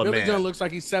giant of a man. Billy Gunn looks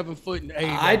like he's 7 foot and 8.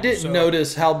 I didn't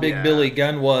notice how big Billy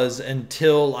Gunn was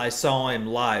until I saw him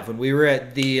live when we were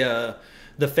at the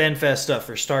FanFest stuff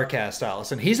for StarCast,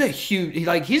 Allison. He's a huge,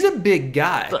 he's a big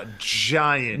guy. He's a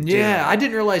giant. Yeah, dude. I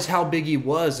didn't realize how big he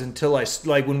was until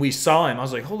when we saw him. I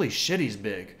was like, holy shit, he's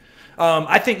big.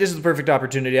 I think this is the perfect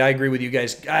opportunity. I agree with you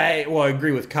guys. I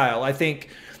agree with Kyle. I think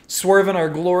Swerve in Our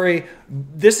Glory.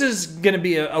 This is going to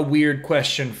be a weird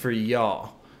question for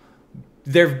y'all.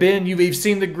 You've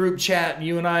seen the group chat.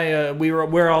 You and I,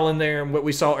 we're all in there, and what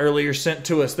we saw earlier sent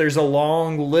to us. There's a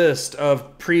long list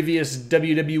of previous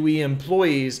WWE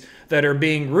employees that are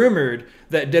being rumored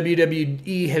that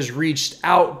WWE has reached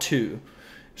out to.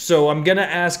 So I'm gonna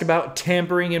ask about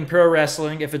tampering in pro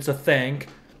wrestling, if it's a thing.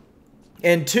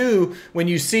 And two, when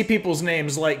you see people's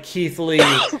names like Keith Lee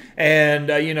and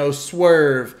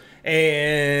Swerve.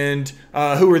 And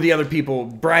who were the other people?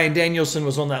 Bryan Danielson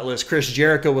was on that list. Chris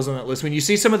Jericho was on that list. When you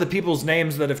see some of the people's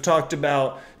names that have talked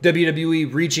about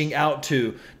WWE reaching out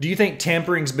to, do you think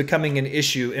tampering's becoming an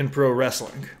issue in pro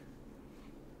wrestling?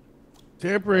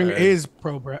 Tampering is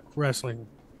pro wrestling.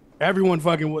 Everyone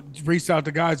fucking reached out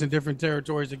to guys in different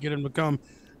territories to get them to come.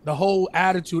 The whole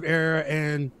Attitude Era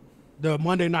and the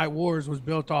Monday Night Wars was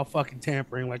built off fucking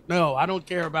tampering. Like, no, I don't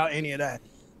care about any of that.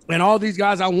 And all these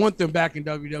guys, I want them back in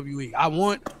WWE. I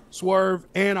want Swerve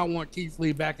and I want Keith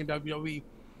Lee back in WWE.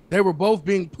 They were both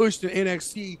being pushed in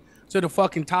NXT to the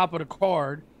fucking top of the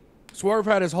card. Swerve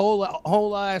had his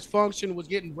whole ass function, was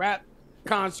getting rap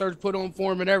concerts put on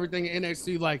for him and everything in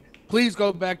NXT. Like, please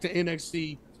go back to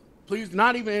NXT. Please,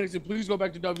 not even NXT. Please go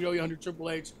back to WWE under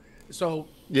Triple H. So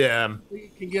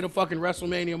we can get a fucking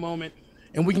WrestleMania moment,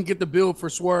 and we can get the build for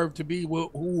Swerve to be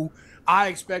who I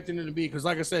expected him to be. Because,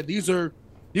 like I said, these are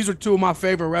two of my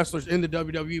favorite wrestlers in the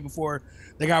WWE before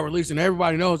they got released. And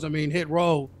everybody knows, Hit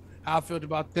Row, how I felt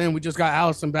about them. We just got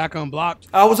Allison back unblocked.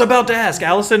 I was about to ask,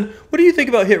 Allison, what do you think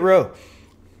about Hit Row?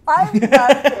 I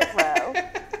love Hit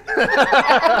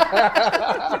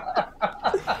Row.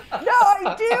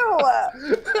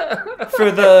 do?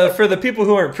 For the people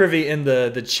who aren't privy in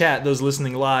the chat, those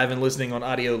listening live and listening on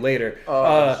audio later,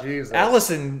 Jesus.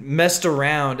 Allison messed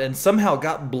around and somehow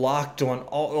got blocked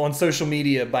on social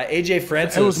media by AJ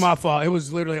Francis. It was my fault. It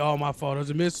was literally all my fault. It was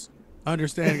a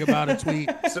misunderstanding about a tweet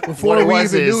What before it we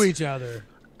was even is- knew each other.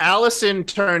 Allison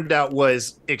turned out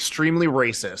was extremely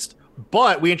racist,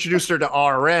 but we introduced her to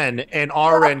RN, and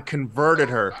RN converted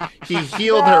her. He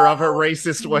healed her of her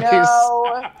racist ways.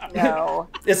 No.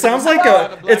 It sounds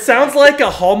like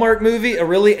a Hallmark movie. A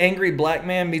really angry black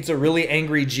man meets a really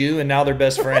angry Jew, and now they're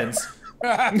best friends.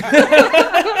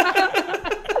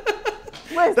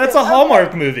 Listen, That's a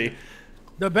Hallmark movie.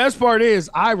 The best part is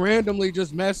I randomly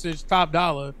just messaged Top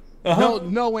Dollar.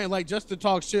 No way, like just to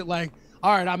talk shit. Like,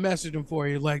 all right, I messaged him for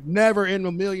you. Like, never in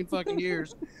a million fucking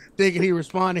years thinking he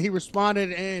responded. He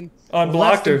responded in Unblocked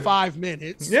less than her. 5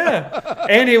 minutes. Yeah,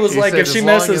 and he was like, said if she as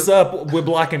long messes as- up, we're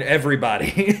blocking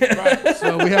everybody. Right.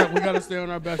 So we got to stay on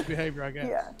our best behavior, I guess.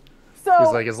 Yeah. So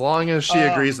He's like, as long as she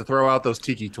agrees to throw out those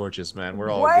tiki torches, man, we're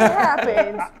all what good.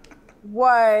 happened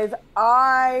was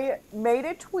I made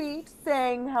a tweet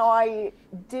saying how I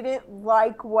didn't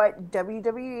like what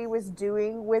WWE was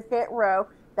doing with Hit Row.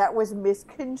 That was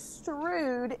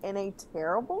misconstrued in a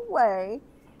terrible way.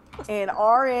 And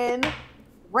RN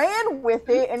ran with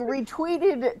it and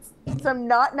retweeted some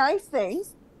not nice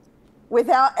things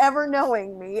without ever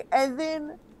knowing me. And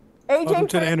then Welcome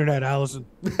to the internet, Allison.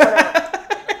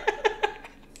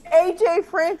 AJ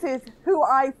Francis, who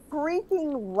I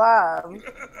freaking love,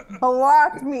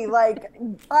 blocked me. Like,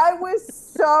 I was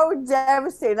so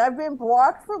devastated. I've been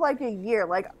blocked for like a year.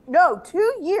 Like, no,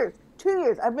 2 years. 2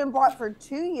 years. I've been blocked for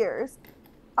 2 years.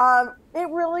 It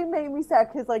really made me sad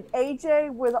because, like,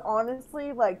 AJ was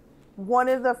honestly, like, one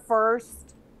of the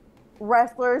first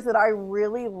wrestlers that I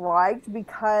really liked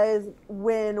because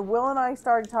when Will and I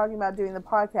started talking about doing the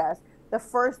podcast, the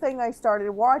first thing I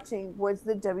started watching was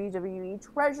the WWE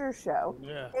Treasure Show.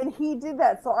 Yeah. And he did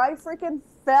that. So I freaking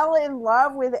fell in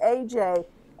love with AJ.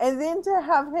 And then to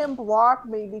have him block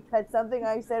me because something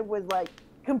I said was like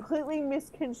completely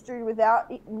misconstrued without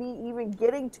me even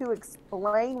getting to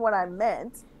explain what I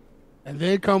meant. And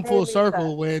then come full Maybe circle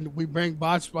that. when we bring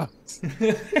Botched spots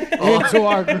into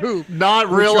our group. Not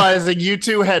realizing you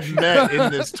two had met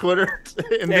in this Twitter.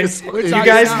 In this, which You I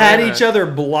guys did not had know. each other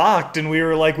blocked, and we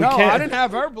were like, we No, can't. I didn't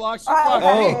have her blocked. She I blocked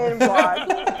had me. him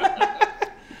blocked.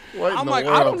 What in I'm the like,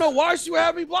 world? I don't know why she would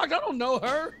have me blocked. I don't know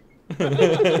her.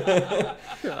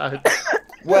 God.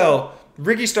 Well,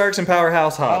 Ricky Starks and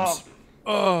Powerhouse Hobbs.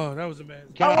 Oh, that was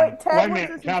amazing. Can Oh, wait, Ted wait a wants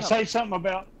minute. to Can I say say something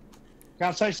about? Can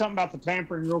I say something about the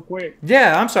tampering real quick?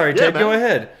 Yeah, I'm sorry, Ted. man. Go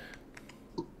ahead.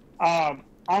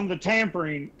 On the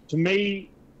tampering, to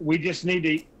me, we just need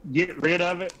to get rid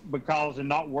of it and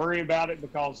not worry about it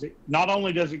because not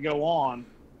only does it go on,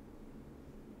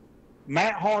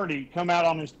 Matt Hardy come out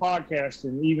on his podcast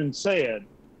and even said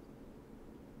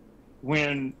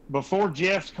before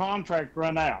Jeff's contract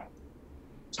run out,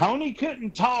 Tony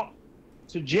couldn't talk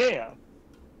to Jeff,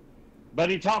 but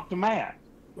he talked to Matt.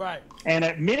 Right. And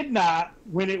at midnight,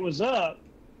 when it was up,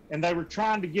 and they were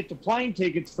trying to get the plane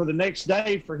tickets for the next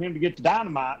day for him to get to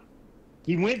Dynamite,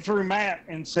 he went through Matt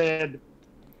and said,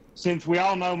 since we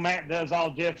all know Matt does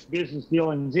all Jeff's business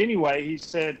dealings anyway, he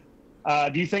said,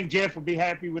 do you think Jeff would be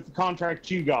happy with the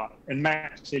contract you got? And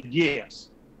Matt said, yes.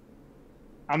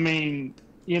 I mean,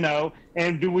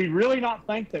 and do we really not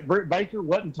think that Britt Baker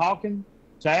wasn't talking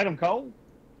to Adam Cole?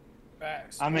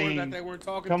 Facts. I Or mean, that they weren't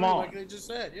talking come through on. like they just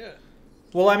said. Yeah.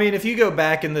 Well, I mean, if you go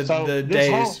back in the So, this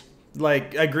days, whole-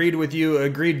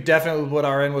 agreed definitely with what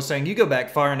RN was saying. You go back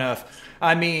far enough.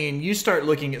 I mean, you start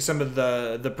looking at some of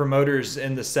the promoters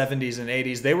in the 70s and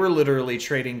 80s, they were literally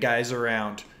trading guys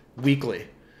around weekly.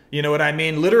 You know what I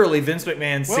mean? Literally, Vince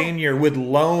McMahon Sr. would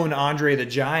loan Andre the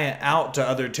Giant out to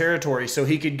other territories so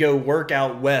he could go work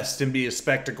out west and be a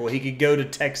spectacle. He could go to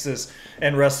Texas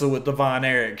and wrestle with the Von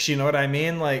Erichs. You know what I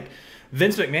mean? Like,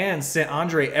 Vince McMahon sent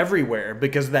Andre everywhere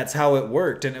because that's how it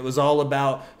worked. And it was all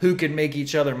about who could make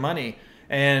each other money.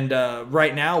 And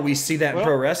right now we see that in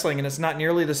pro wrestling, and it's not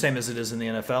nearly the same as it is in the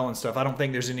NFL and stuff. I don't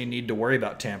think there's any need to worry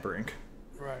about tampering.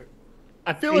 Right.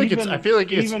 I feel like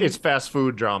Even- it's fast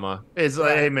food drama. It's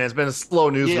like, hey man, it's been a slow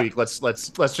news Yeah. week. Let's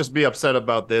just be upset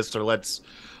about this, or let's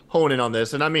hone in on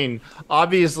this. And I mean,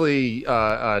 obviously,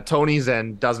 Tony's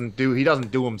end doesn't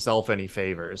do himself any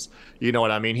favors. You know what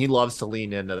I mean? He loves to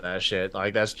lean into that shit.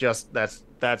 Like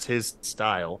that's his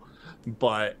style.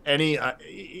 But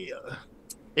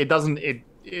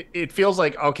it feels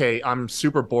like, okay, I'm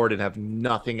super bored and have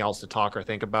nothing else to talk or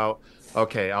think about.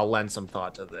 Okay, I'll lend some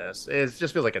thought to this. It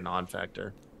just feels like a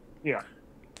non-factor. Yeah.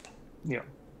 Yeah.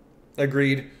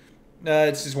 Agreed.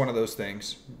 It's just one of those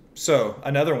things. So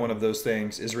another one of those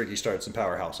things is Ricky Starks and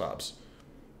Powerhouse Hobbs.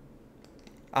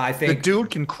 I think The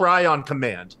dude can cry on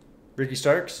command. Ricky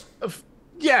Starks.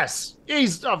 Yes,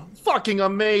 he's a fucking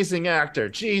amazing actor.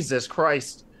 Jesus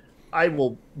Christ. I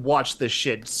will watch this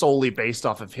shit solely based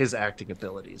off of his acting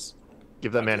abilities.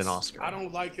 Give that man an Oscar. I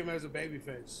don't like him as a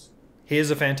babyface. He is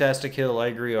a fantastic heel. I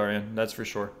agree, Arian. That's for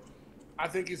sure. I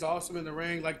think he's awesome in the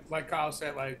ring. Like Kyle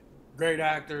said, like great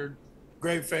actor,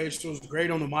 great facials, great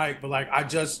on the mic. But like,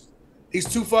 he's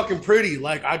too fucking pretty.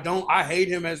 Like I hate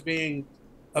him as being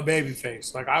a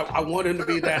babyface. Like I want him to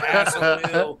be that asshole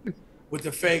heel with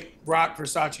the fake Rock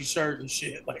Versace shirt and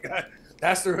shit. Like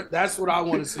that's what I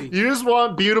want to see. You just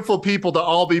want beautiful people to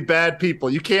all be bad people.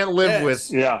 You can't live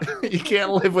with you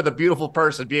can't live with a beautiful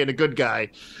person being a good guy.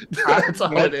 That's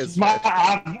all it is.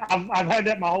 I've had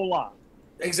that my whole life.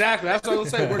 Exactly. That's what I'm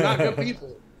saying. We're not good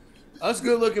people. Us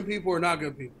good-looking people are not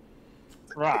good people.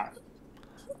 Right.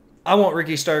 I want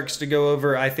Ricky Starks to go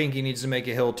over. I think he needs to make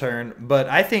a heel turn, but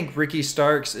I think Ricky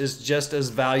Starks is just as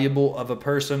valuable of a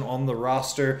person on the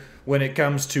roster when it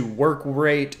comes to work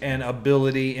rate and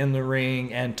ability in the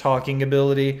ring and talking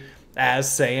ability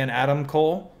as, say, an Adam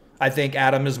Cole. I think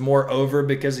Adam is more over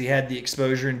because he had the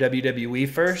exposure in WWE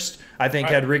first. I think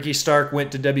had Ricky Stark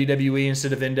went to WWE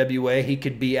instead of NWA, he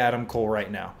could be Adam Cole right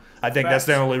now. I think that's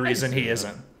the only reason he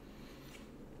isn't.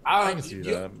 I can see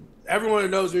that. Everyone who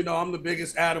knows me know I'm the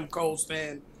biggest Adam Cole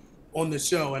fan on the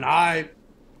show, and I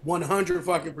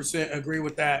 100% agree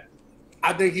with that.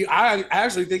 I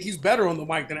actually think he's better on the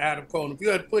mic than Adam Cole. And if you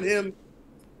had put him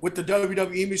with the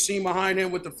WWE machine behind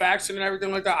him, with the faction and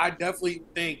everything like that, I definitely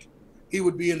think he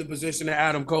would be in the position that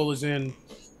Adam Cole is in,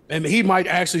 and he might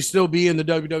actually still be in the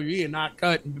WWE and not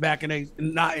cut back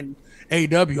not in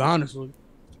AEW. Honestly,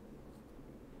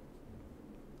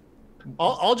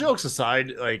 all jokes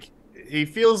aside, like he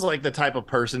feels like the type of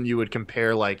person you would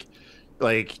compare like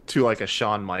to like a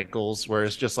Shawn Michaels, where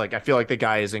it's just like I feel like the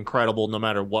guy is incredible no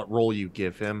matter what role you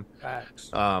give him. Facts.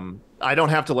 I don't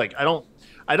have to like I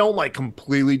don't like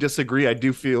completely disagree. I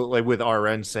do feel like with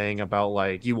RN saying about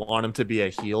like you want him to be a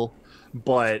heel,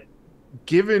 but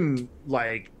given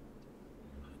the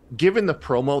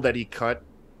promo that he cut,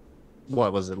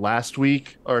 what was it, last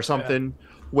week or something,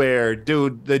 where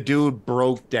the dude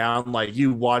broke down, like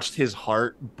you watched his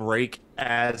heart break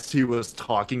as he was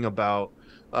talking about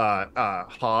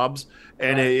Hobbs,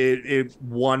 and it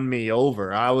won me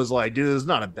over. I was like, dude, there's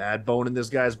not a bad bone in this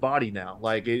guy's body now.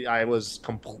 Like I was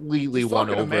completely won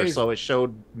over. Amazing. So it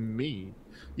showed me.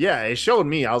 Yeah, it showed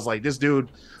me. I was like, this dude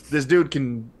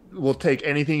will take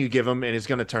anything you give him and is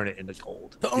gonna turn it into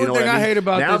gold. The only thing I hate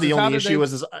about now this the only issue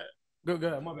is go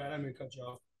ahead. My bad. I didn't mean to cut you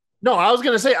off. No, I was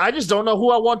going to say, I just don't know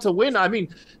who I want to win. I mean,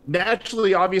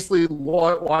 naturally, obviously,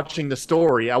 watching the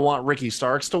story, I want Ricky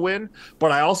Starks to win,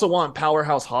 but I also want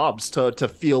Powerhouse Hobbs to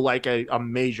feel like a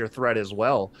major threat as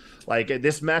well. Like,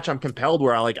 this match, I'm compelled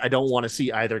where I don't want to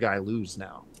see either guy lose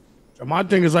now. My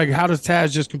thing is, like, how does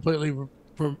Taz just completely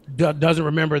doesn't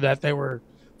remember that they were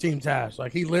Team Taz?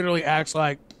 Like, he literally acts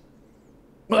like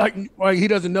he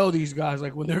doesn't know these guys.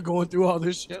 Like, when they're going through all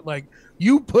this shit, like,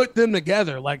 you put them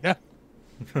together like that.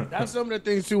 That's some of the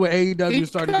things too what AEW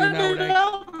started doing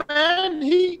now. Man,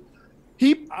 I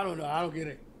don't know. I don't get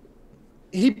it.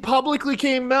 He publicly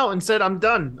came out and said, "I'm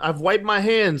done. I've wiped my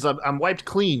hands. I'm wiped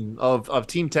clean of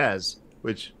Team Taz,"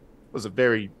 which was a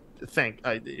very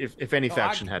if any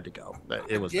faction had to go,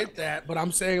 it was. I get that, but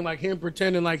I'm saying like him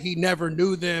pretending like he never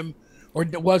knew them or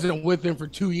wasn't with them for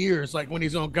 2 years, like when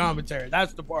he's on commentary.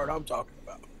 That's the part I'm talking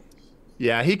about.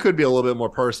 Yeah, he could be a little bit more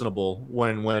personable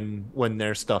when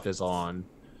their stuff is on.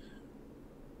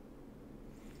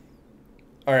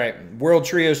 All right, World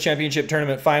Trios Championship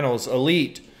Tournament Finals: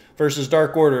 Elite versus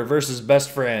Dark Order versus Best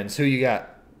Friends. Who you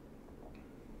got?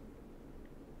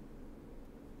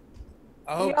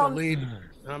 I hope the lead.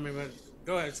 I mean,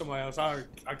 go ahead, somebody else. I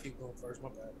keep going first. My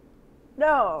bad.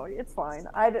 No, it's fine.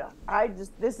 I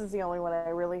just this is the only one I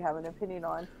really have an opinion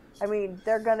on. I mean,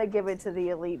 they're gonna give it to the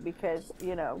Elite because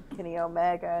Kenny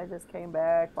Omega just came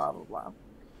back. Blah blah blah.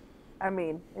 I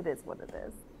mean, it is what it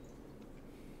is.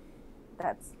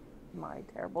 That's my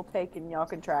terrible take, and y'all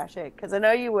can trash it because I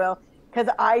know you will. Because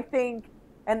I think,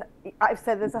 and I've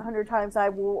said this 100 times, I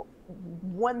will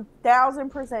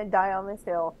 1000% die on this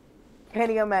hill.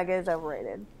 Kenny Omega is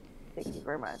overrated. Thank you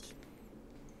very much.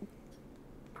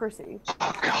 Proceed.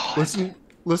 Oh, God.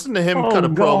 Listen to him cut a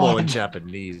promo in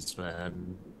Japanese,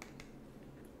 man.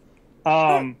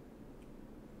 I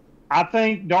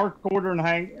think Dark Order and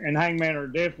Hangman are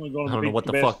definitely going to be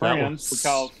the best friends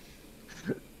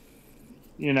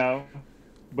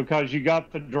because you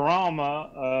got the drama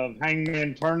of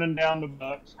Hangman turning down the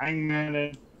Bucks,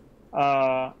 Hangman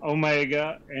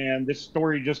Omega, and this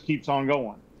story just keeps on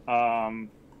going.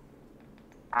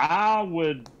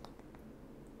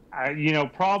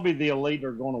 Probably the Elite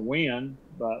are going to win,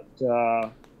 but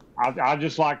I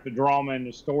just like the drama and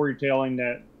the storytelling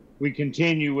that we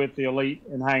continue with the Elite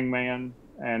and Hangman,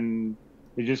 and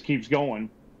it just keeps going.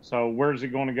 So where's it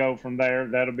going to go from there?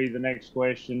 That'll be the next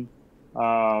question.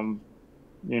 How's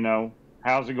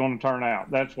it going to turn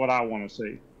out? That's what I want to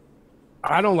see.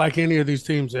 I don't like any of these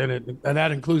teams in it, and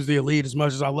that includes the Elite as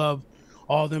much as I love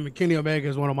all of them. And Kenny Omega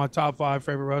is one of my top 5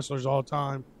 favorite wrestlers all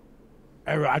time.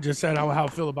 I just said how I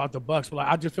feel about the Bucks, but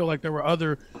I just feel like there were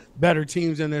other better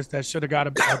teams in this that should have got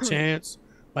a chance.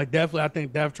 Like, definitely, I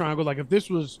think Death Triangle. Like, if this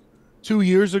was 2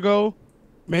 years ago,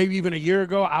 maybe even a year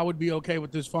ago, I would be okay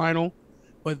with this final.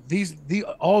 But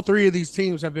all 3 of these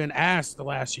teams have been asked the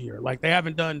last year. Like, they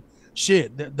haven't done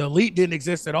shit. The Elite didn't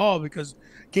exist at all because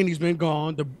Kenny's been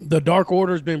gone. The Dark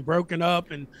Order's been broken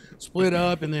up and split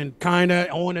up, and then kind of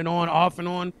on and on, off and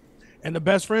on. And the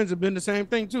Best Friends have been the same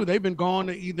thing too. They've been gone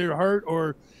to either hurt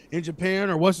or in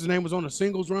Japan, or what's his name was on a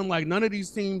singles run. Like, none of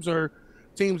these teams are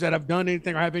teams that have done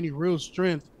anything or have any real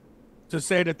strength to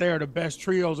say that they are the best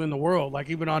trios in the world.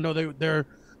 Like, even though I know they're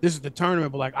this is the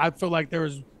tournament, but like, I feel like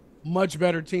there's much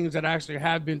better teams that actually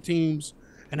have been teams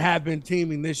and have been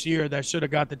teaming this year that should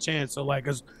have got the chance. So like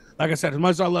I said, as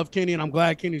much as I love Kenny and I'm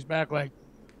glad Kenny's back, like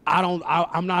I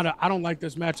don't like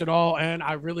this match at all, and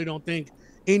I really don't think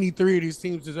any 3 of these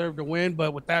teams deserve to win.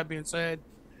 But with that being said,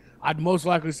 I'd most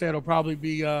likely say it'll probably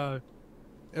be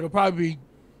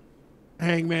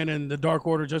Hangman and the Dark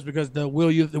Order, just because the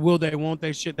will they won't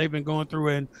they shit they've been going through,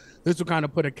 and this will kind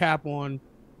of put a cap on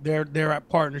their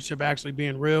partnership actually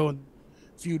being real and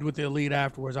feud with the Elite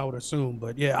afterwards, I would assume.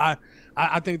 But yeah,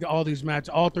 I think that all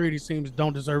 3 of these teams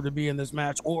don't deserve to be in this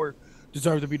match or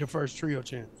deserve to be the first trio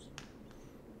champs.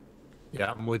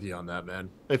 Yeah, I'm with you on that, man.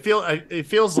 It feels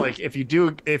like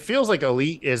it feels like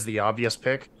Elite is the obvious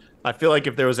pick. I feel like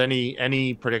if there was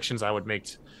any predictions I would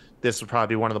make, this would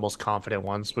probably be one of the most confident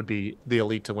ones, would be the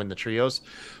Elite to win the trios.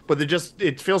 But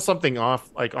it feels something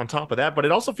off, like, on top of that. But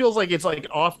it also feels like it's like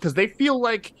off because they feel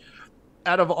like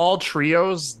out of all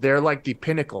trios, they're like the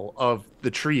pinnacle of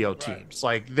the trio teams.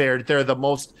 Right. Like they're the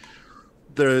most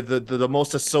the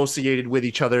most associated with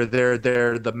each other.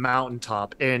 They're the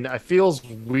mountaintop, and it feels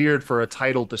weird for a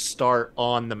title to start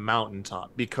on the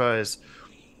mountaintop, because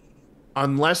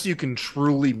unless you can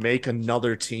truly make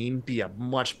another team be a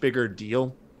much bigger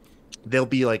deal, they'll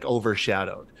be like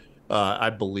overshadowed. I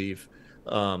believe.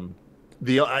 I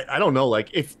don't know, like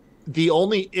if the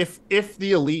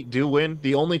Elite do win,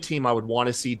 the only team I would want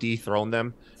to see dethrone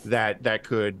them that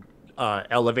could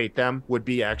elevate them would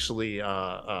be actually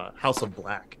House of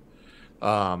Black.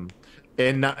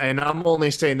 And I'm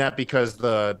only saying that because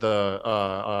the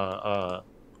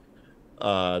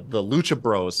Lucha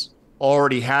Bros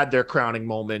already had their crowning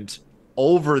moment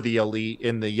over the Elite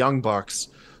in the Young Bucks,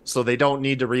 so they don't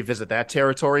need to revisit that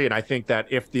territory. And I think that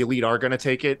if the Elite are going to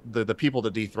take it, the people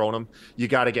to dethrone them, you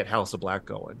got to get House of Black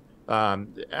going.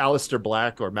 Aleister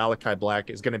Black or Malachi Black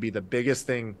is going to be the biggest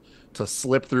thing to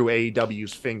slip through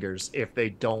AEW's fingers if they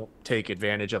don't take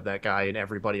advantage of that guy and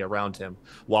everybody around him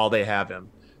while they have him.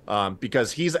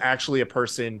 Because he's actually a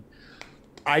person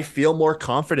I feel more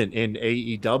confident in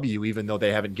AEW, even though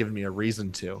they haven't given me a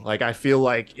reason to. Like, I feel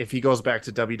like if he goes back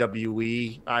to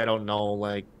WWE, I don't know,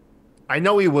 like, I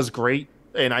know he was great,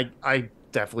 and I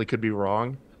definitely could be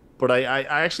wrong, but I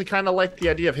actually kind of like the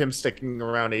idea of him sticking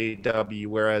around AEW,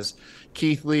 whereas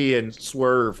Keith Lee and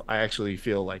Swerve, I actually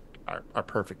feel like are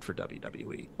perfect for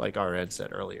WWE, like our Ed said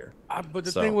earlier. But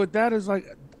the thing with that is,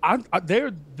 like,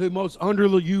 they're the most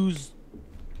underused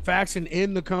faction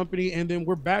in the company, and then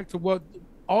we're back to what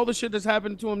all the shit that's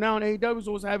happened to him now in AEW is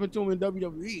what's happened to him in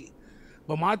WWE.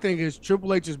 But my thing is,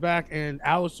 Triple H is back, and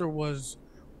Aleister was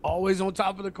always on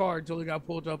top of the card until he got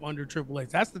pulled up under Triple H.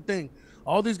 That's the thing.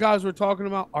 All these guys we're talking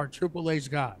about are Triple H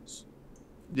guys.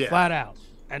 Yeah. Flat out.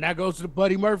 And that goes to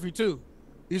Buddy Murphy, too.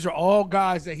 These are all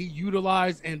guys that he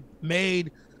utilized and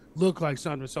made look like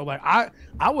something. So, like, I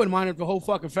wouldn't mind if the whole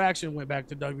fucking faction went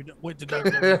to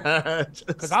WWE.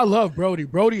 Because I love Brody.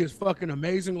 Brody is fucking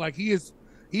amazing. Like, he is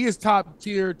top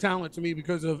tier talent to me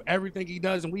because of everything he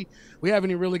does. And we haven't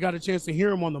even really got a chance to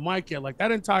hear him on the mic yet. Like,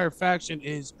 that entire faction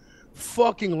is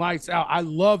fucking lights out. I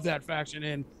love that faction,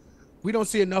 and we don't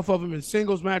see enough of him in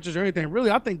singles matches or anything.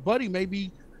 Really, I think Buddy maybe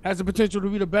has the potential to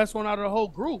be the best one out of the whole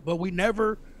group, but we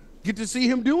never get to see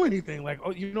him do anything. Like,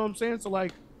 oh, you know what I'm saying? So,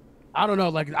 like, I don't know.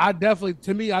 Like, I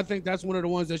think that's one of the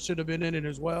ones that should have been in it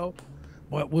as well,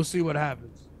 but we'll see what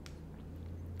happens.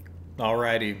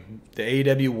 Alrighty, the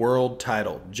AEW World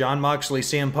Title, Jon Moxley,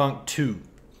 CM Punk 2.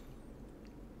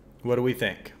 What do we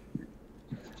think?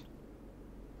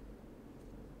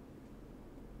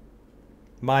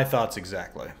 My thoughts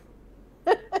exactly.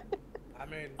 I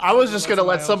mean, I was just gonna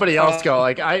let somebody else go.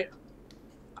 Like I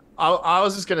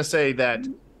was just gonna say that,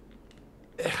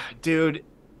 dude.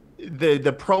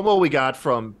 The promo we got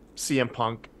from CM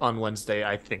Punk on Wednesday,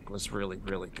 I think, was really,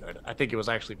 really good. I think it was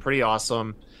actually pretty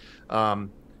awesome.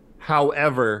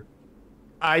 However,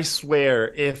 I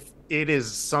swear, if it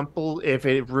is simple, if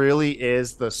it really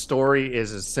is, the story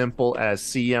is as simple as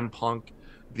CM Punk,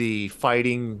 the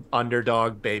fighting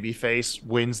underdog babyface,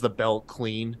 wins the belt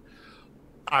clean,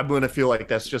 I'm going to feel like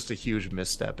that's just a huge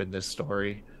misstep in this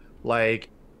story. Like,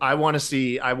 I want to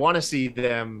see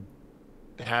them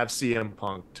have CM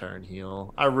Punk turn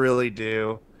heel. I really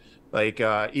do. Like,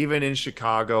 even in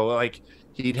Chicago, like,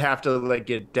 he'd have to like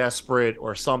get desperate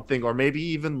or something, or maybe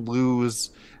even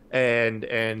lose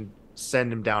and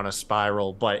send him down a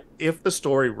spiral. But if the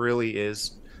story really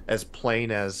is as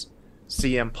plain as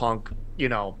CM Punk, you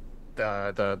know,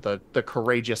 the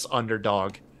courageous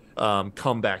underdog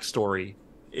comeback story,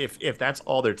 if that's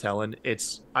all they're telling,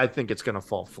 I think it's gonna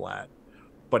fall flat.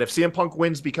 But if CM Punk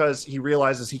wins because he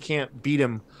realizes he can't beat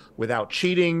him without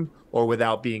cheating or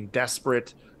without being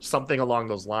desperate, something along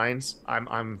those lines, I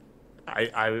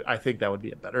think that would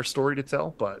be a better story to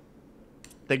tell. But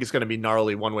I think it's going to be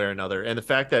gnarly one way or another. And the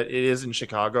fact that it is in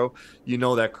Chicago, you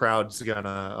know that crowd's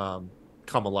gonna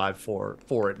come alive for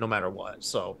it no matter what.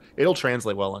 So it'll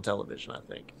translate well on television, I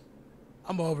think.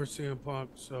 I'm over CM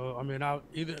Punk, so I mean,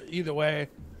 either way,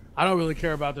 I don't really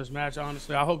care about this match.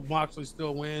 Honestly, I hope Moxley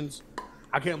still wins.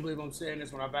 I can't believe I'm saying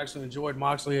this when I've actually enjoyed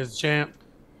Moxley as champ.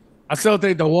 I still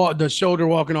think the shoulder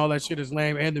walk and all that shit is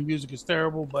lame, and the music is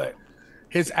terrible. But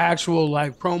his actual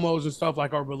like promos and stuff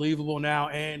like are believable now,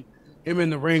 and him in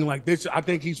the ring like this, I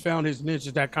think he's found his niche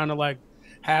as that kind of like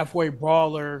halfway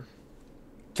brawler,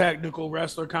 technical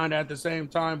wrestler kind of at the same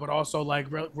time, but also like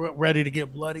ready to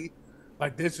get bloody.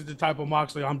 Like this is the type of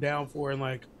Moxley I'm down for, and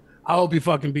like I hope he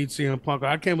fucking beats CM Punk.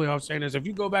 I can't believe I'm saying this. If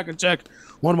you go back and check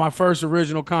one of my first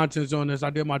original contents on this, I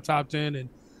did my top 10, and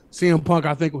CM Punk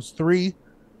I think was 3.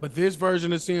 But this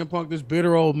version of CM Punk, this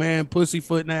bitter old man,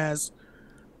 pussyfooting ass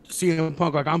CM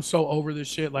Punk, like I'm so over this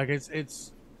shit. Like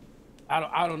it's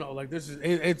I don't know. Like this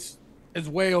is it's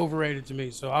way overrated to me.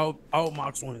 So I hope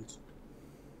Mox wins.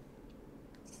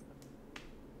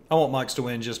 I want Mox to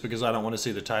win just because I don't want to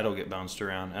see the title get bounced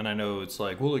around. And I know it's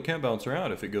like, well, it can't bounce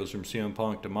around if it goes from CM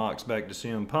Punk to Mox back to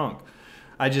CM Punk.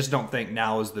 I just don't think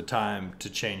now is the time to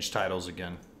change titles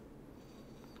again.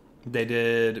 They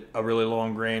did a really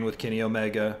long reign with Kenny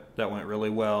Omega. That went really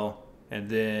well. And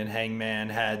then Hangman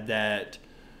had that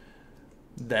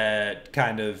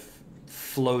kind of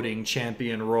floating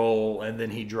champion role, and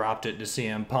then he dropped it to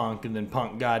CM Punk, and then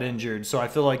Punk got injured. So I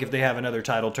feel like if they have another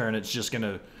title turn, it's just going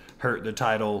to hurt the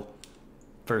title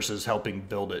versus helping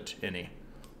build it any.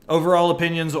 Overall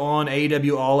opinions on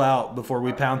AEW All Out before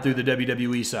we pound through the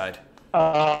WWE side.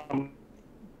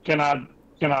 Can I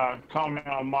comment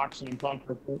on Moxley and Punk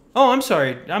real quick? Oh, I'm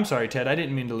sorry, Ted. I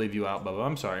didn't mean to leave you out, Bubba.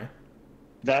 I'm sorry.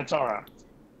 That's all right.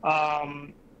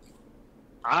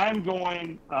 I'm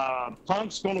going.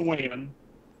 Punk's going to win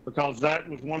because that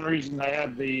was one reason they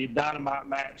had the Dynamite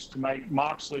match to make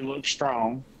Moxley look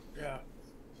strong. Yeah.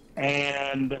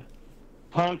 And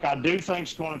Punk, I do think,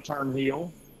 is going to turn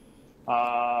heel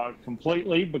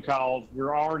completely because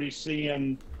we're already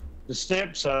seeing the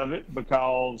steps of it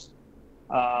because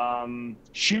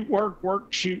shoot,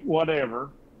 work, shoot, whatever.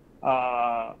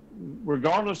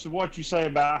 Regardless of what you say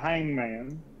about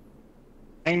Hangman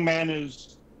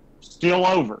is still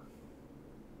over.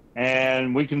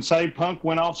 And we can say Punk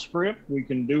went off script. We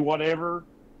can do whatever,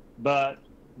 but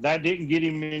that didn't get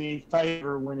him any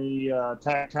favor when he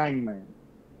attacked Hangman.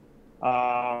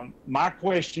 My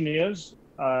question is,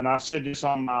 and I said this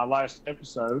on my last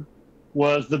episode,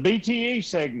 was the BTE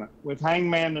segment with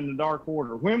Hangman and the Dark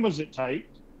Order. When was it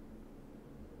taped?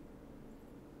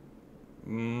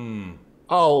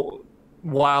 Oh,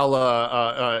 while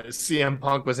CM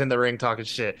Punk was in the ring talking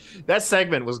shit. That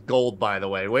segment was gold, by the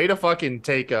way. Way to fucking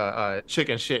take a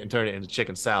chicken shit and turn it into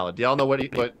chicken salad. Do y'all know what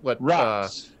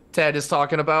Ted is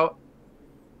talking about?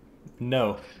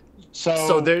 No.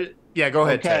 So there, yeah, go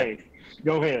ahead, okay, Ted.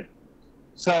 Go ahead.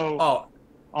 So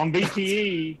on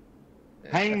BTE,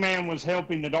 Hangman was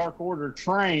helping the Dark Order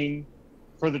train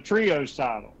for the Trios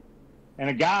title. And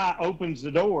a guy opens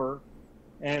the door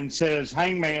and says,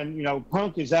 Hangman,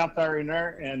 Punk is out there in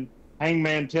there, and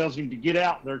Hangman tells him to get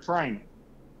out, they're training.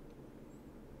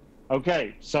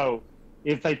 Okay, so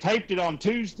if they taped it on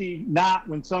Tuesday night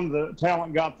when some of the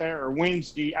talent got there, or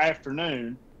Wednesday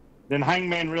afternoon, then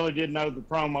Hangman really did know the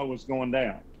promo was going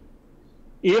down.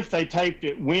 If they taped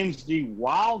it Wednesday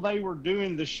while they were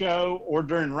doing the show, or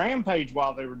during Rampage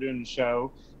while they were doing the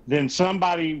show, then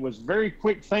somebody was very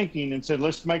quick thinking and said,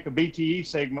 let's make a BTE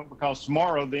segment because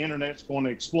tomorrow the internet's going to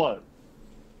explode.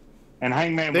 And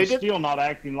Hangman was still not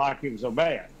acting like it was so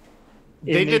bad.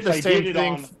 They did the same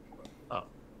thing.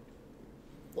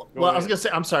 Well, I was gonna say,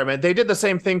 I'm sorry, man. They did the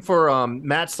same thing for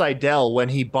Matt Sydal when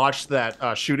he botched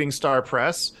that Shooting Star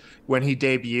Press when he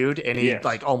debuted, and he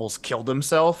like almost killed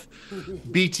himself.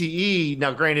 BTE,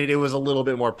 now granted, it was a little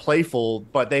bit more playful,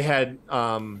 but they had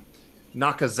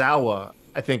Nakazawa,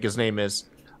 I think his name is,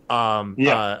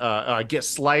 get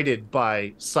slighted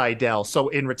by Sydal. So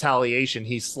in retaliation,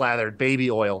 he slathered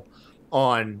baby oil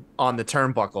on the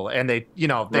turnbuckle, and they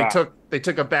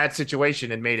took a bad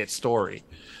situation and made it story.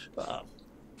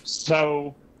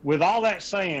 So, with all that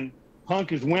saying,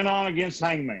 Punk has went on against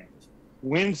Hangman.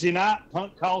 Wednesday night,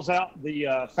 Punk calls out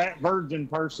the fat virgin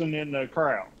person in the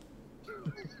crowd.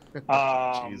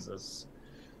 Jesus.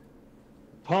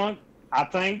 Punk, I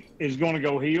think, is going to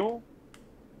go heel.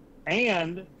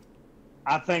 And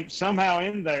I think somehow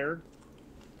in there,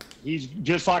 he's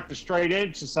just like the Straight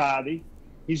Edge Society,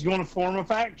 he's going to form a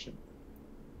faction.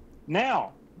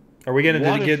 Now, are we going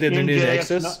to get the new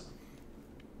Nexus?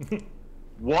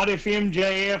 What if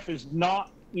MJF is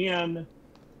not in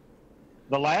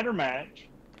the ladder match?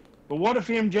 But what if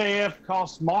MJF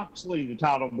costs Moxley the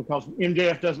title because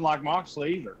MJF doesn't like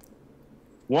Moxley either?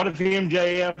 What if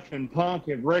MJF and Punk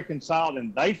have reconciled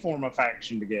and they form a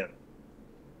faction together?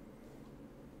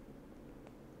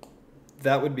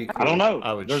 That would be cool. I don't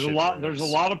know. There's a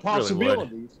lot of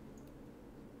possibilities. Really,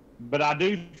 but I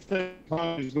do think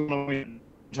Punk is going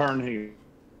to turn heel.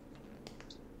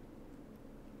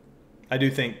 I do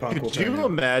think Punk will turn heel. Could you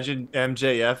imagine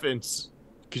MJF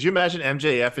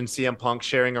and CM Punk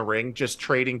sharing a ring, just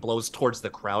trading blows towards the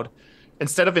crowd?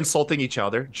 Instead of insulting each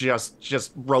other,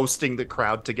 just roasting the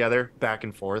crowd together back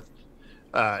and forth.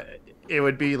 It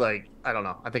would be like, I don't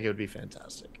know. I think it would be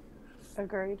fantastic.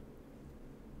 Agreed.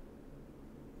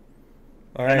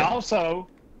 All right. And also,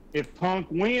 if Punk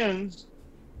wins,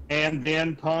 and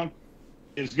then Punk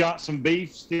has got some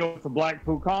beef still with the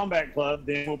Blackpool Combat Club,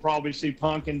 then we'll probably see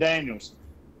Punk and Danielson.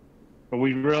 But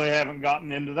we really haven't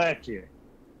gotten into that yet.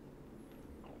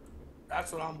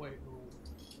 That's what I'm waiting on.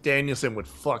 Danielson would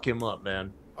fuck him up,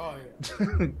 man. Oh,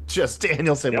 yeah. Just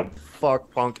Danielson would fuck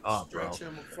Punk up, bro. Stretch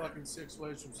him a fucking 6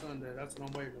 ways from Sunday. That's what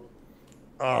I'm waiting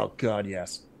on. Oh, God,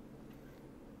 yes.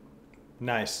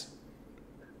 Nice.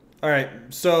 All right.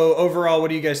 So, overall,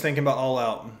 what are you guys thinking about All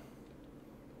Out?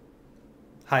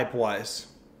 Hype-wise.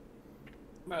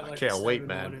 I can't wait,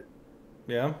 man.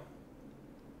 Yeah?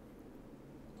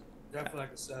 Definitely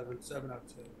like a 7. 7 out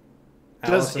of 10.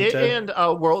 Does it and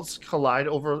Worlds Collide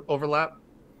overlap?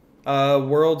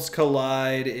 Worlds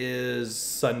Collide is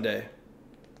Sunday.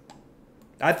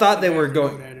 I thought they were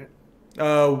going...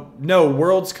 no,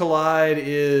 Worlds Collide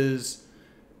is...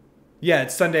 Yeah,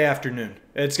 it's Sunday afternoon.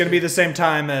 It's going to be the same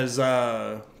time as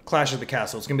Clash of the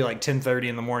Castle. It's going to be like 10:30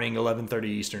 in the morning, 11:30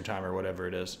 Eastern time or whatever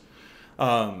it is.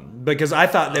 Because I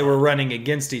thought they were running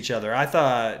against each other. I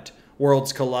thought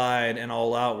Worlds Collide and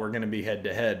All Out were going to be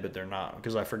head-to-head, but they're not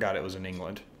because I forgot it was in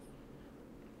England.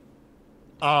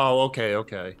 Oh,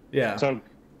 okay. Yeah.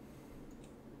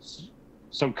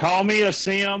 So call me a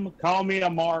Sim, call me a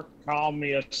Mark, call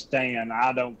me a Stan.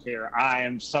 I don't care. I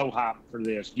am so hyped for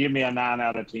this. Give me a 9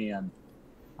 out of 10.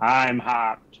 I'm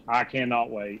hyped. I cannot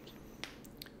wait.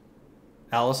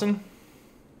 Allison?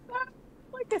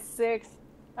 Like a 6.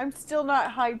 I'm still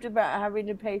not hyped about having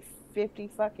to pay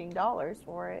 $50 fucking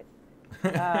for it.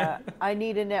 I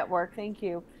need a network. Thank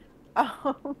you.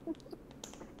 I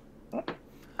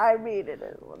mean, it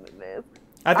is what it is.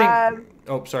 I think...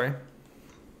 oh, sorry.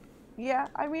 Yeah,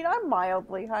 I mean, I'm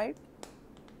mildly hyped.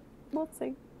 We'll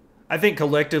see. I think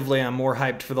collectively I'm more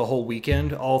hyped for the whole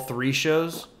weekend, all 3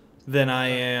 shows, than I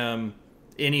am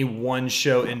any one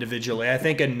show individually. I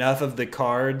think enough of the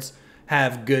cards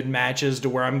have good matches to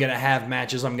where I'm going to have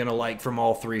matches I'm going to like from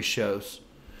all 3 shows.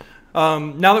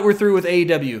 Now that we're through with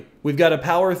AEW, we've got to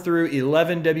power through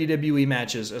 11 WWE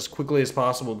matches as quickly as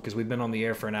possible because we've been on the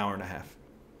air for an hour and a half.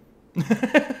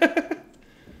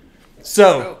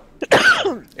 So,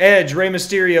 Edge, Rey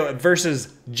Mysterio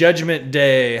versus Judgment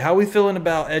Day. How are we feeling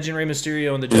about Edge and Rey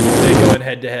Mysterio and the Judgment Day going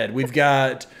head-to-head? We've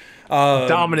got...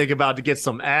 Dominic about to get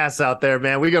some ass out there,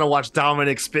 man. We're going to watch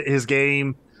Dominic spit his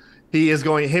game.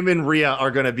 Him and Rhea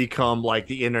are going to become like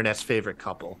the internet's favorite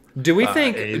couple. Do we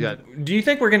think, do you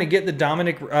think we're going to get the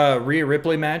Dominic Rhea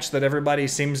Ripley match that everybody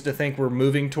seems to think we're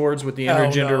moving towards with the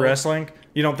intergender wrestling?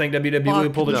 You don't think WWE will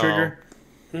pull the trigger?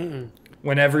 Mm-mm.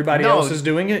 When everybody else is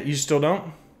doing it, you still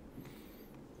don't?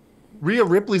 Rhea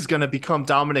Ripley's going to become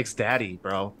Dominic's daddy,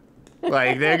 bro.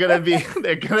 Like they're gonna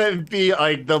be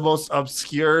like the most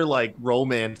obscure like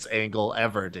romance angle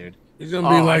ever, dude. He's gonna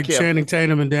be like Channing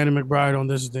Tatum and Danny McBride on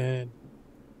This Is the End.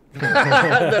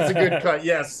 That's a good cut.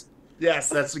 Yes,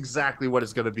 that's exactly what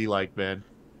it's gonna be like, man.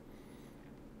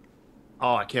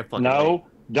 Oh, I can't fucking wait.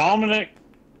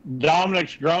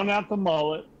 Dominic's grown out the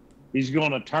mullet. He's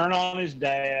going to turn on his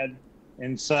dad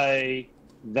and say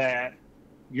that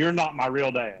you're not my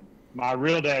real dad. My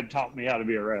real dad taught me how to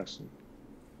be a wrestler.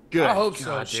 Good. I hope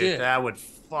God, so. Dude, Shit. that would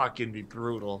fucking be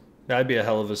brutal. That'd be a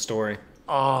hell of a story.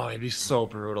 Oh, it'd be so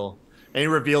brutal. And he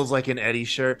reveals like an Eddie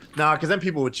shirt. Nah, because then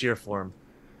people would cheer for him.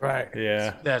 Right.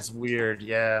 Yeah. That's weird.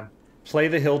 Yeah. Play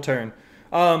the heel turn.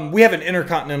 We have an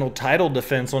Intercontinental title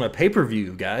defense on a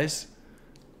pay-per-view, guys.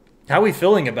 How are we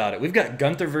feeling about it? We've got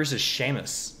Gunther versus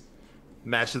Sheamus.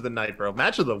 Match of the night, bro.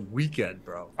 Match of the weekend,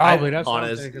 bro. Probably, that's what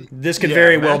I'm thinking. This could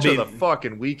very well be match of the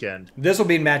fucking weekend. This will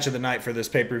be match of the night for this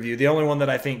pay-per-view. The only one that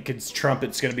I think could trump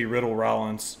it's going to be Riddle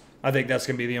Rollins. I think that's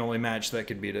going to be the only match that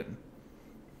could beat it.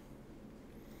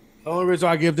 The only reason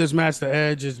I give this match the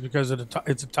edge is because of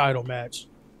it's a title match.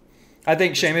 I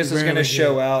think Sheamus is going to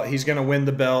show out. He's going to win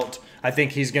the belt. I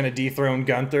think he's going to dethrone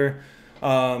Gunther.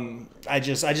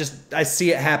 I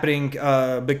see it happening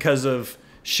because of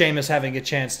Sheamus having a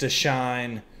chance to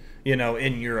shine,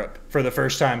 in Europe for the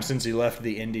first time since he left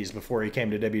the Indies before he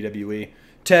came to WWE.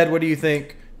 Ted, what do you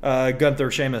think?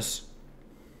 Gunther, Sheamus?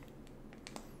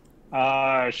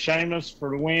 Sheamus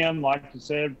for the win, like you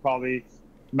said, probably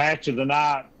match of the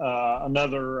night.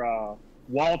 Another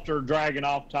Walter dragging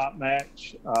off top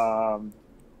match.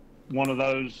 One of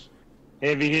those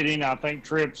heavy hitting. I think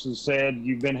Trips has said,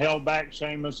 you've been held back,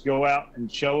 Sheamus. Go out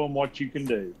and show them what you can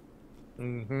do.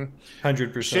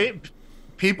 100%.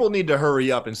 People need to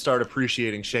hurry up and start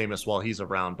appreciating Sheamus while he's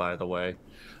around, by the way.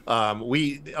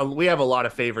 We have a lot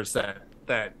of favorites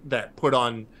that put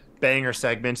on banger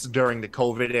segments during the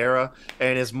COVID era.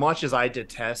 And as much as I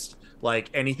detest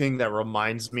like anything that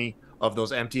reminds me of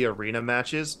those empty arena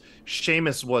matches,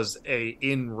 Sheamus was a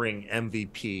in-ring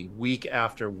MVP week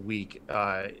after week.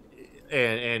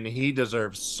 And he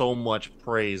deserves so much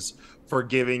praise for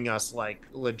giving us like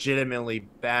legitimately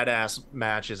badass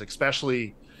matches,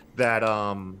 especially that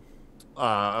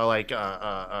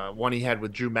one he had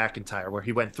with Drew McIntyre where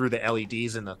he went through the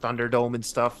LEDs in the Thunderdome and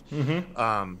stuff.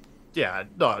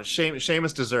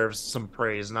 Sheamus deserves some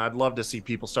praise, and I'd love to see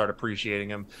people start appreciating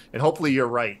him. And hopefully you're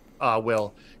right,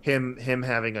 Will. Him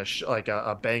having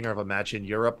a banger of a match in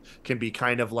Europe can be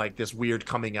kind of like this weird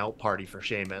coming out party for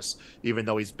Sheamus, even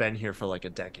though he's been here for like a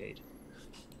decade.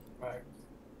 Right.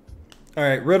 All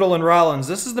right, Riddle and Rollins.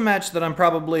 This is the match that I'm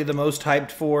probably the most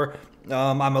hyped for.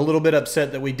 I'm a little bit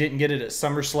upset that we didn't get it at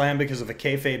SummerSlam because of a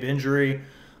kayfabe injury.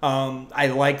 I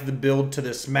like the build to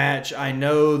this match. I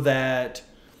know that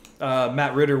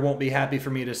Matt Ritter won't be happy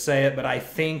for me to say it, but I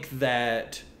think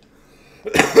that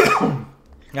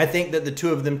the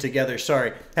two of them together,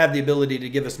 have the ability to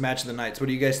give us match of the nights. What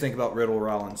do you guys think about Riddle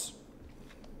Rollins?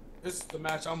 This is the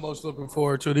match I'm most looking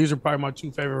forward to. These are probably my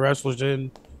two favorite wrestlers in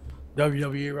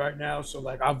WWE right now. So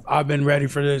like I've been ready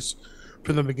for this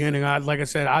from the beginning. I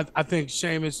think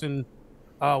Sheamus and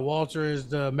Walter is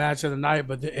the match of the night,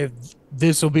 but if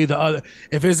this will be the other,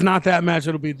 if it's not that match,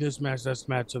 it'll be this match. That's the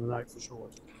match of the night for sure.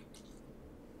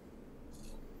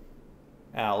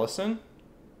 Allison?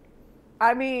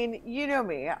 I mean, you know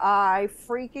me. I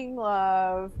freaking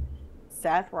love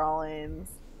Seth Rollins.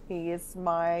 He is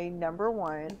my number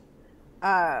one.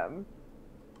 I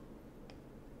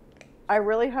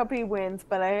really hope he wins,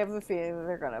 but I have a feeling that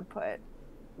they're going to put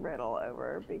Riddle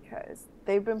over because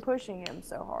they've been pushing him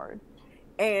so hard.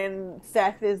 And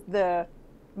Seth is the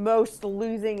most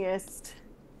losingest,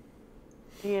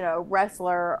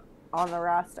 wrestler on the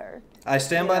roster. I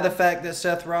stand by the fact that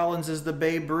Seth Rollins is the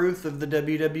Babe Ruth of the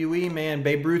WWE, man.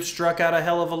 Babe Ruth struck out a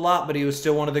hell of a lot, but he was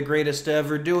still one of the greatest to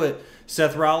ever do it.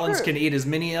 Seth Rollins can eat as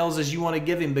many L's as you want to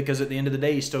give him because at the end of the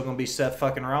day, he's still going to be Seth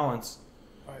fucking Rollins.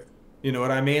 Right. You know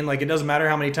what I mean? Like, it doesn't matter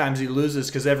how many times he loses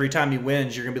because every time he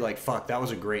wins, you're going to be like, fuck, that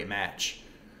was a great match.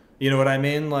 You know what I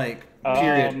mean? Like,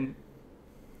 period.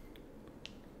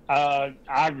 I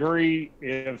agree.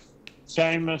 If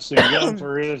Sheamus and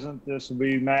Gunther isn't, this will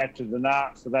be match of the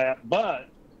night for that. But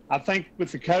I think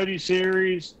with the Cody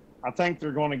series, I think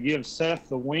they're going to give Seth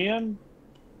the win.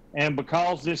 And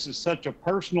because this is such a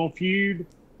personal feud,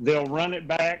 they'll run it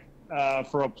back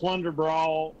for a plunder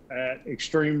brawl at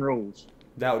Extreme Rules.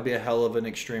 That would be a hell of an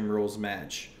Extreme Rules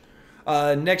match.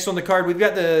 Next on the card, we've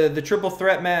got the triple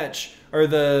threat match, or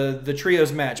the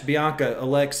trios match, Bianca,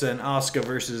 Alexa, and Asuka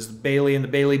versus Bayley and the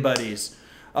Bayley Buddies.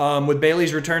 With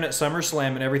Bayley's return at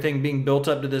SummerSlam and everything being built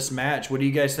up to this match, what do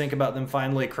you guys think about them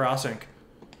finally crossing?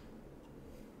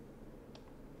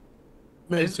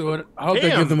 Me too. I hope they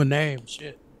give them a name.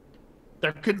 Shit.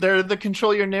 They're the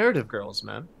control your narrative girls,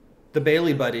 man. The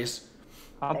Bailey buddies.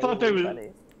 I thought they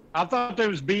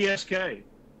was BSK.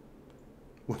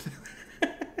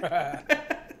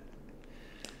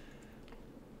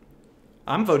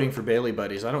 I'm voting for Bailey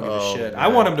buddies. I don't give a shit. Man. I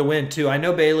want them to win too. I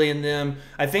know Bailey and them.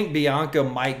 I think Bianca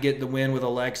might get the win with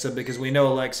Alexa because we know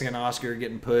Alexa and Oscar are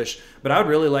getting pushed. But I would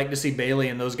really like to see Bailey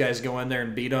and those guys go in there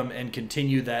and beat them and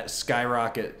continue that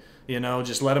skyrocket. You know,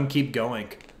 just let them keep going.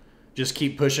 Just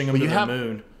keep pushing them to the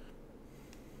moon.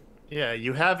 Yeah,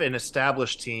 you have an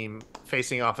established team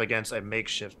facing off against a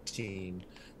makeshift team.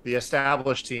 The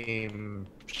established team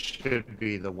should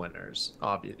be the winners,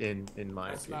 in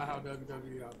my opinion. That's not how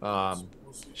WWE operates.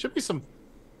 We'll see. Should be some.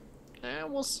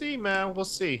 We'll see, man. We'll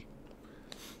see.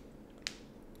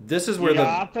 This is where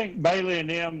I think Bailey and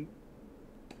them.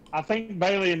 I think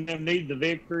Bailey and them need the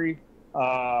victory,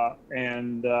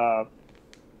 and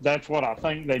that's what I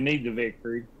think they need, the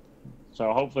victory.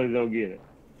 So hopefully they'll get it.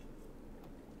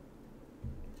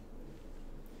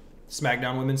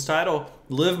 SmackDown Women's title.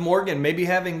 Liv Morgan may be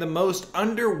having the most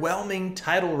underwhelming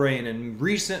title reign in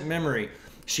recent memory.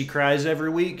 She cries every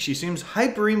week. She seems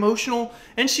hyper emotional,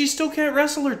 and she still can't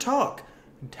wrestle or talk.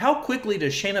 How quickly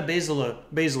does Shayna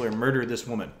Baszler murder this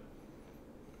woman?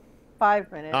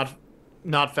 5 minutes.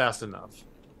 Not fast enough.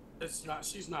 It's not.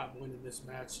 She's not winning this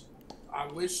match. I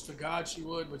wish to God she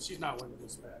would, but she's not winning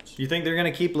this match. You think they're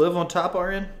gonna keep Liv on top,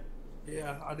 RN?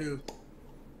 Yeah, I do.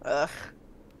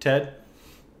 Ted?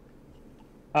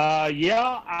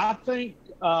 Yeah, I think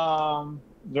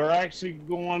they're actually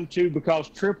going to, because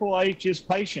Triple H is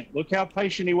patient. Look how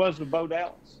patient he was with Bo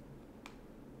Dallas.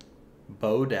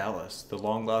 Bo Dallas, the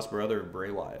long-lost brother of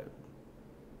Bray Wyatt.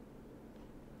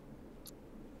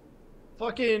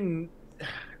 Fucking...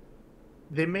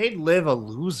 They made Liv a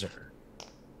loser.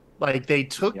 Like, they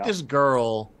took this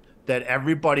girl that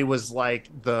everybody was like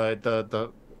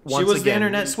the she was the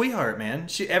internet sweetheart, man.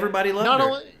 Everybody loved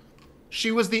her.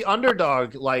 She was the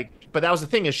underdog, but that was the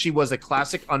thing, is she was a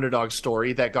classic underdog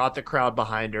story that got the crowd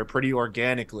behind her pretty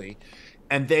organically.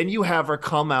 And then you have her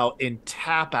come out and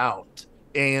tap out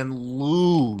and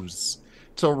lose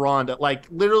to Ronda. Like,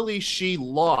 literally, she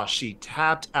lost. She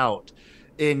tapped out.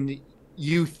 And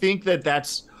you think that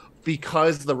that's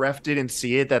because the ref didn't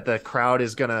see it, that the crowd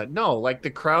is gonna... No, like,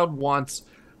 the crowd wants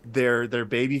their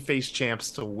babyface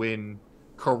champs to win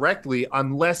correctly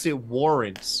unless it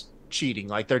warrants cheating,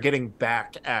 like they're getting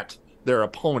back at their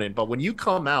opponent. But when you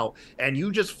come out and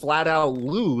you just flat out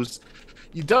lose,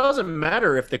 it doesn't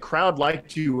matter if the crowd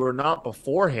liked you or not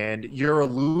beforehand. You're a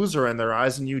loser in their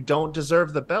eyes and you don't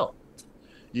deserve the belt.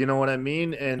 You know what I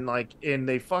mean? And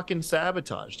they fucking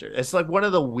sabotaged her. It's like one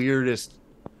of the weirdest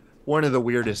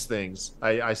things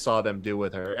I saw them do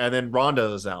with her. And then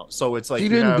Ronda is out, so it's like she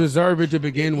didn't deserve it to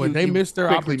begin with. They missed their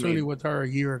opportunity with her a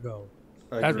year ago.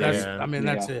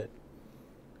 That's it.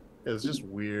 It's just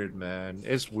weird, man.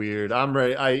 It's weird. I'm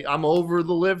ready. I'm over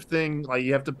the Liv thing. Like,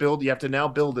 you have to now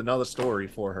build another story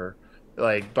for her.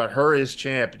 Like, but her as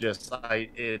champ, I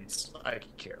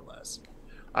could care less.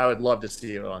 I would love to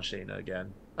see it on Shayna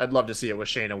again. I'd love to see it with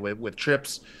Shayna with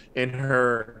Trips in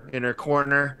her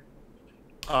corner.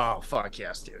 Oh, fuck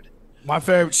yes, dude. My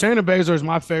favorite, Shayna Baszler is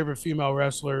my favorite female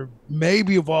wrestler,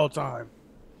 maybe of all time.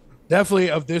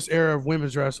 Definitely of this era of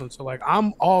women's wrestling. So, like,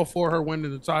 I'm all for her winning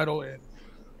the title, and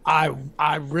I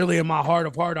really, in my heart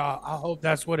of heart, I hope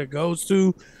that's what it goes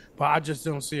to, but I just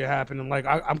don't see it happening. Like,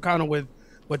 I'm kind of with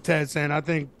what Ted's saying. I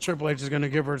think Triple H is going to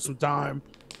give her some time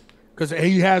because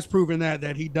he has proven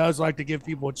that he does like to give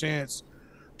people a chance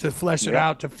to flesh it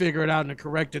out, to figure it out, and to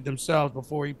correct it themselves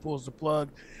before he pulls the plug.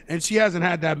 And she hasn't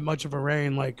had that much of a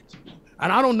reign. Like,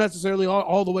 and I don't necessarily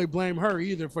all the way blame her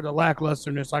either for the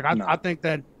lacklusterness. Like, I think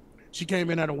that she came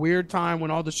in at a weird time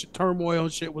when all the turmoil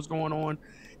and shit was going on.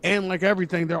 And like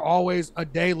everything, they're always a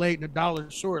day late and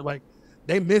 $1 short. Like,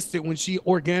 they missed it when she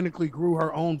organically grew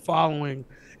her own following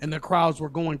and the crowds were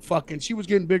going fucking. She was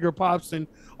getting bigger pops than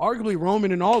arguably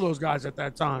Roman and all those guys at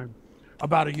that time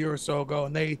about a year or so ago.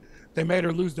 And they made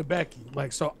her lose to Becky.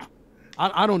 Like, so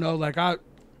I don't know. Like, I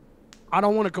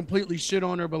don't want to completely shit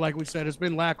on her, but like we said, it's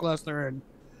been lackluster, and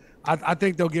I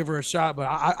think they'll give her a shot. But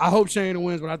I hope Shayna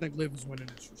wins, but I think Liv is winning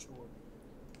this for sure.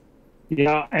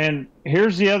 Yeah, and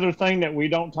here's the other thing that we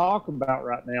don't talk about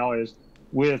right now is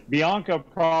with Bianca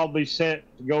probably set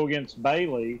to go against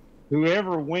Bailey,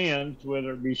 whoever wins,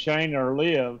 whether it be Shayna or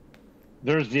Liv,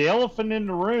 there's the elephant in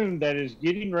the room that is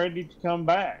getting ready to come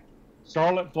back.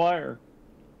 Charlotte Flair.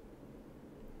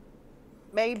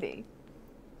 Maybe.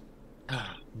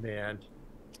 Oh, man.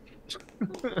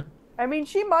 I mean,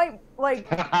 she might, like...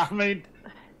 I mean...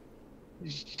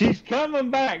 She's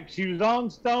coming back. She was on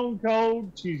Stone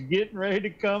Cold. She's getting ready to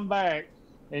come back,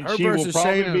 and Her she will versus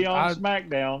probably Shayna, be on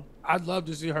SmackDown. I'd love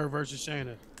to see her versus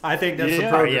Shayna. I think that's the Yeah.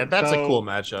 program. Yeah, that's a cool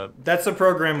matchup. That's the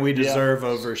program we Yeah. deserve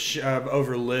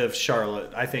over Liv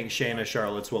Charlotte. I think Shayna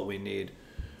Charlotte's what we need.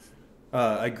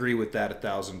 I agree with that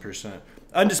 1,000%.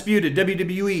 Undisputed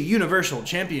WWE Universal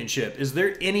Championship. Is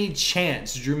there any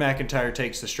chance Drew McIntyre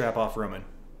takes the strap off Roman?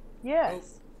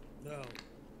 Yes. No.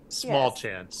 Small Yes.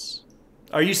 chance.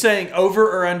 Are you saying over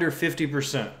or under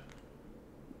 50%?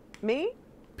 Me?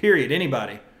 Period.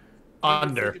 Anybody?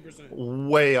 Under. 50%.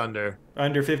 Way under.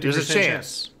 Under 50%.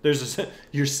 There's a chance.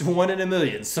 You're 1 in a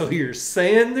million, so you're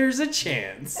saying there's a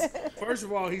chance. First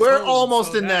of all, he's We're home,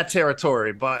 almost so in that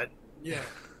territory, but Yeah.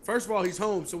 First of all, he's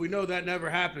home, so we know that never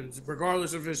happens,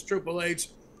 regardless if it's Triple H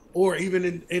or even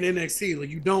in NXT. Like,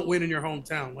 you don't win in your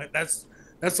hometown. Like that's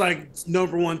like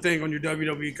number one thing on your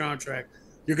WWE contract.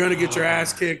 You're gonna get your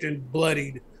ass kicked and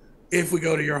bloodied if we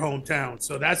go to your hometown.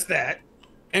 So that's that.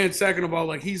 And second of all,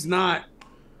 like he's not.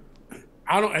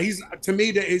 To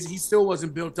me, he still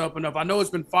wasn't built up enough. I know it's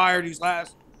been fired these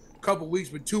last couple weeks,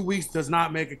 but 2 weeks does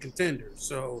not make a contender.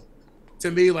 So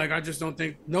to me, like I just don't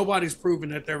think nobody's proven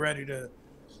that they're ready to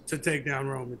take down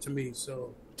Roman. To me,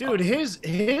 so dude, his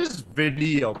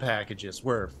video packages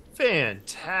were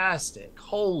fantastic.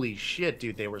 Holy shit,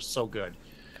 dude, they were so good.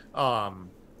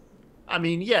 I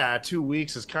mean, yeah, 2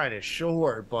 weeks is kind of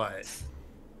short, but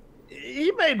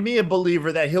he made me a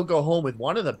believer that he'll go home with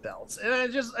one of the belts. And I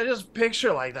just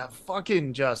picture like that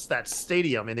fucking that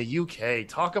stadium in the UK.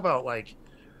 Talk about like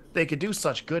they could do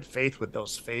such good faith with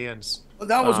those fans.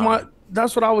 that was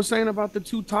that's what I was saying about the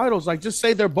two titles. Like, just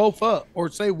say they're both up, or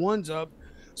say one's up.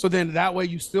 So then that way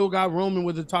you still got Roman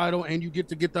with the title, and you get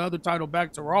to get the other title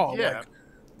back to Raw. Yeah,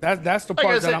 like, that's the Like I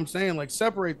part that said- I'm saying. Like,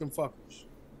 separate them fuckers.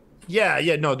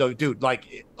 Yeah, no, dude.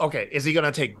 Like, okay, is he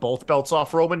gonna take both belts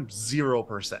off Roman?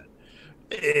 0%.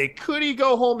 Could he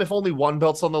go home if only one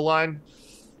belt's on the line?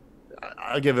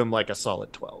 I'll give him like a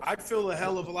solid 12. I'd feel a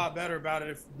hell of a lot better about it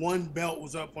if one belt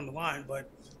was up on the line, but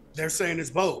they're saying it's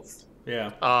both.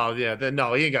 Yeah. Oh yeah, then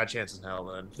no, he ain't got chances in hell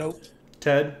then. Nope.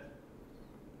 Ted,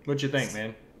 what you think,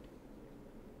 man?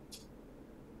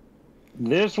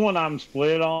 This one I'm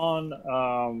split on.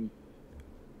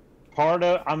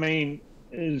 I mean,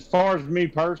 as far as me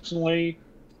personally,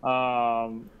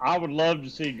 I would love to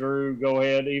see Drew go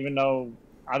ahead, even though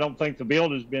I don't think the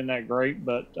build has been that great.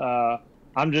 But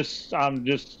I'm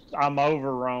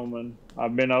over Roman.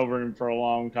 I've been over him for a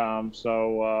long time,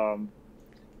 so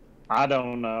I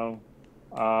don't know.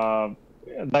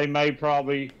 They may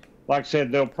probably, like I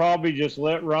said, they'll probably just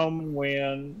let Roman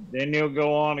win. Then he'll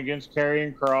go on against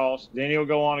Karrion Kross. Then he'll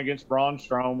go on against Braun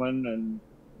Strowman and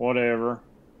whatever.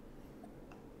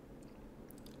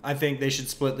 I think they should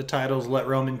split the titles, let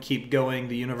Roman keep going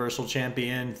the Universal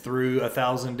Champion through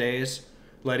 1,000 days,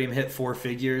 let him hit 4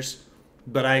 figures.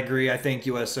 But I agree, I think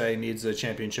USA needs a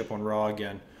championship on Raw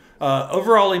again.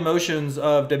 Overall emotions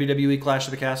of WWE Clash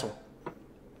of the Castle.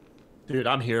 Dude,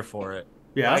 I'm here for it.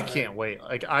 Yeah, I can't wait.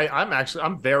 Like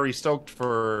I'm very stoked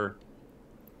for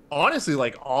honestly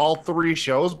like all 3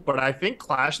 shows, but I think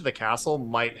Clash of the Castle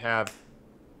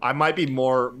I might be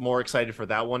more excited for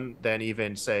that one than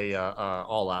even say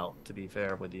All Out, to be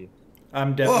fair with you.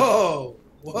 I'm definitely.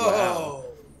 Whoa.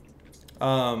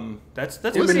 That's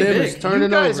Eminem pretty is big. turning You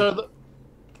guys over.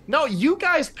 you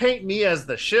guys paint me as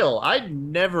the shill. I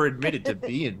never admitted to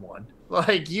being one.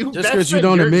 Like you, Just that's because you been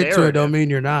don't your admit to it, narrative. don't mean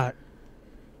you're not.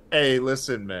 Hey,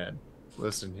 listen, man.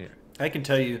 Listen here. I can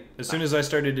tell you, as soon as I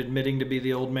started admitting to be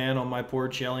the old man on my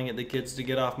porch yelling at the kids to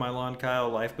get off my lawn, Kyle,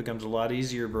 life becomes a lot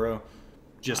easier, bro.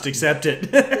 Just accept it.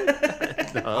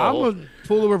 I'm a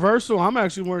full reversal. I'm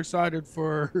actually more excited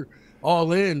for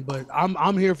All In, but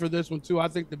I'm here for this one too. I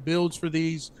think the builds for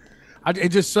these, it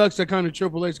just sucks that kind of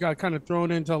Triple H got kind of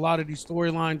thrown into a lot of these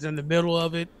storylines in the middle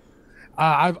of it.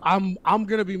 I'm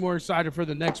gonna be more excited for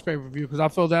the next pay per view because I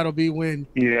feel that'll be when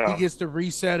he gets to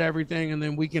reset everything, and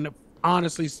then we can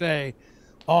honestly say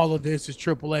all of this is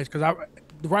Triple H. Because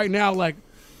right now, like,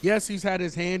 yes, he's had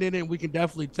his hand in it, and we can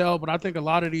definitely tell, but I think a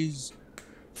lot of these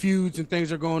feuds and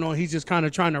things are going on. He's just kind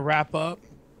of trying to wrap up,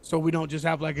 so we don't just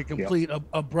have like a complete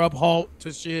abrupt halt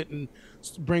to shit and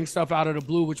bring stuff out of the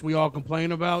blue, which we all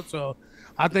complain about. So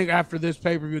I think after this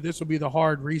pay per view, this will be the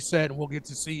hard reset, and we'll get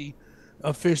to see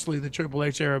officially the Triple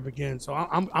H era begin. So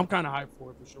I'm kind of hyped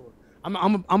for it for sure.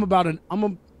 I'm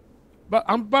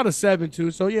about a 7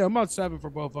 too. So yeah, I'm about 7 for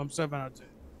both. I'm 7 out of 10.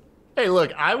 Hey,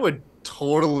 look, I would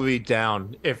totally be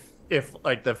down if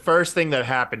like the first thing that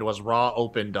happened was Raw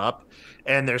opened up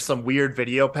and there's some weird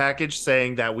video package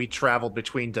saying that we traveled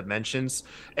between dimensions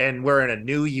and we're in a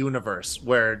new universe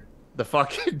where The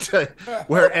fucking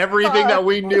where everything that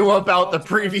we knew about the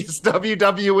previous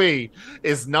WWE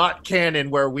is not canon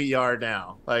where we are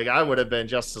now. Like, I would have been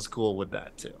just as cool with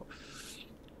that too.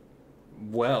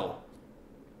 Well,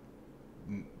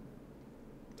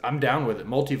 I'm down with it.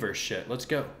 Multiverse shit. Let's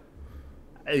go.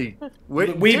 Hey,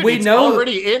 we it's know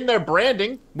already in their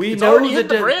branding. We It's know already in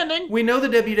the branding. We know the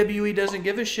WWE doesn't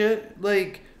give a shit.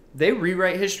 Like, they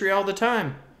rewrite history all the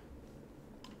time.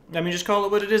 I mean, just call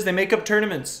it what it is. They make up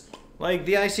tournaments. Like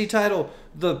the IC title,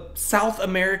 the South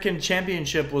American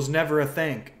Championship was never a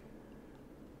thing.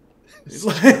 It's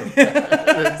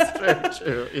very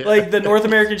true. Yeah. Like the North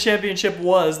American Championship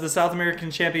was, the South American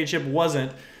Championship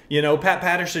wasn't. You know, Pat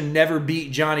Patterson never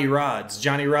beat Johnny Rodz.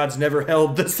 Johnny Rodz never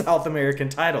held the South American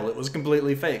title. It was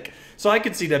completely fake. So I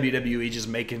could see WWE just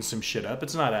making some shit up.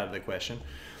 It's not out of the question.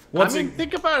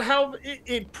 Think about how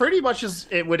it pretty much is.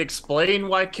 It would explain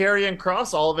why Karrion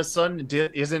Kross all of a sudden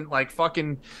isn't like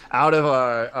fucking out of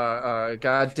a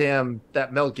goddamn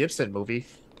that Mel Gibson movie.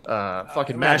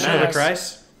 Fucking Mad Passion of the Max.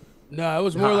 Christ. No, it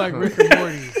was more like Rick and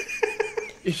Morty.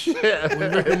 Yeah.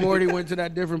 When Rick and Morty went to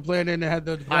that different planet and they had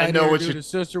the dude his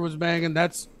sister was banging.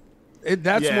 That's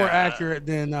more accurate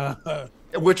than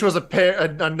which was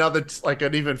another like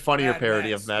an even funnier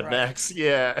parody of Mad Max.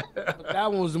 Yeah. That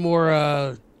one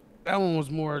was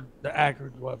more the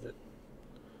accurate of it.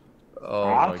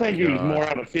 Oh, I think he was more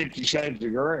out of 50 Shades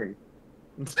of Grey.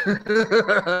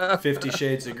 50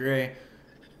 Shades of Grey.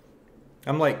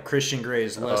 I'm like Christian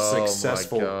Grey's less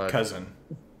successful cousin.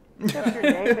 Except your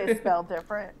name is spelled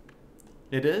different.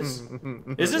 It is?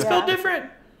 Is it spelled different?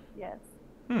 Yes.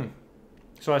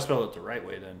 So I spelled it the right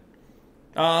way then.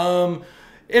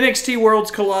 NXT Worlds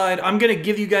Collide. I'm going to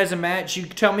give you guys a match. You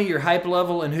tell me your hype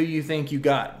level and who you think you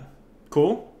got.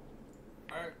 Cool?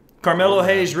 Carmelo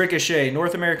Hayes, Ricochet,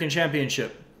 North American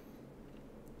Championship.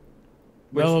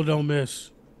 Melo don't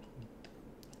miss.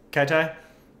 Kai-Tai?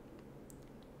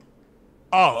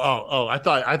 Oh! I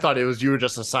thought it was you were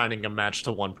just assigning a match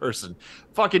to one person.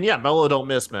 Fucking yeah, Melo don't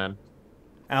miss, man.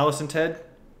 Allison, Ted?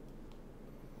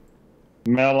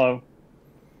 Mellow,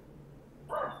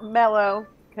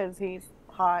 because he's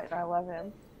hot and I love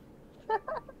him.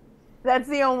 That's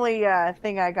the only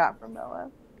thing I got from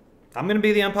Mello. I'm going to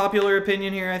be the unpopular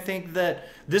opinion here. I think that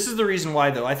this is the reason why,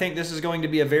 though. I think this is going to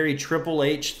be a very Triple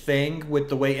H thing with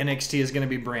the way NXT is going to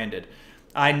be branded.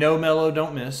 I know Mello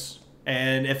don't miss,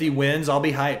 and if he wins, I'll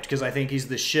be hyped because I think he's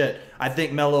the shit. I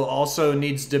think Mello also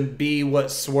needs to be what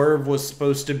Swerve was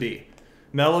supposed to be.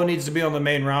 Mello needs to be on the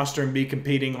main roster and be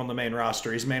competing on the main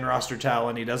roster. He's main roster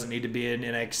talent. He doesn't need to be in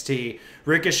NXT.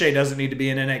 Ricochet doesn't need to be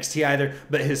in NXT either,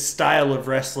 but his style of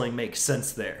wrestling makes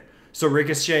sense there. So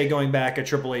Ricochet going back, a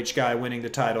Triple H guy winning the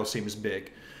title seems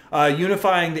big.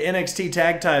 Unifying the NXT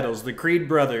tag titles, the Creed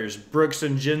brothers, Brooks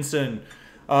and Jensen,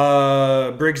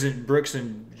 Brooks,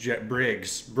 Jensen,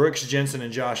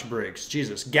 and Josh Briggs.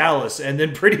 Jesus, Gallus, and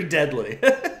then Pretty Deadly.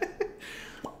 I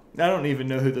don't even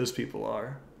know who those people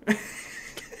are.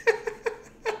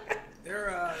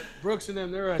 They're Brooks and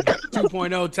them. They're a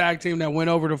 2.0 tag team that went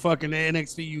over to fucking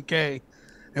NXT UK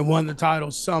and won the title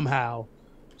somehow.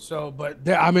 So, but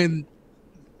I mean,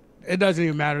 it doesn't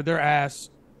even matter. They're ass.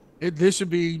 This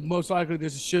should be most likely.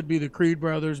 This should be the Creed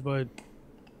brothers, but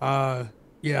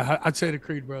yeah, I'd say the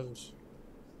Creed brothers.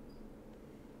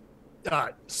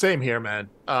 Same here, man.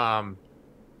 All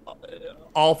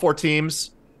four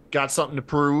teams got something to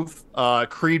prove.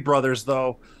 Creed brothers,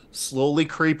 though, slowly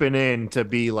creeping in to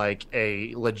be like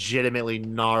a legitimately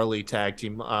gnarly tag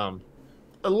team. A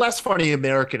less funny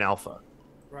American Alpha.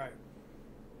 Right.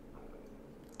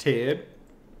 Ted.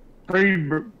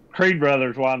 Creed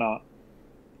brothers, why not?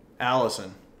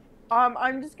 Allison.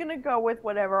 I'm just gonna go with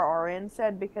whatever RN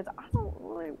said because I don't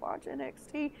really watch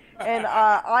NXT, and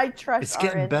I trust. It's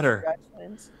getting RN's better.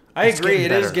 judgments. I agree.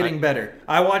 It is getting better.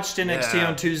 I watched NXT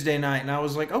on Tuesday night, and I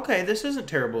was like, okay, this isn't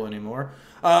terrible anymore.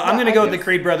 I'm going to go with the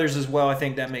Creed brothers as well. I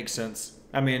think that makes sense.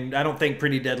 I mean, I don't think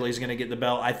Pretty Deadly is going to get the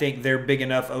belt. I think they're big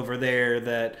enough over there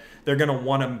that they're going to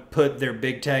want to put their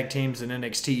big tag teams in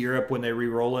NXT Europe when they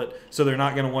re-roll it. So they're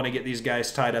not going to want to get these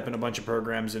guys tied up in a bunch of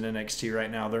programs in NXT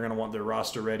right now. They're going to want their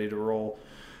roster ready to roll.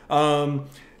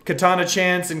 Katana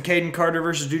Chance and Caden Carter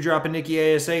versus Doudrop and Nikki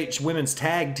ASH women's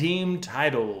tag team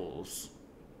titles.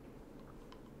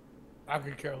 I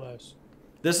could care less.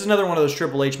 This is another one of those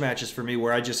Triple H matches for me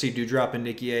where I just see Doudrop and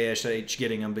Nikki ASH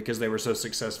getting them because they were so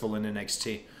successful in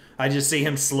NXT. I just see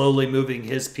him slowly moving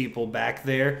his people back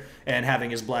there and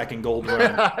having his black and gold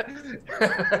run.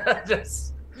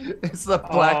 It's the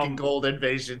black and gold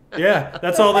invasion. Yeah,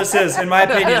 that's all this is. In my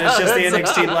opinion, it's just the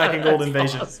NXT black and gold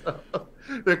invasion. Awesome.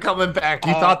 They're coming back.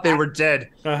 You thought they were dead.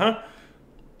 Uh-huh.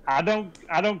 I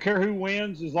don't care who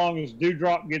wins as long as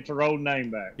Dewdrop gets her old name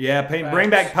back. Yeah, bring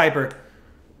back Piper.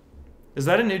 Is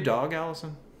that a new dog,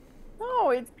 Allison?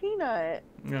 No, it's Peanut.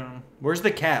 No. Where's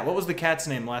the cat? What was the cat's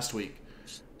name last week?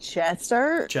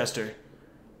 Chester. Chester.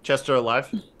 Chester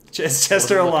alive? Is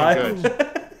Chester alive?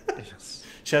 Yes.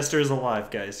 Chester is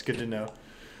alive, guys. Good to know.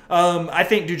 I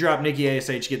think Dewdrop, Nikki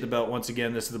ASH get the belt once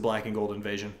again. This is the black and gold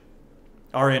invasion.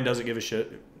 RN doesn't give a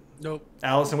shit. Nope.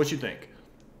 Allison, what you think?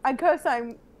 I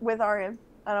co-sign with RN.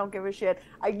 I don't give a shit.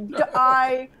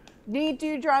 I need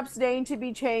Dewdrop's name to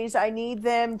be changed. I need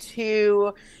them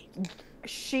to.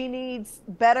 She needs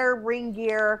better ring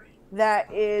gear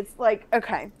that is like,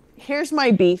 okay, here's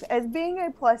my beef. As being a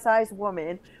plus size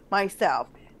woman myself,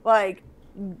 like,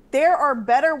 there are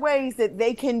better ways that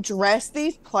they can dress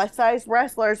these plus size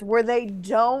wrestlers where they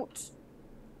don't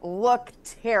look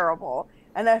terrible.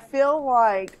 And I feel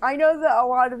like, I know that a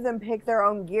lot of them pick their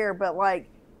own gear, but like,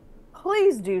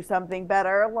 please do something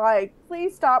better. Like,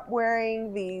 please stop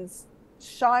wearing these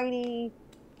shiny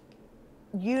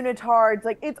unitards.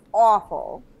 Like, it's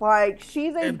awful. Like,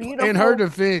 she's a beautiful. In her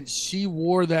defense, she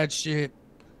wore that shit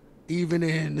even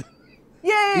in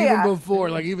yeah. before,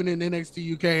 like even in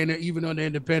NXT UK and even on the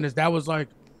Independence. That was like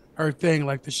her thing,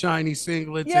 like the shiny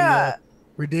singlets and the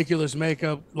ridiculous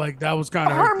makeup. Like that was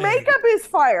kind of her thing. Makeup is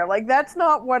fire. Like, that's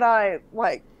not what I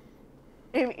like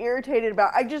am irritated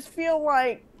about. I just feel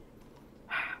like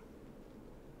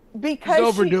because she's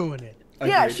overdoing it.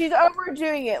 Yeah, Agreed. she's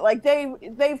overdoing it. Like,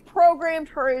 they've programmed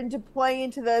her into play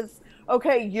into this,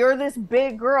 okay, you're this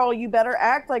big girl, you better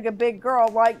act like a big girl.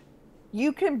 Like,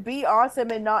 you can be awesome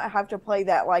and not have to play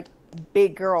that, like,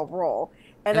 big girl role.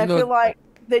 And I feel like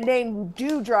the name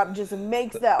Dewdrop just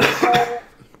makes that whole,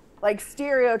 like,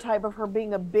 stereotype of her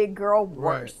being a big girl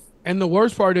worse. Right. And the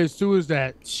worst part is, too, is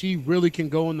that she really can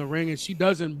go in the ring and she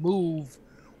doesn't move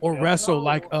or wrestle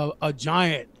like a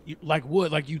giant, like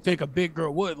would, like you think a big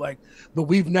girl would, like, but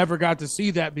we've never got to see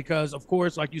that because, of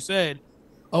course, like you said,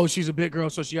 oh, she's a big girl,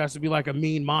 so she has to be like a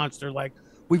mean monster. Like,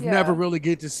 we've never really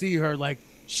get to see her. Like,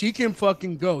 she can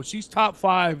fucking go. She's top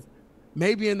 5,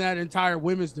 maybe in that entire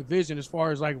women's division as far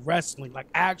as like wrestling, like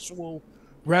actual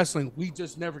wrestling. We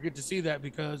just never get to see that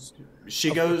because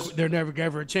they never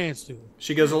gave her a chance to.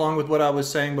 She goes along with what I was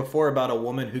saying before about a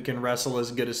woman who can wrestle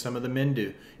as good as some of the men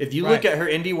do. If you look at her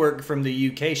indie work from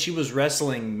the UK, she was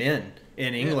wrestling men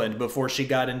in England before she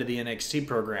got into the NXT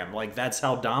program. Like, that's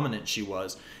how dominant she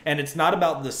was. And it's not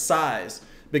about the size,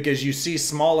 because you see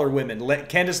smaller women.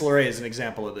 Candice LeRae is an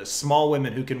example of this. Small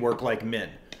women who can work like men.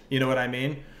 You know what I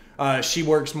mean? She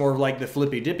works more like the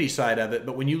flippy dippy side of it,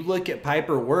 but when you look at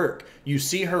Piper work, you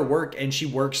see her work and she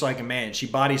works like a man. She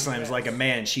body slams like a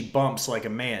man. She bumps like a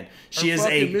man. She is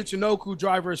a Michinoku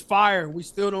driver is fire, and we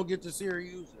still don't get to see her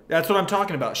use it. That's what I'm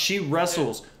talking about. She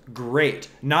wrestles great.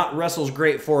 Not wrestles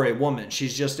great for a woman.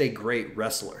 She's just a great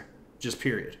wrestler. Just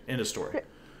period. End of story.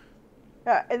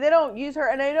 Yeah, and they don't use her.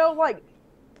 And I know,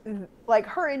 like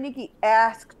her and Nikki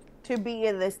asked to be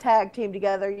in this tag team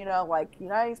together, you know, like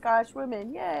United Scottish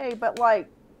Women, yay! But like,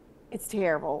 it's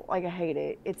terrible. Like, I hate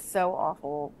it. It's so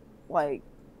awful. Like,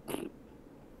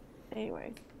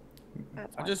 anyway.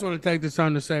 I just want to take this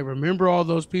time to say, remember all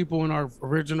those people in our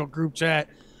original group chat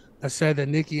that said that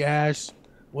Nikki Ash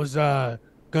was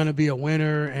gonna be a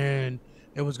winner and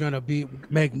it was gonna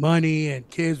make money and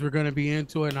kids were gonna be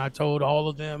into it, and I told all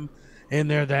of them in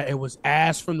there that it was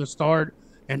ass from the start,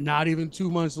 and not even 2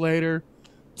 months later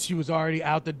she was already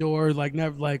out the door. Like,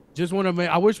 never, like, just want to make.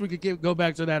 I wish we could go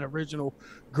back to that original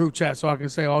group chat so I can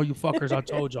say, "All you fuckers, I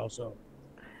told y'all so."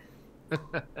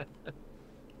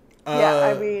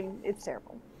 Yeah, I mean, it's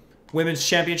terrible. Women's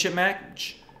Championship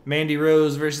match: Mandy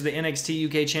Rose versus the NXT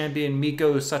UK champion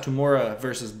Miko Satomura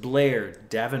versus Blair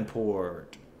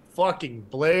Davenport. Fucking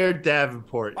Blair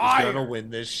Davenport is gonna win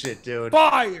this shit, dude.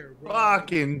 Fire, bro.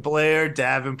 Fucking Blair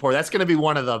Davenport. That's gonna be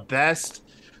one of the best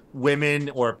women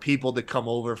or people to come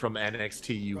over from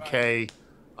NXT UK. Right.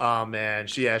 Oh man,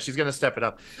 she's gonna step it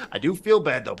up. I do feel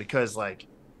bad though, because like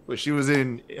when she was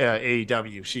in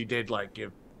AEW, she did like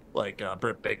give like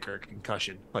Britt Baker a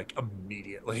concussion like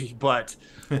immediately. But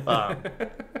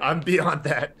I'm beyond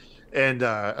that. And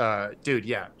dude,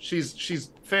 yeah,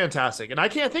 she's fantastic. And I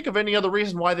can't think of any other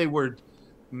reason why they would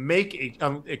make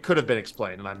it could have been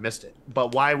explained and I missed it.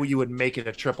 But why you would make it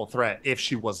a triple threat if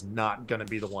she was not gonna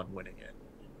be the one winning it?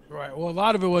 Right. Well, a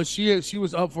lot of it was she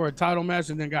was up for a title match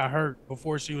and then got hurt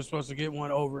before she was supposed to get one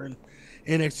over in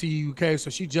NXT UK. So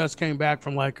she just came back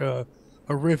from like a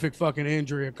horrific fucking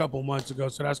injury a couple months ago.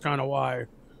 So that's kind of why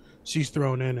she's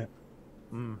thrown in it.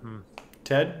 Mm-hmm.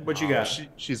 Ted, what you got?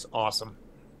 She's awesome.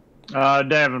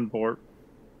 Davenport.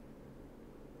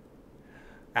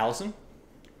 Allison?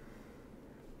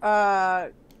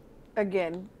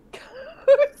 Again,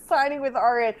 signing with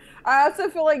RN. I also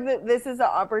feel like that this is an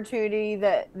opportunity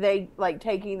that they like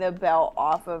taking the belt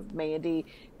off of Mandy.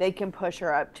 They can push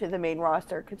her up to the main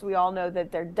roster because we all know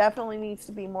that there definitely needs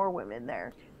to be more women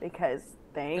there because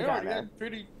they ain't got none.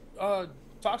 Pretty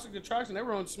Toxic Attraction. They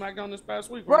were on SmackDown this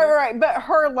past week. Right. But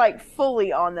her like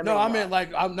fully on the. No, I meant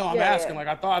like I'm asking. Like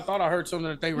I thought I heard something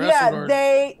that they wrestled.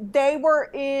 Yeah, they were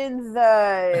in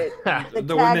the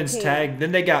the women's tag.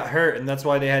 Then they got hurt, and that's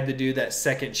why they had to do that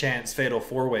second chance fatal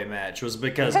 4-way match. Was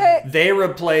because they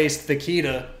replaced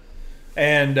Nikita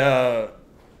and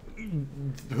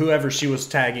whoever she was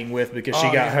tagging with because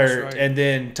she got hurt, right. And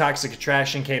then Toxic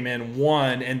Attraction came in,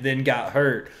 won, and then got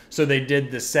hurt. So they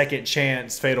did the second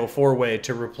chance fatal 4-way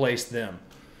to replace them,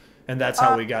 and that's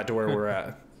how we got to where we're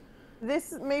at.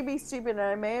 This may be stupid, and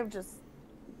I may have just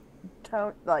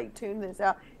tuned this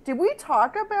out. Did we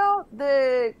talk about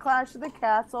the Clash of the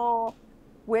Castle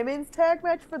women's tag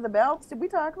match for the belts? Did we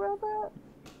talk about that?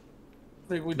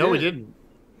 We didn't.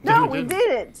 No, we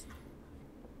didn't.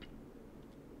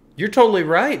 You're totally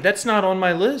right. That's not on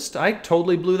my list. I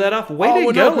totally blew that off. Way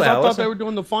to go, Allison. I thought they were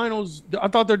doing the finals. I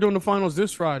thought they're doing the finals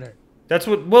this Friday. That's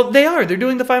what. Well, they are. They're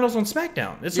doing the finals on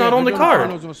SmackDown. It's not on the card. The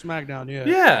finals on SmackDown. Yeah.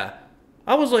 Yeah.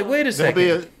 I was like, wait a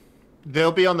second.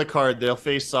 They'll be on the card. They'll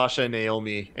face Sasha and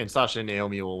Naomi, and Sasha and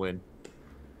Naomi will win.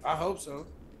 I hope so.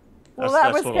 Well,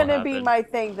 that was gonna be my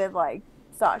thing. That like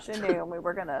Sasha and Naomi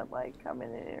were gonna like come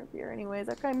in and interfere. Anyways,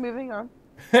 okay, moving on.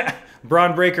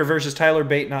 Braun Breaker versus Tyler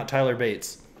Bate, not Tyler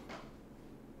Bates.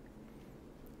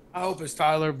 I hope it's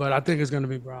Tyler, but I think it's going to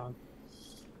be Braun.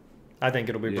 I think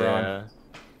it'll be Braun.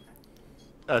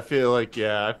 I feel like,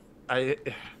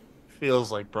 it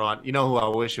feels like Braun. You know who I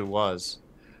wish it was?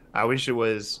 I wish it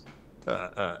was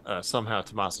somehow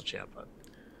Tommaso Ciampa.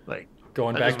 Like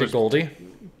going back to Goldie?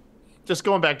 Just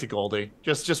going back to Goldie.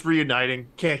 Just reuniting.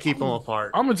 Can't keep them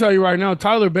apart. I'm going to tell you right now,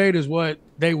 Tyler Bate is what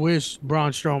they wish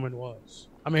Braun Strowman was.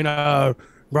 I mean,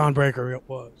 Braun Breaker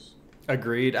was.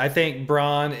 Agreed. I think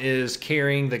Braun is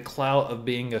carrying the clout of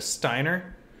being a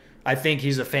Steiner. I think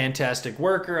he's a fantastic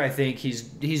worker. I think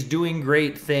he's doing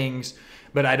great things,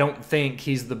 but I don't think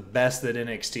he's the best that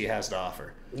NXT has to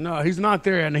offer. No, he's not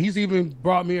there, and he's even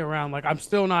brought me around. Like I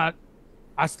still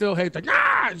hate the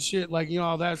and shit, like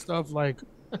all that stuff. Like,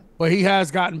 but he has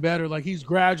gotten better. Like he's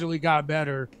gradually got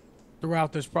better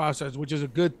throughout this process, which is a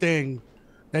good thing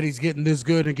that he's getting this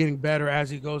good and getting better as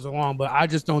he goes along. But I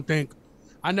just don't think.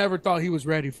 I never thought he was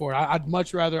ready for it. I'd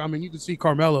much rather. I mean, you can see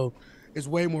Carmelo is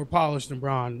way more polished than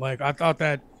Braun. Like I thought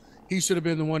that he should have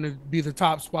been the one to be the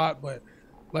top spot, but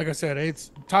like I said,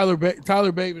 it's Tyler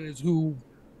Bateman is who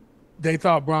they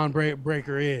thought Braun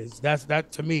Breaker is.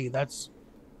 That to me. That's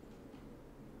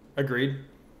agreed.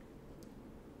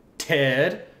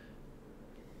 Ted.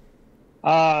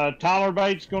 Tyler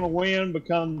Bates going to win,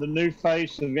 become the new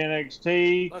face of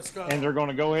NXT. Let's go. And they're going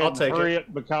to go ahead and hurry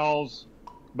it because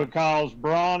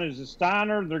Braun is a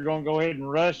Steiner. They're going to go ahead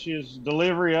and rush his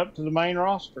delivery up to the main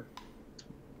roster.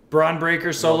 Braun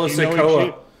Breaker, Solo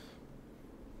Sikoa.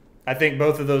 I think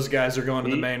both of those guys are going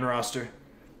to the main roster.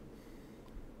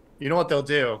 You know what they'll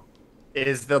do?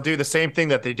 Is they'll do the same thing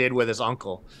that they did with his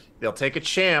uncle. They'll take a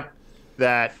champ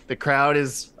that the crowd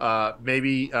is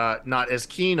maybe not as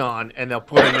keen on, and they'll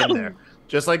put him in there.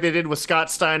 Just like they did with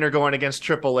Scott Steiner going against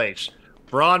Triple H.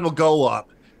 Braun will go up,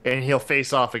 and he'll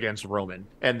face off against Roman,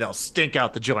 and they'll stink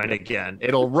out the joint again.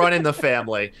 It'll run in the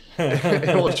family.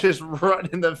 It'll just run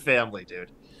in the family,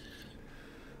 dude.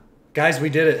 Guys, we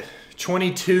did it.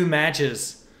 22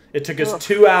 matches. It took us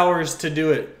 2 hours to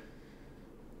do it.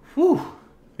 Whew.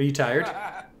 Are you tired?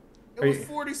 It was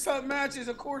 40-something matches.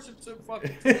 Of course it took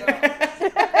fucking 2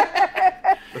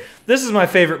 hours. This is my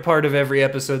favorite part of every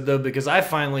episode, though, because I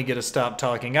finally get to stop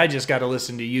talking. I just got to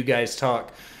listen to you guys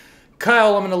talk.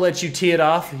 Kyle, I'm going to let you tee it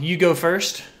off. You go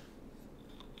first.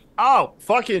 Oh,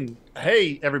 fucking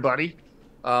hey, everybody.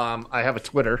 I have a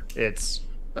Twitter. It's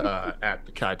at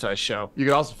the Kai Tai Show. You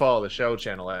can also follow the show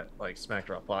channel at like Smack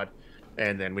Drop Pod.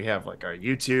 And then we have like our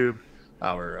YouTube,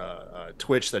 our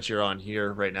Twitch that you're on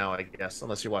here right now, I guess.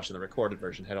 Unless you're watching the recorded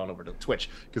version, head on over to Twitch.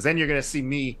 Because then you're going to see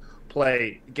me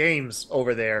play games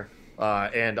over there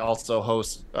and also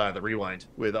host the Rewind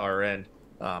with RN,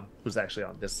 who's actually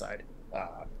on this side.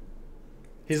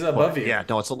 He's above you. Yeah,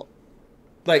 no, it's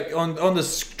like on the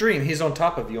stream. He's on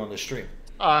top of you on the stream.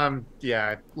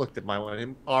 Yeah, I looked at my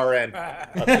one. RN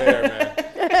up there,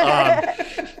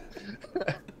 man.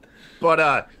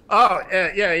 But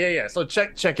yeah. So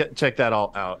check that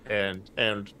all out, and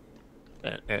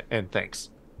thanks.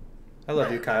 I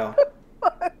love you, Kyle.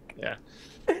 Yeah.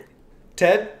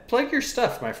 Ted, plug your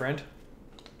stuff, my friend.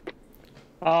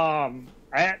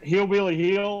 at HillBilly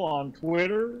Heel on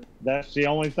Twitter. That's the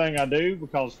only thing I do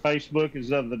because Facebook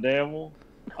is of the devil.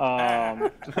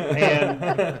 And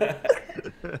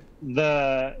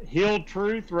the Hill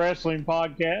Truth Wrestling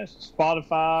Podcast,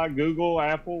 Spotify, Google,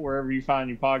 Apple, wherever you find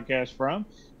your podcast from.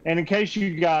 And in case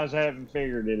you guys haven't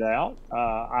figured it out,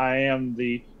 I am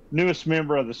the newest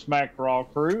member of the Smack Raw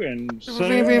crew, and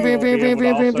soon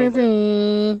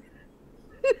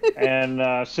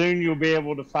you'll be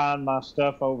able to find my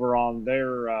stuff over on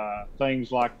their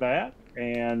things like that.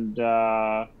 And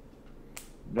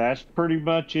that's pretty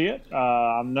much it.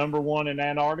 I'm #1 in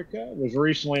Antarctica. Was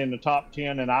recently in the top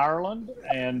 10 in Ireland,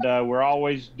 and we're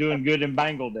always doing good in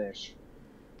Bangladesh.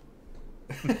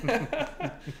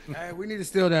 Hey, we need to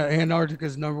steal that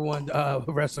Antarctica's #1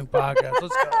 wrestling podcast.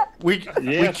 Let's go. We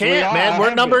can't, man.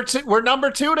 We're number 2. We're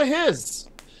 #2 to his.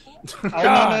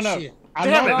 No. Shit.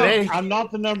 I'm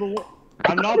not the number one.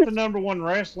 I'm not the #1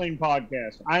 wrestling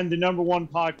podcast. I'm the #1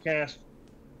 podcast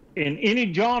in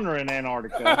any genre in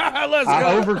Antarctica. Let's go.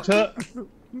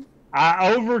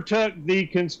 I overtook the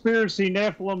conspiracy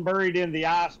Nephilim buried in the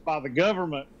ice by the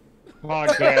government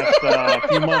podcast a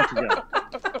few months ago.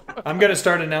 I'm going to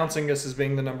start announcing us as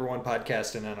being the #1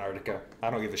 podcast in Antarctica.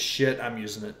 I don't give a shit. I'm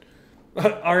using it.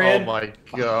 Oh my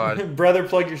God. Brother,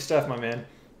 plug your stuff, my man.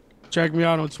 Check me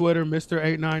out on Twitter,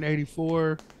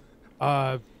 Mr8984,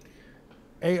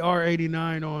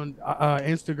 AR89 on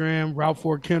Instagram, Route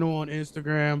 4 Kennel on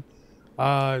Instagram,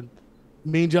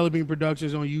 Mean Jelly Bean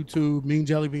Productions on YouTube, Mean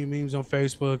Jelly Bean Memes on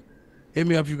Facebook. Hit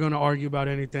me up if you're going to argue about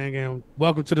anything. And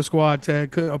welcome to the squad,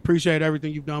 Ted. Appreciate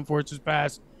everything you've done for us this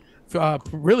past,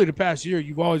 really the past year.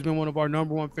 You've always been one of our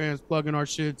 #1 fans plugging our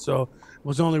shit. So it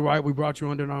was only right we brought you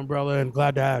under an umbrella, and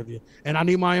glad to have you. And I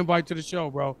need my invite to the show,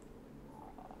 bro.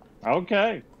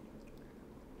 Okay.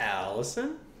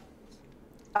 Allison?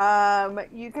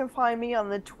 You can find me on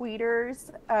the tweeters,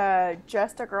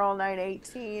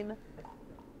 justagirl918.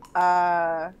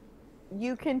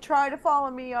 You can try to follow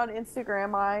me on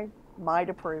Instagram. I might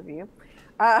approve you.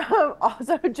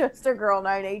 Also,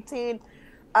 justagirl918.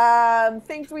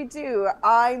 Things we do.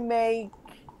 I make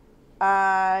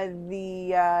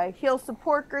the Heel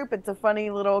Support Group. It's a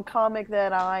funny little comic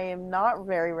that I am not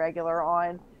very regular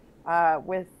on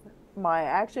with my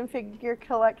action figure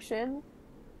collection.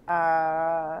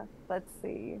 Let's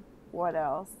see. What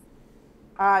else?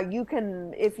 You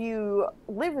can, if you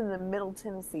live in the Middle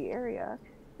Tennessee area,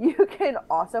 you can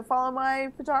also follow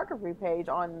my photography page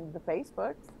on the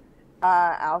Facebooks,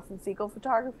 Allison Siegel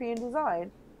Photography and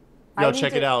Design. Yo,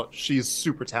 check it out. She's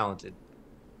super talented.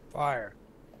 Fire.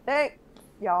 Hey,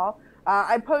 y'all.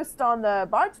 I post on the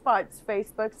Botched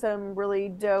Facebook some really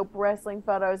dope wrestling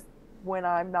photos when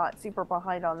I'm not super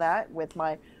behind on that with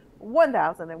my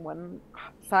 1001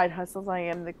 side hustles. I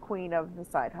am the queen of the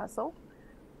side hustle.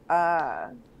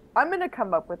 I'm going to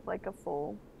come up with like a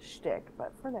full shtick,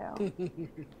 but for now,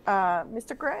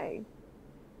 Mr. Gray.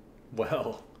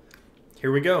 Well,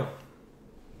 here we go.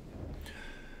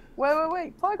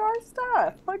 Wait. Plug our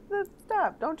stuff. Plug the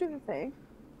stuff. Don't do the thing.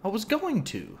 I was going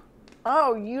to.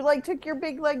 Oh, you like took your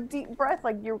big like deep breath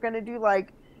like you were going to do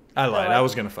like. I lied. I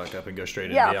was going to fuck up and go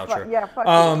straight into the outro.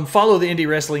 Fuck follow the Indie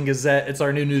Wrestling Gazette. It's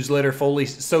our new newsletter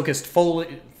focused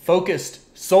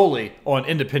solely on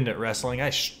independent wrestling. I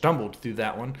stumbled through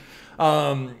that one.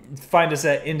 Find us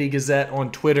at Indie Gazette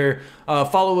on Twitter.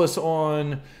 Follow us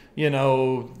on,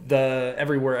 the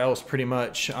everywhere else pretty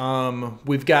much.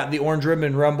 We've got the Orange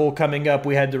Ribbon Rumble coming up.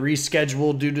 We had to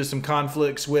reschedule due to some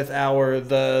conflicts with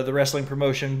the wrestling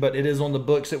promotion, but it is on the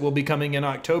books. It will be coming in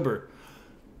October.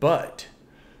 But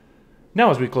now,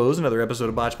 as we close another episode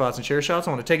of Botch Pots and Chair Shots,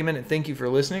 I want to take a minute and thank you for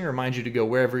listening. Remind you to go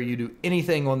wherever you do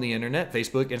anything on the internet: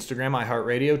 Facebook, Instagram,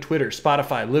 iHeartRadio, Twitter,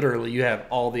 Spotify. Literally, you have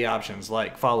all the options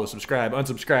like follow, subscribe,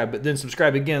 unsubscribe, but then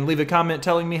subscribe again. Leave a comment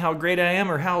telling me how great I am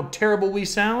or how terrible we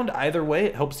sound. Either way,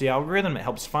 it helps the algorithm. It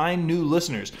helps find new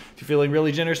listeners. If you're feeling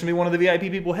really generous to be one of the VIP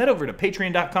people, head over to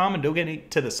patreon.com and donate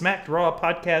to the Smacked Raw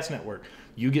Podcast Network.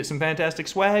 You get some fantastic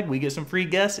swag. We get some free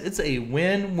guests. It's a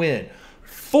win-win.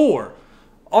 For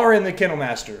RN the Kennel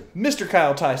Master, Mr.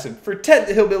 Kyle Tyson, for Ted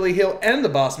the Hillbilly Heel, and the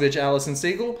boss bitch Allison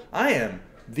Siegel, I am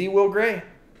the Will Gray.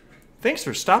 Thanks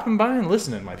for stopping by and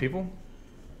listening, my people.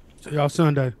 See y'all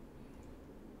Sunday.